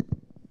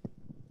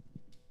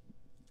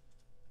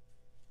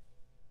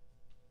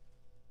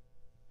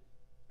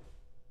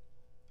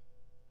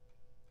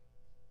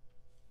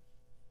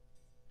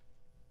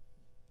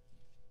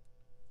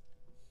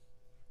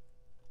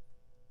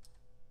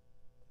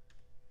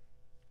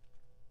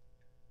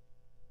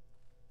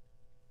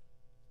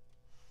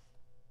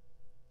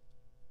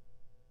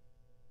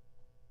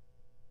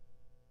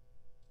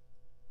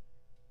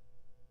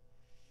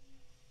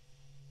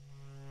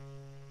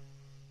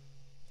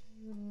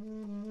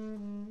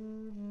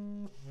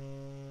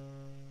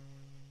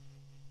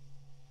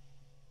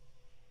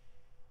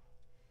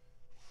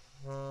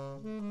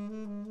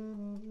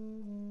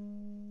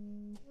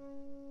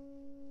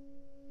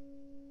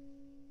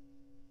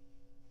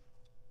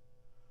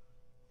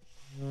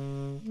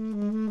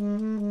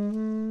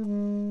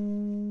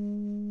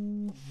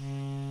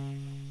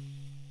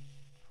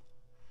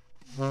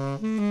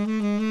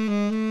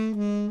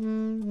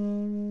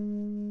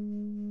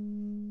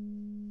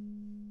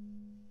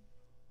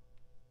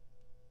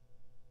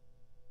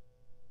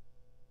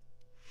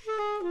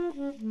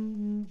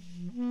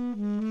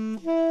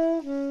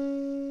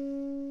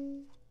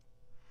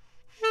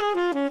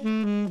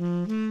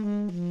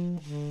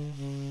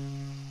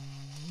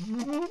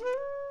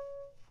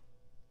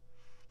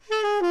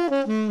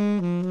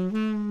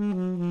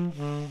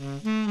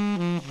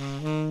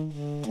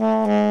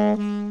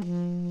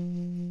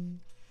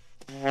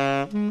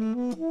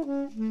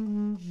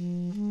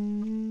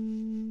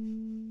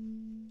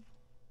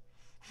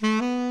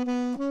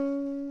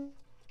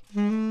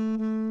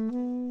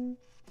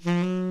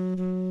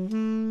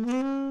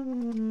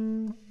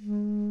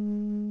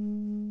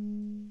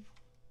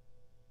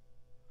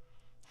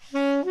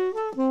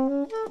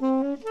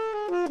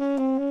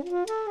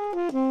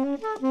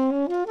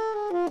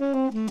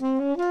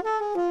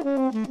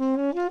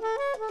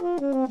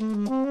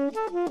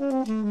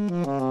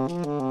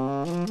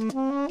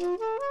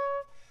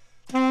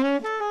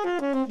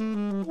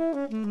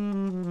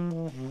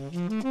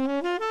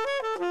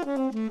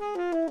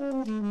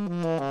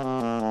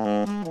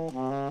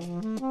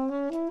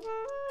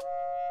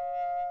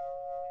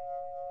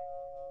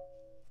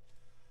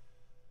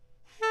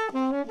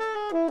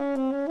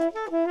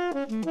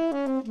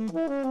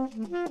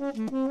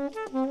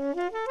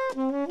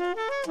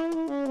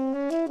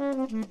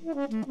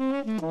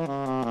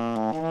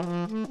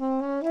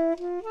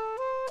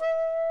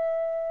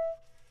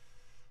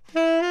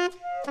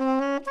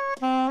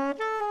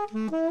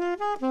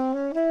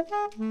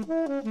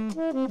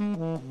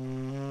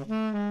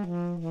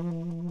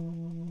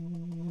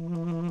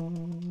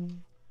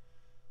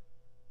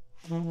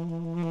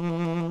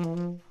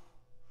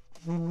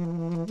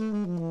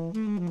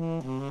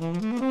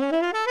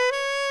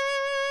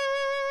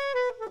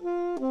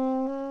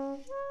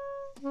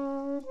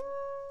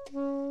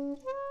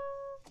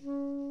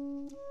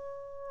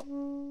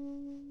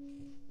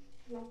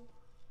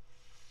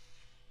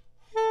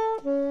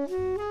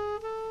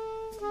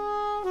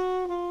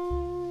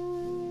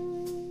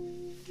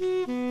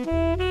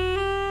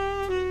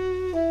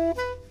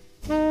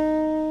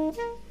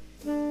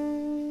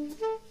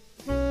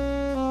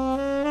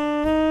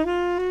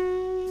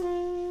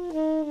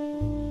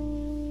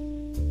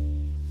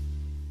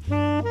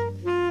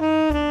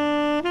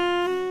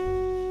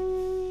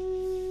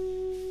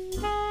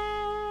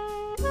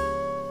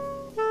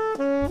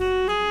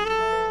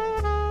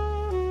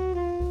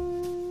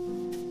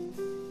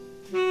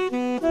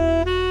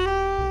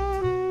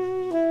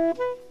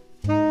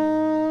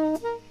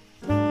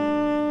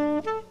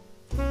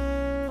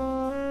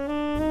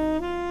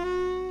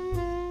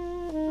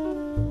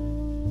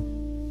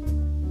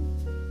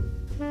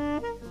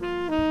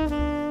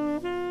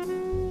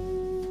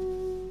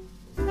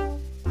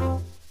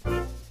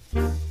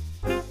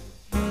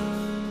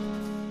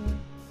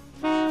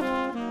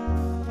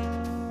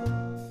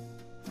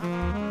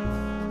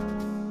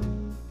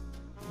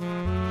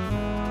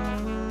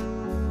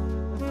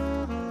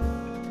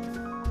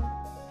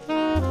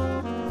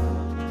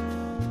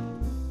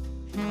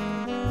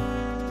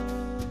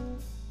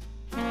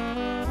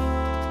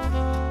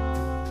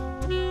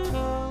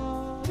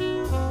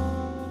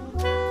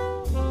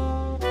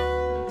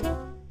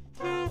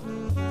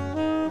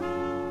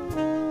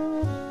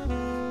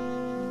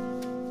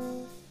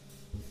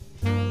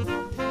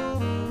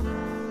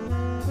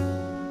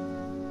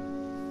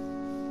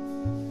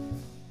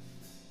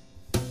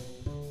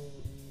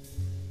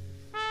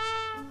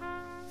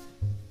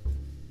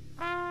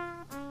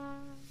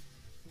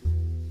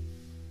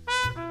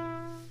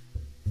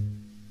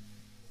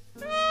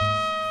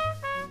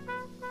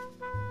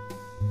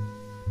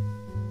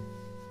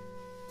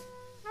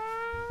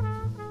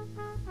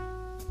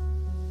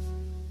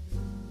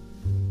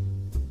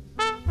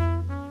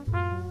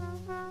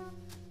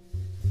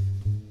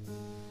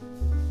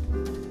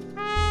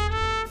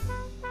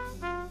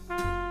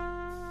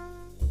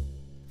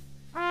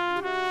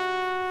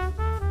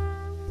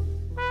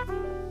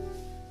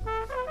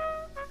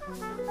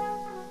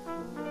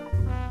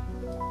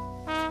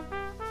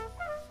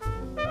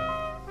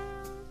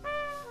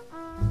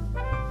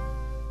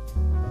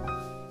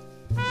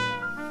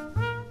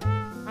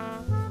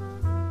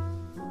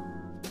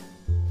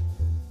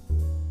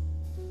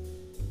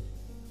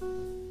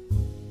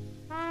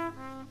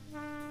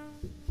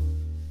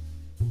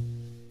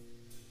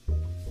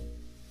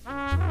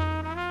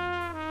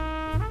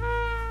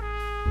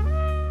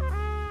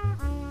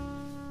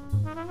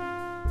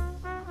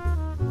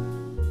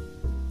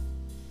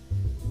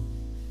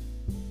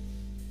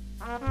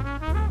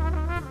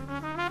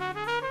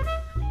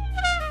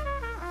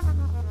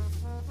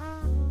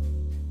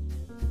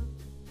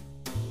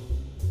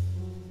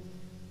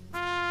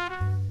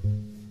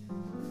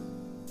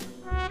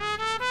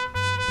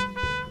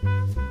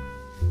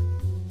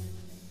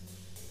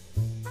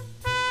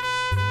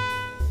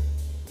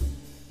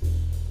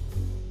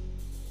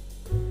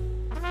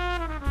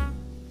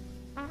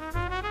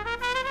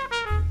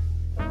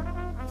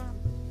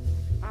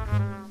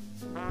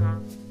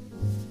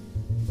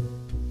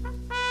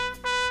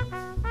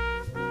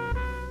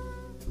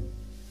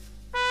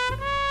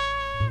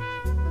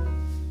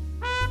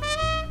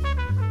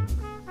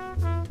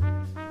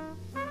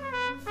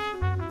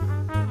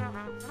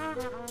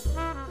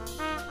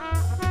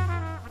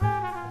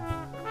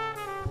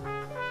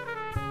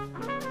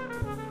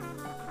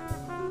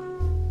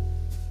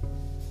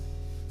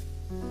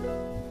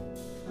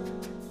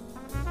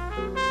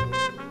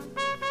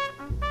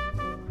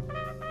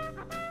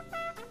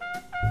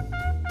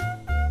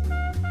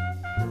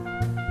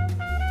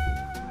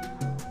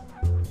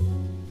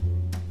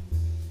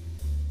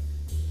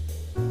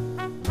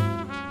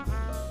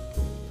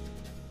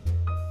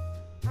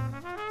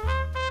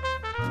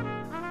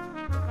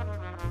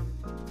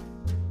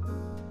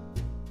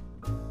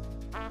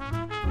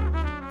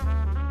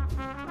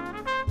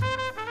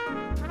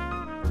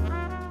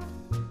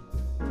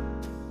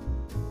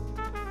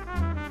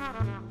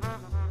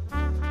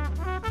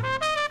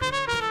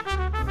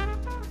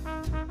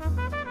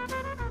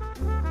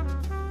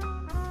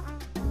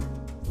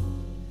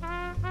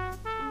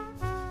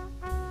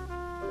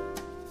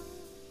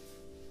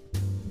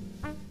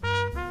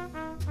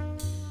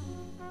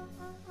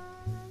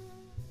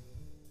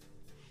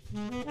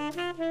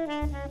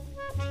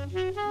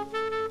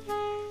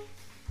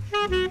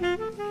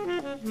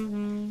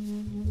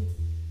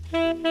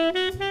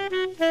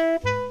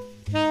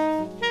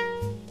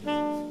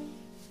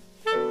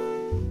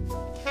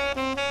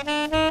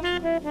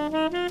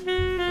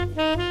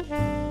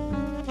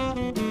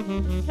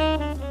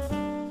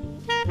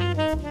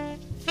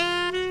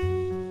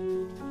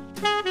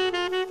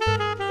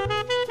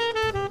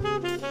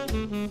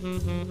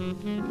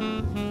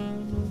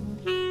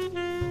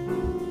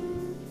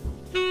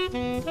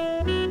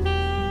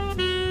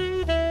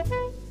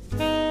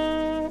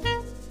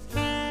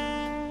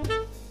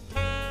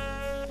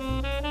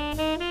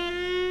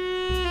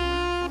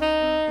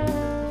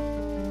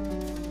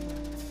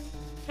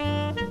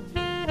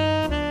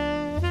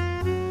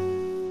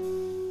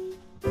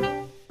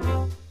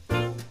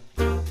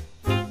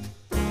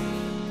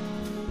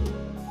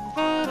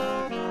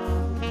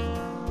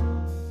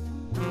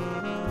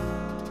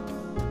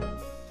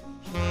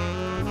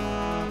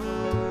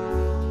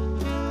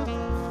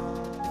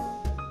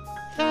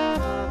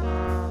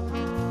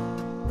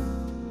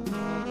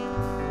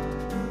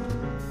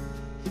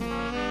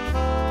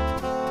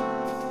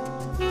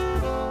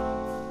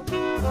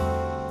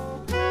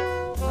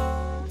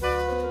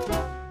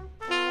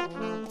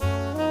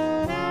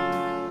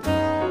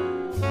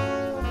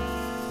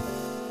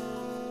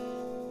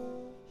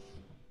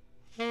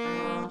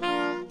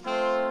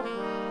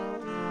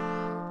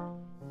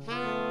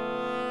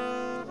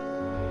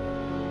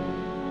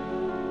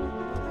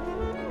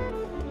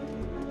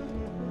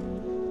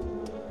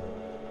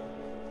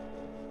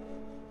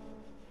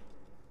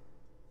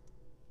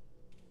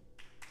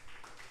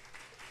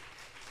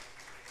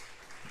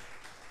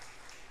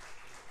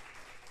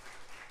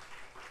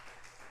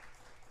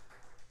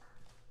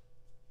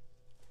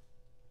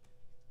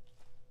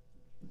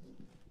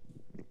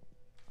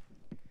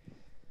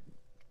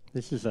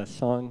 This is a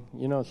song,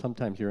 you know,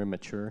 sometimes you're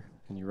immature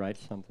and you write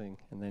something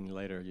and then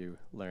later you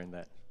learn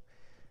that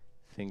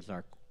things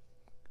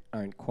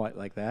aren't quite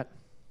like that.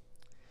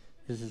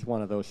 This is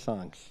one of those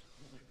songs.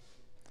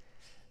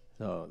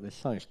 So this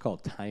song is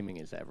called Timing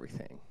is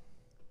Everything.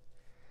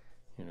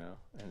 You know,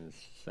 and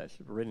it's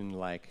written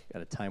like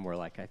at a time where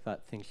like I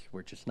thought things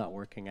were just not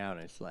working out,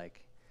 and it's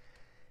like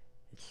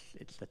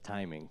it's the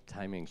timing.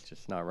 Timing's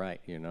just not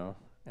right, you know?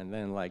 And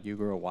then like you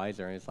grow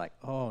wiser and it's like,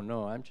 oh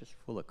no, I'm just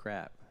full of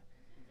crap.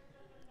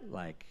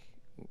 Like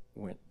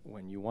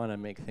when you want to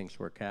make things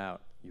work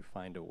out, you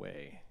find a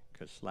way,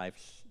 because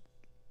life's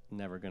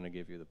never going to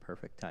give you the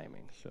perfect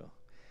timing. So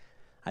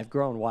I've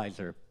grown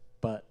wiser,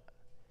 but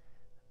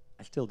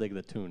I still dig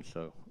the tune,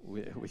 so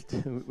we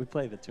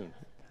play the tune.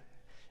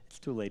 It's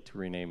too late to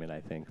rename it,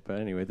 I think. But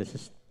anyway, this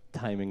is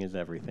Timing is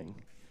Everything.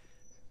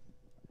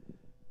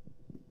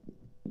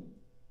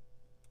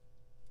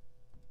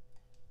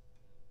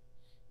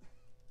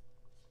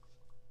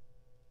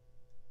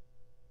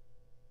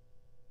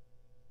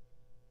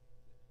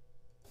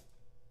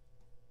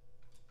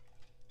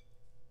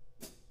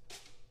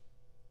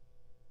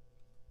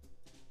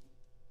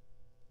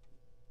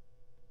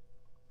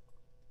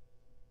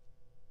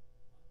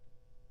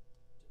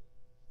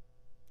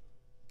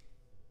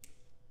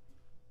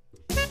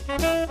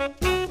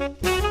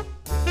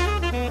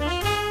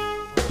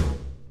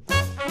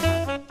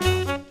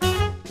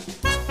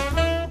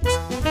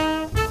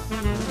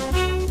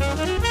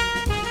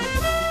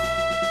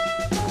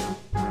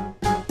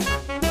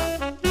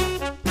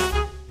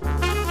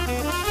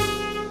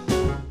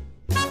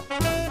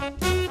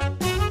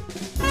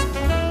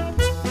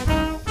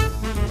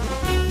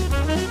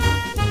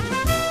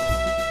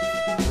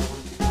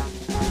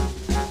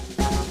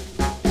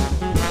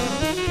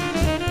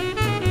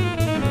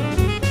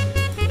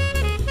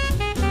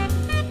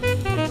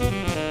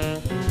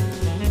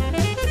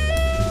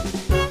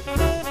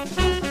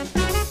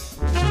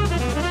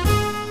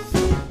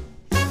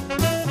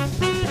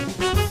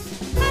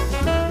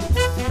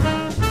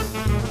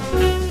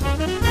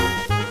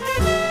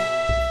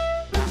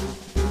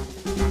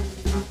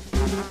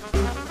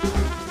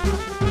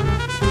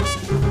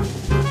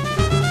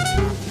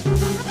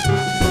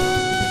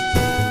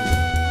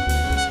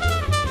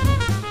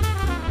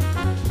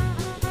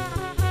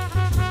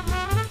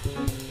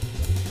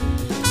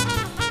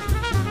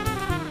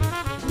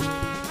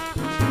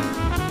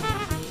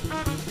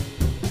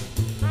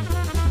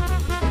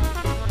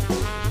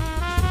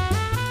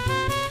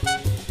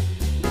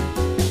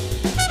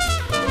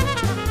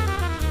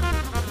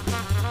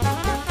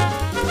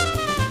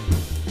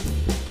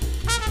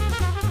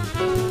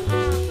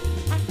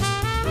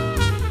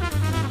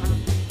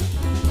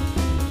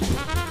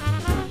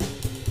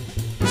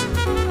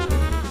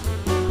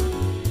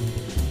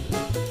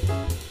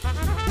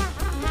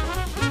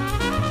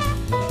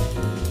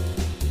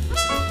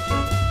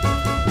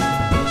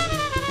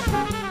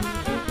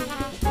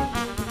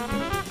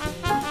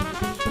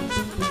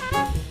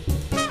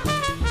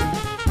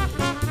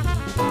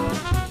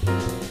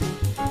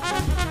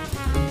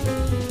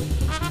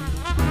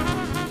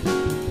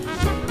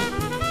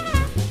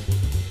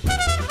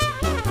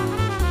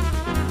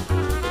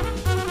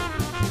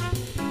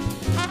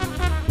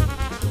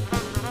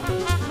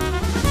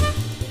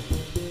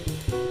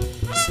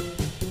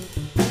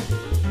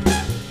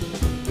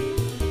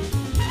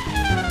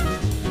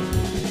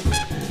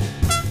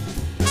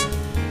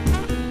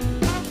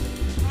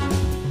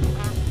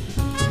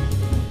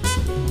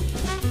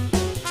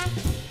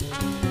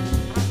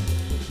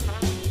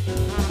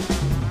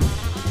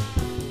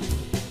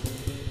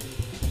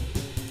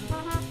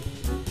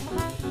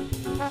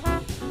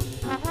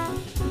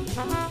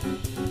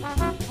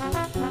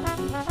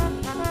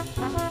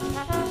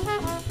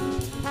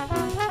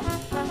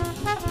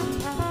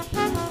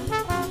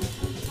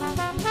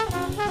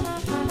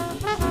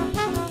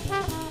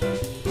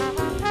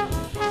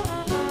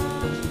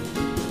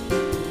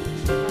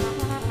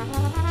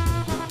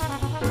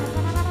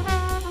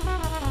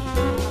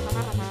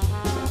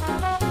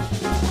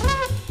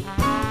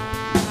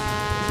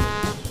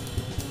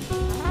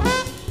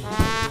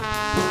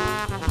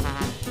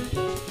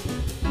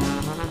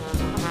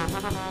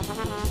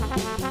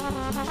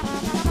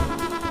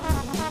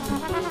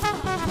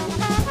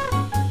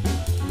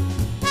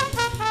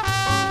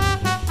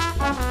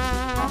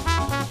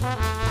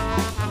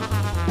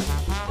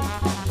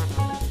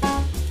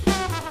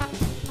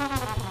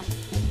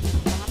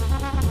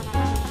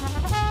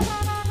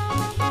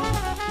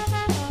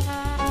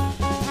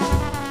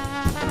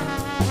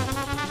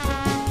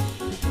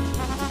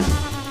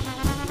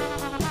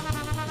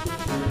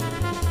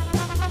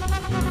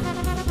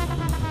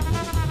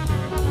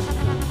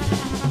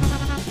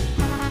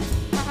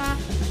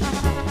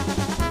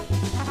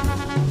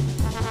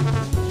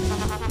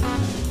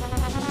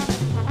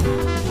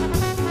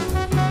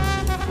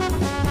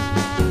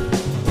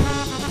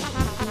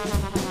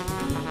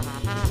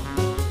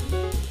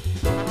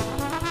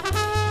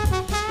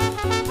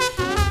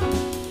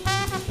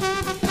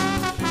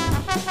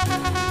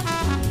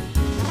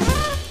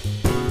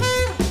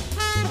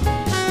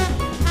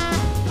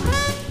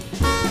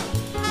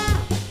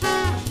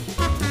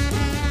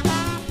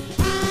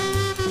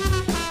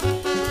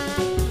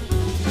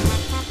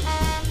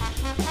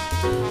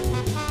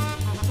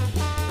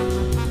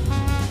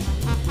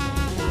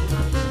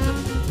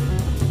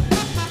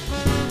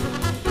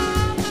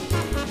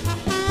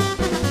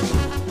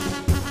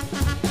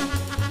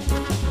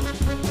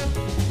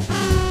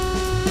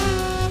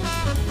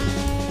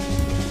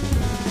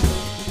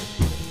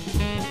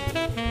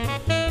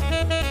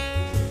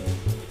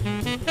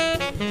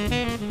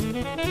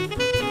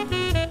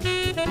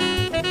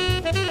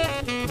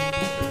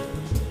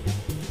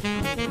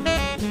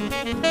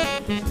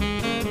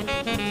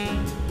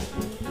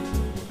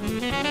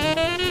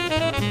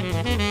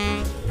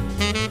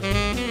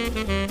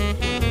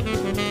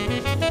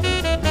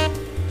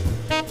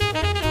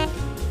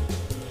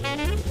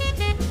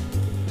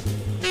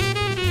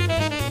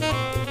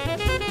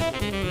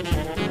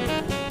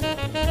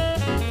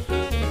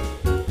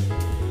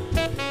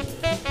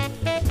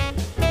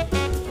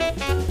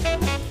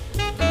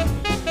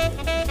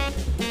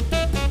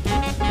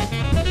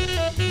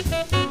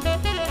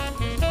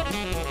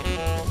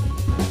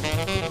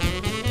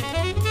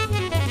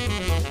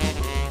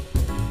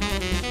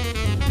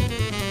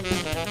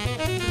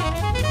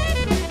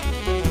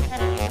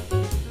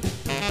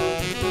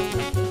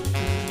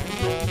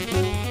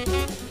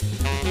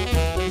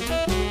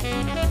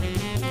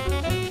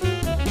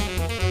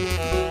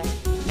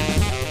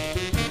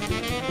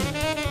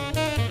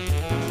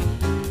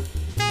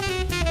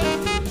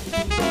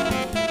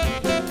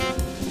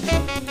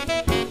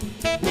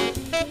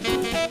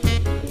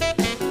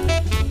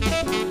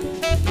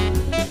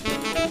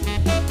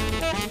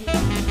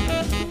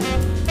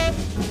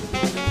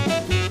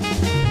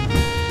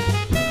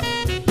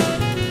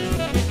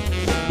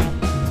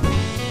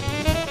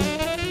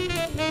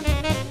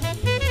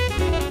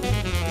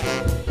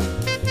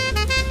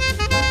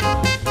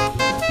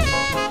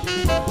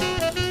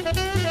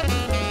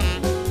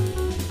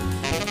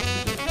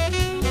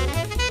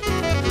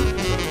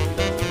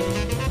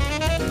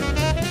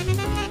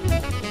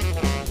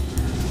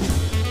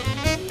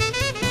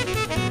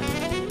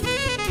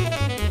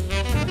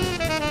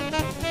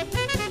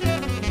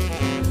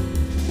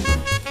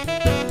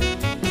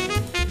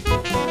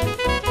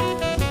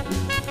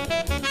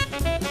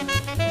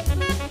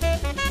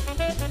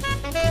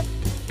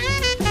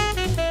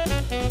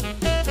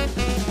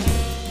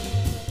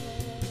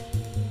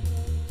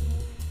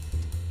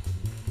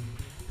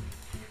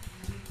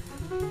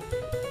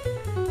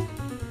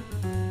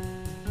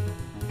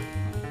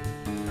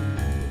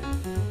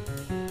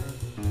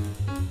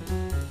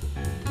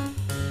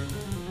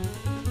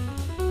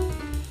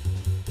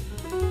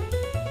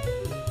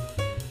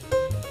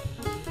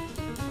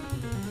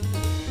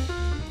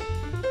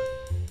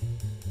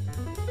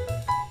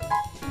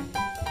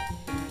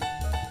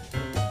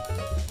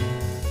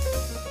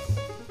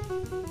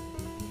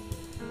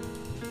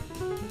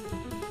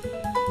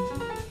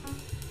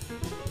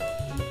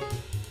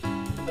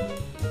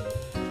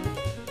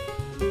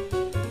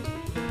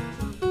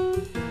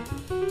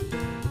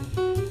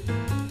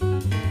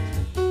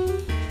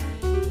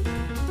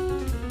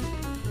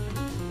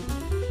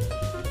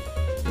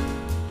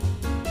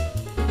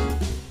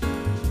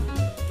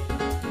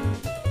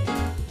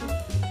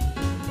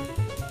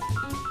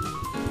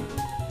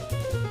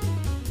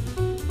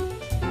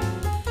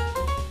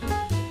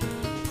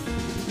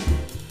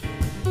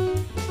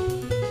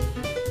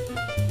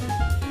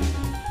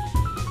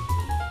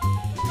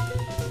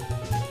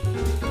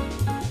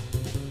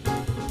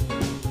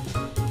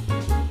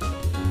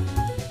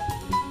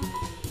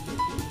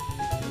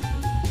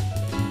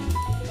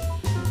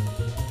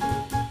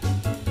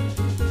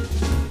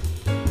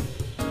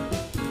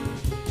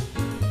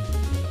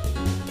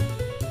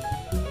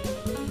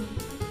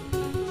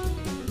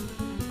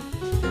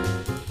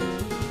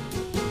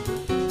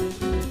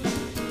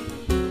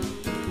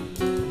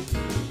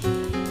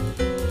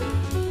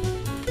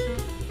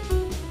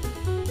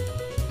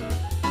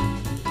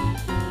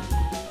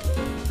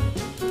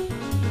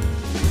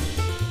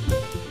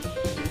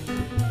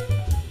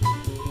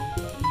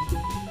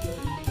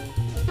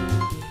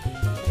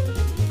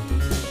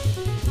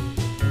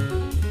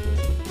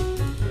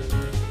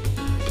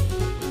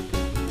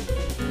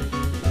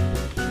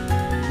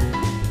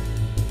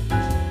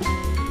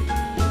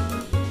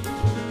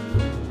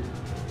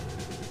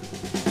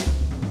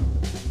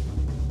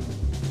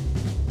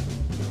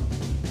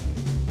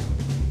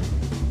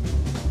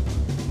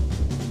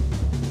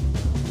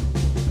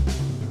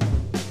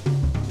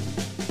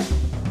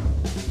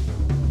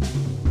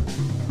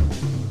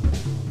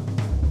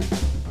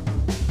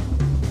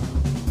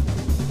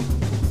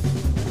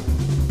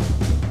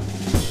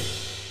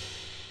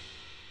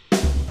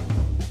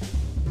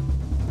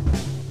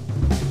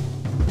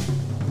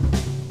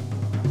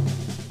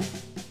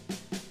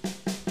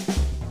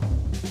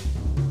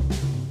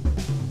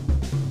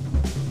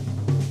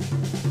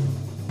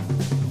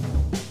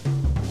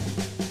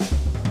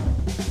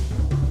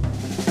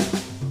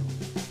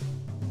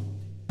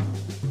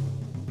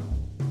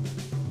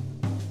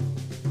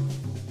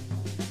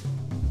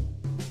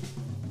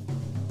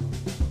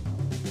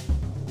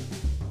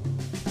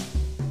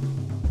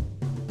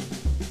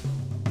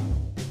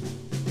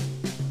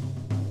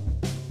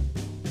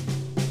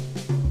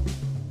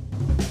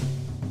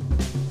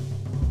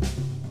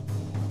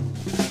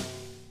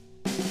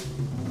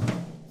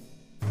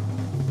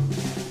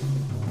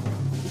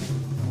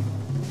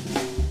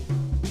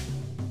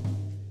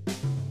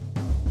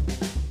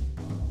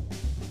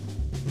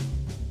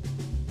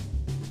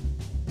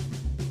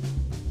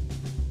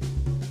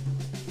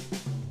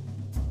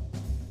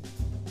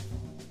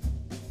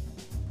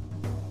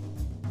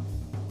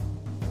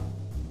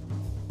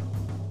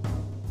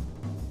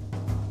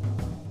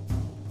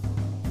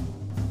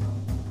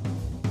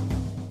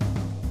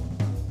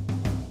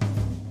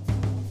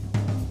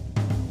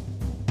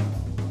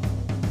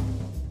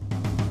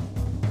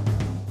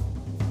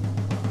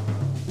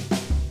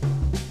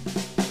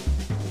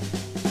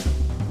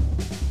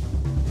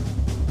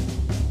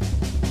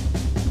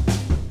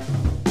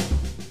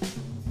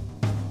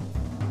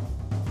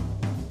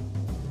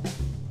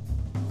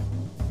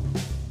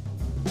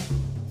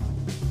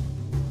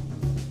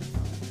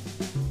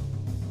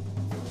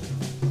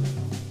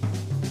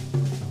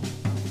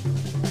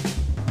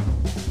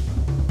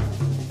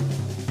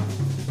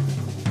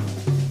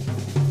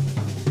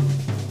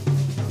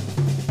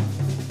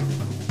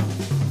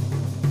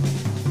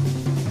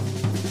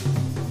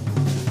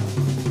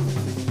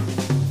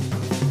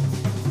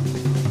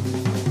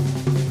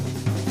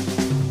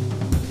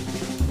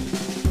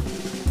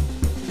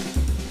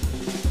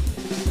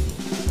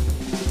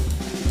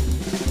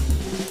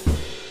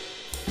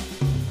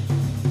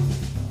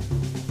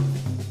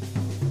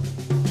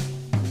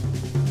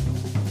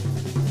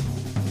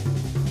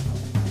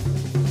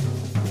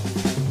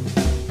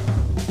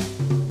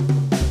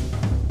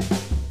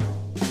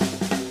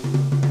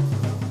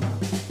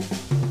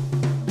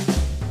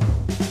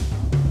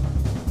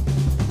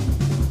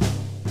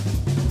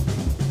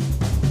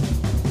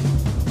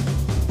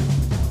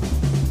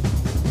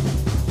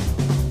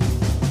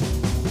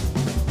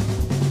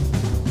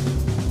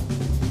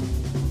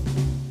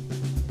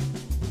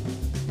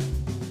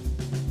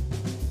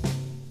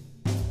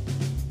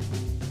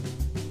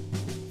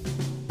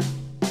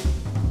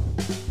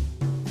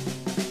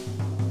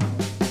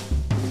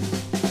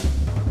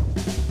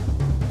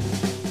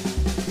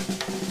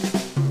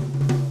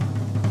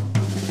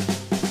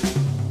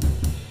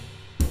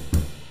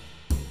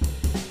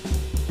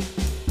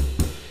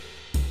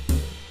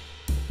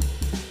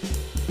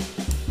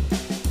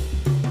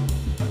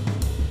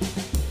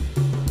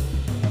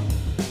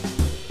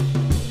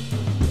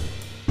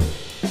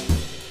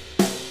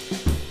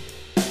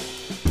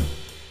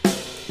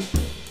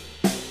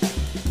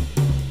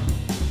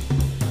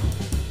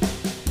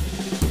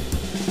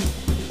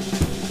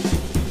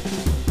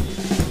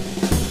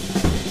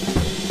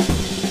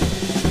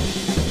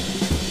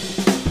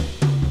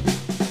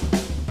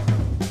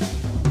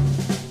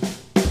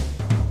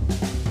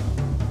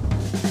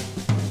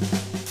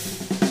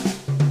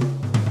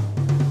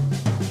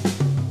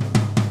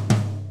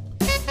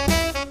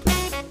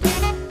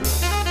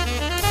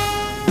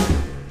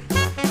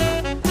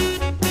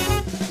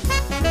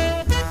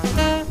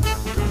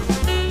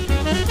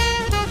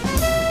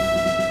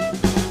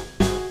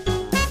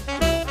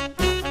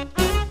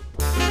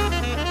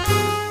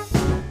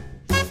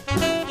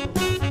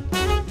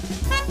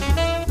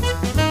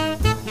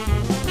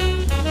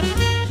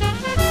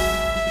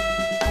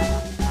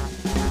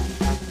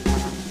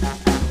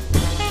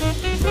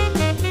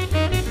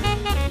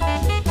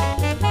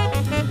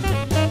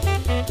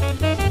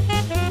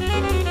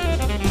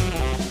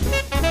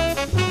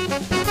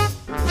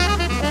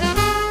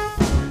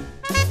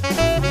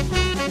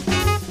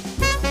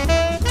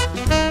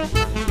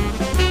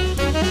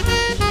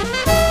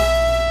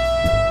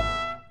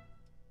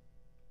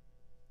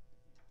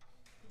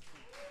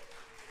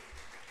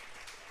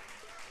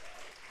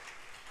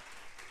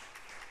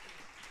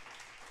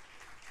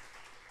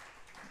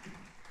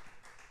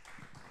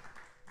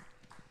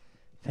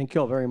 Thank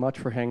you all very much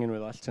for hanging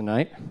with us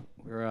tonight.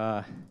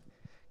 We're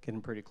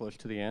getting pretty close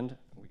to the end.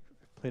 We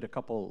played a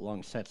couple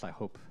long sets. I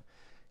hope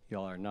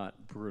y'all are not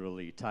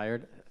brutally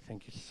tired.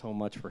 Thank you so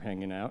much for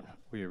hanging out.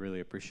 We really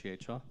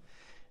appreciate y'all.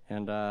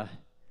 And we're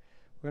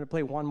going to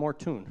play one more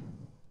tune.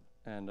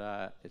 And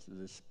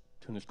this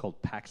tune is called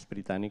Pax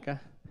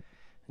Britannica.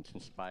 It's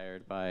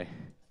inspired by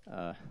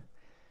a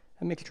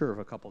mixture of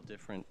a couple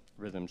different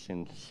rhythms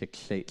in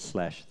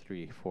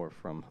 6/8/3/4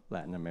 from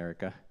Latin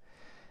America,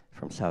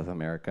 from South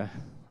America.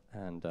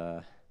 And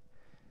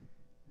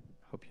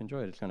hope you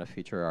enjoy it. It's going to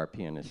feature our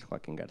pianist,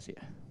 Joaquín García.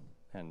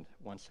 And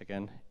once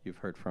again, you've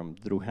heard from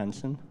Drew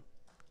Hansen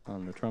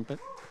on the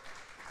trumpet.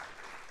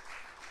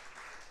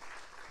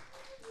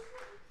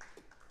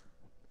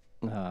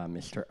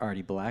 Mr.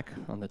 Artie Black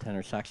on the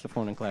tenor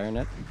saxophone and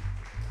clarinet.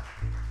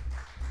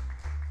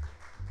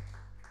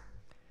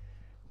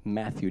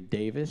 Matthew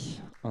Davis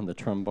on the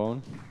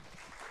trombone.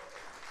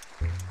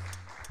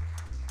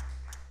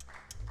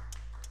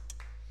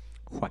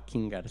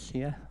 Joaquín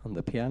García on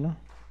the piano.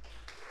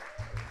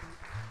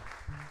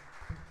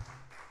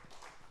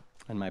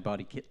 And my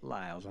buddy Kitt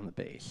Lyles on the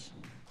bass.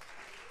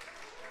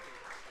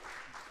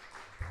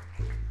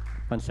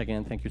 Once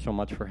again, thank you so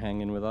much for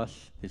hanging with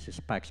us. This is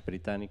Pax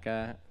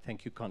Britannica.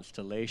 Thank you,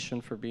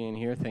 Constellation, for being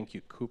here. Thank you,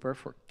 Cooper,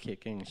 for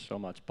kicking so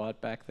much butt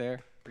back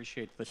there.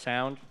 Appreciate the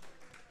sound.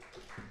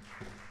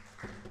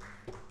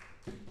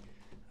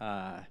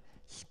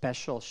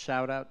 Special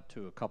shout out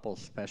to a couple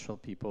special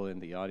people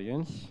in the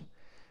audience.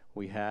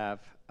 We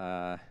have,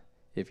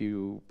 if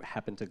you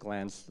happen to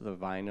glance the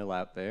vinyl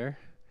out there,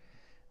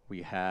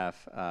 we have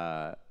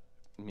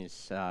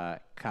Miss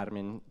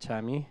Carmen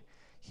Chami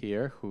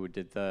here, who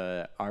did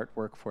the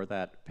artwork for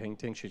that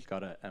painting. She's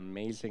got an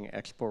amazing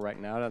expo right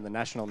now at the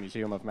National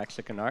Museum of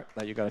Mexican Art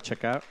that you got to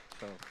check out.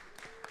 So,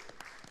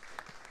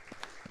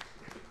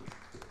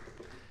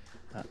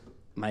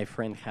 my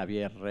friend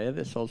Javier Red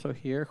is also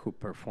here, who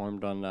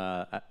performed on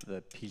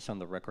the piece on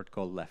the record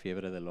called La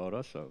Fiebre del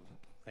Oro. So,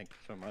 thank you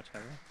so much,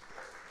 Javier.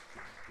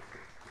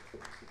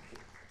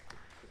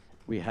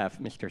 We have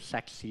Mr.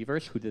 Zach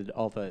Sievers, who did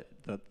all the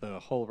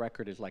whole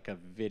record is like a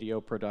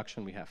video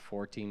production. We have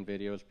 14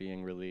 videos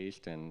being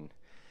released, and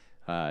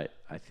I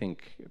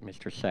think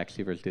Mr. Zach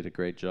Sievers did a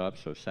great job.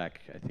 So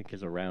Zach, I think,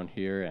 is around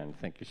here, and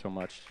thank you so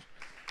much.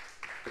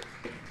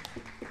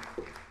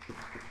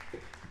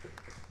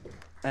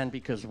 And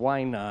because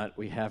why not,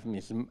 we have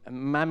Miss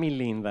Mami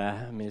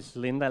Linda, Miss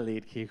Linda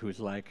Lidke, who's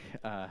like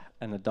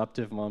an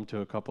adoptive mom to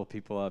a couple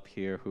people up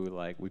here who,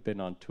 like, we've been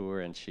on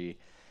tour, and she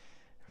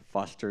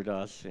fostered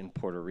us in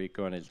Puerto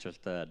Rico, and it's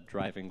just a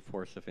driving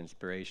force of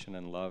inspiration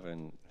and love,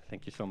 and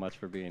thank you so much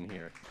for being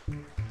here.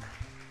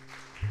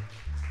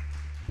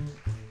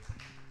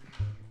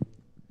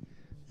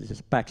 This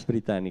is Pax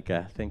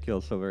Britannica. Thank you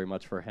all so very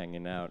much for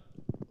hanging out.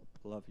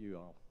 Love you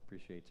all.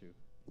 Appreciate you.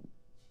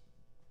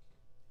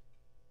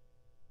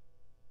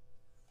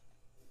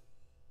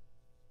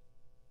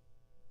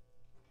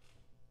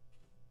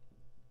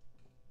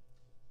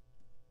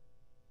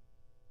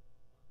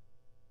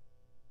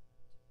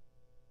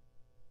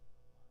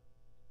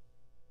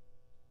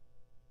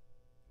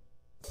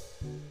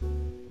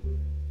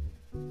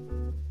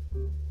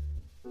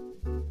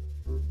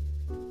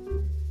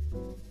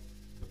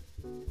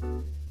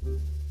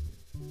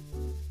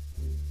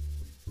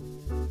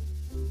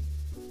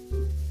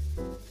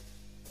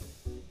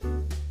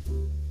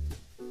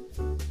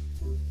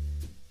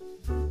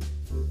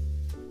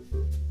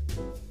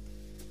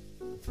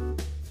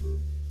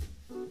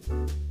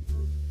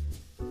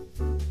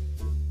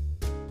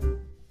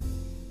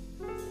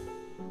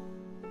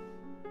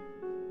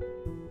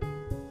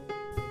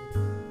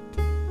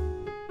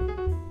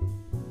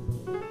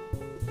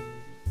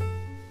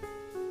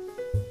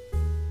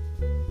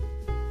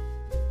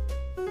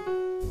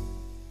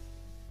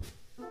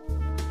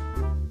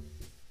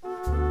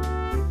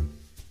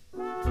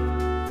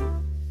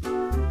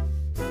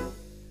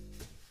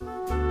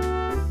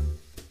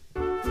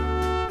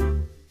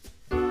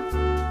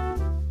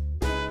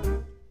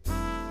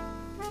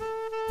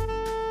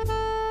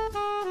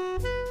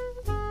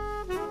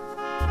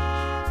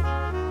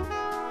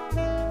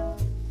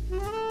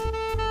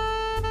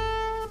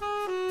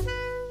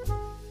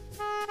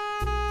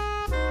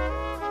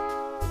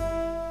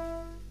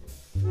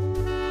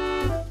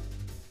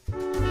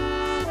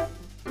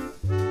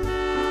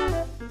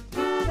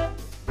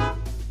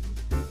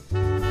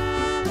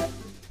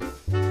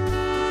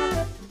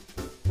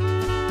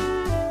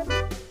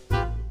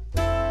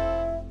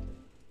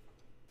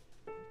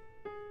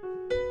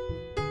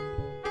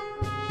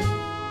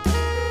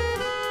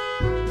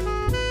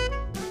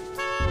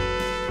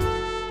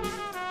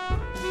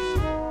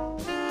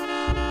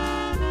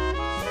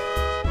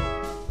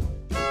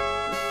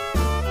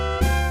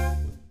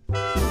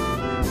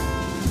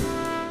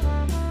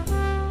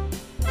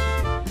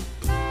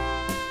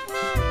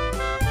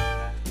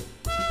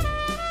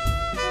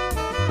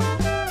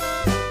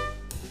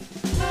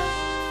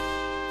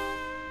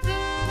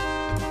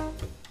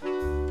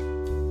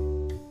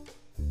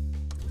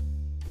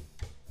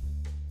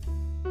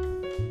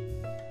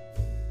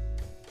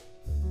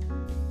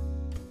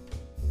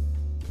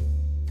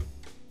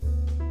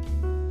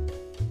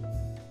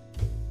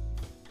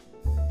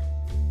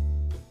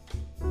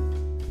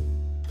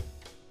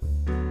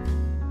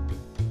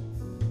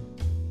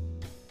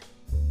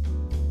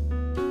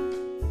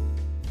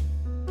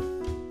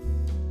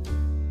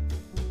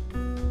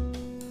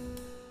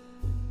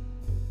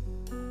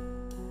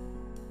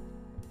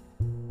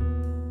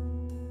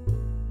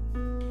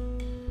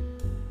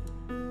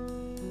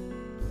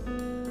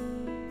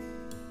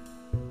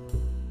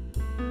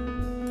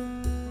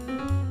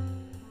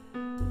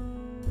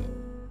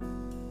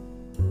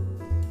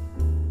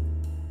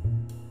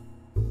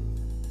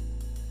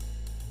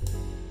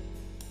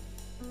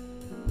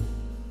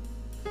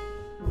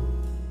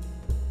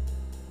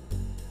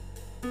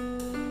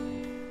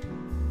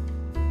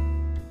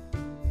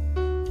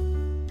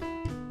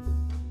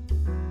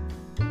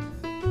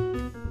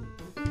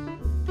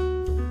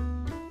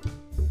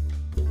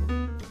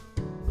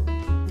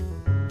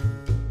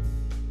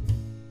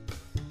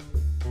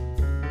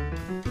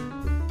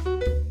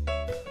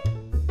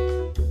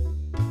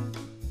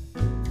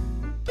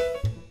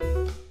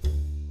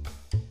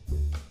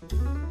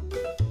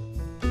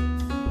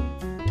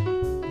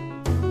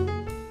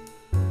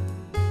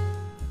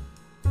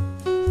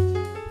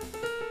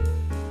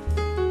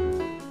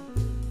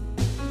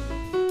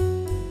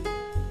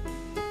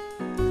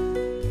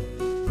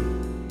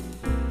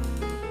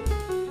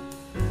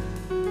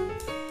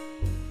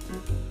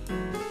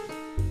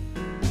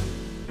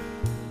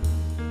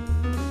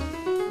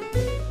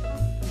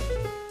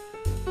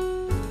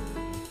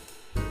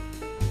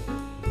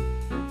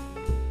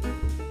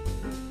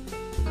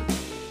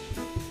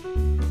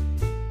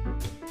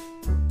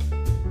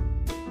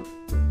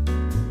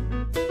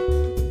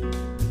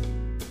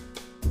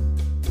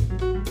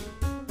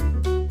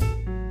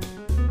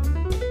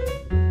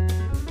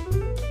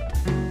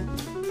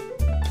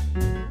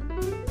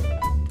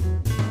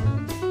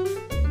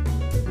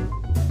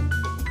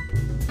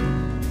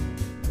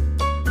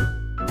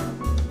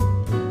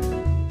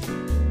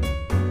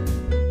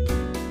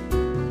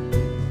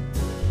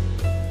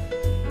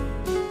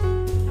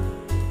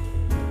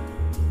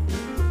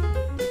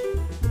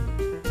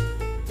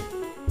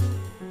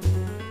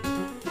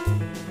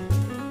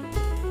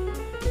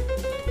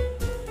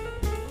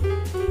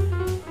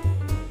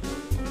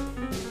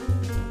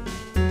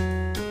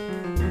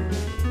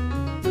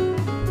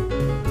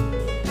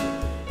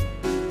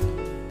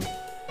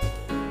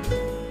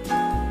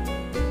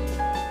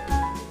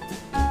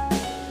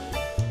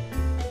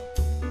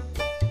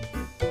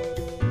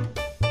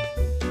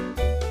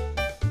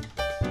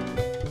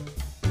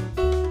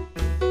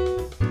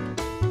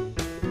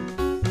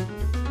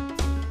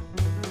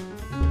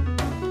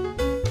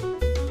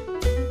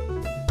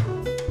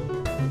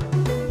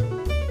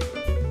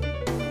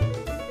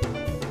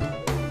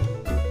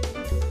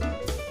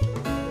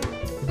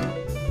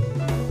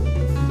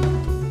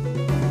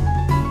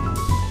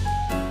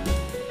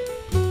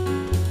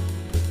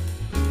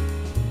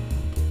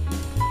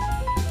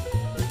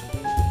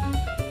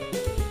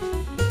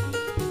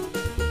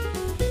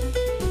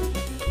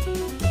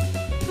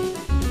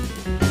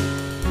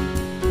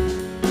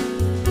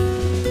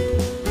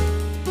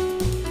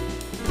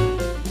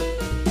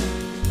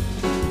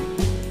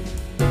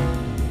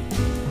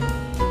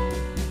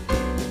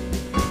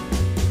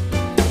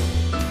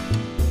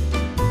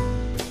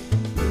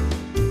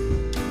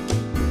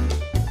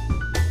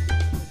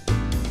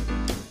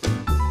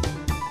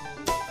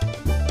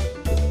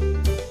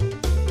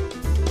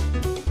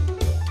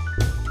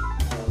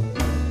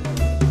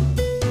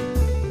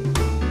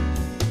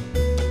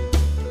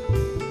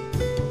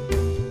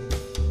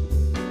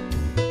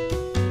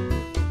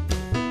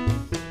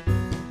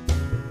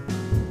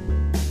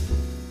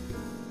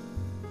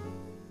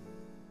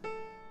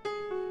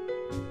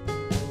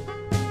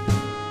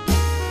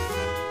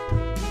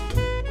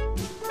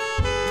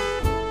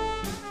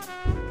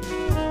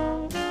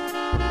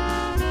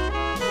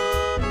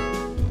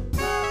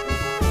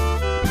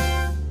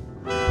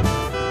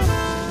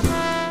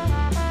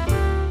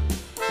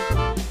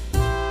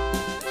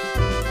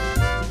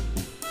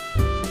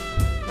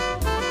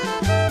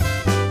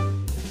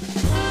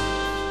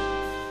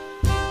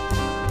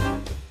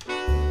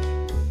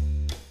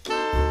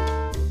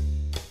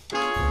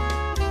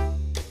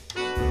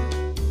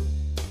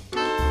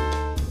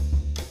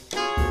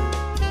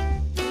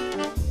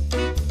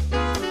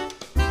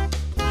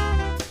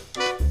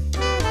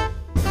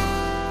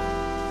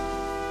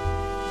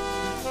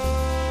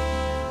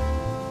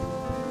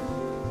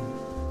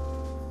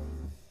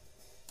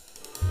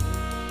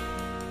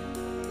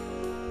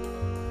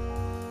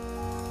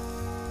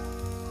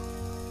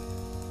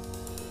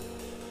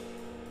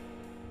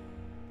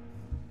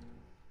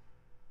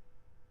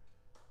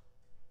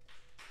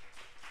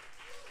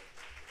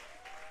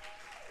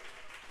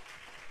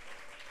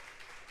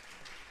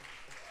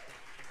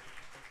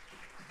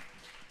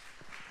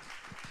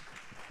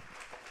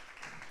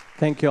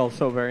 Thank you all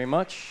so very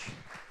much.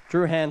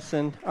 Drew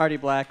Hansen, Artie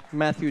Black,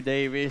 Matthew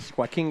Davies,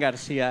 Joaquín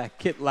García,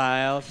 Kitt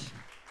Lyles.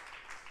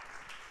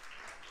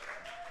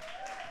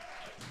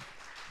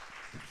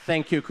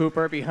 Thank you,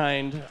 Cooper,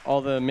 behind all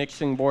the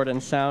mixing board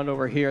and sound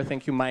over here.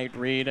 Thank you, Mike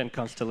Reed and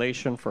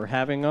Constellation, for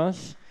having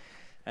us.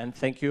 And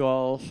thank you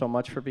all so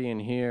much for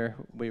being here.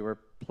 We were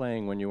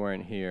playing when you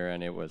weren't here,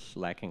 and it was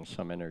lacking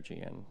some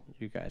energy, and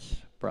you guys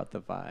brought the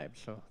vibe.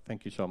 So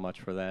thank you so much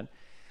for that.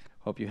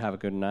 Hope you have a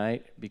good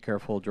night. Be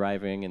careful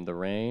driving in the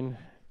rain,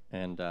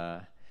 and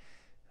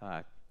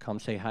come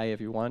say hi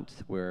if you want.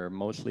 We're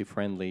mostly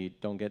friendly.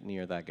 Don't get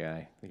near that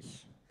guy.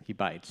 He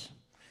bites.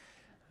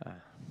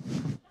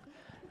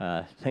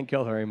 Thank you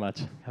all very much.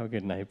 Have a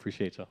good night.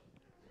 Appreciate you all.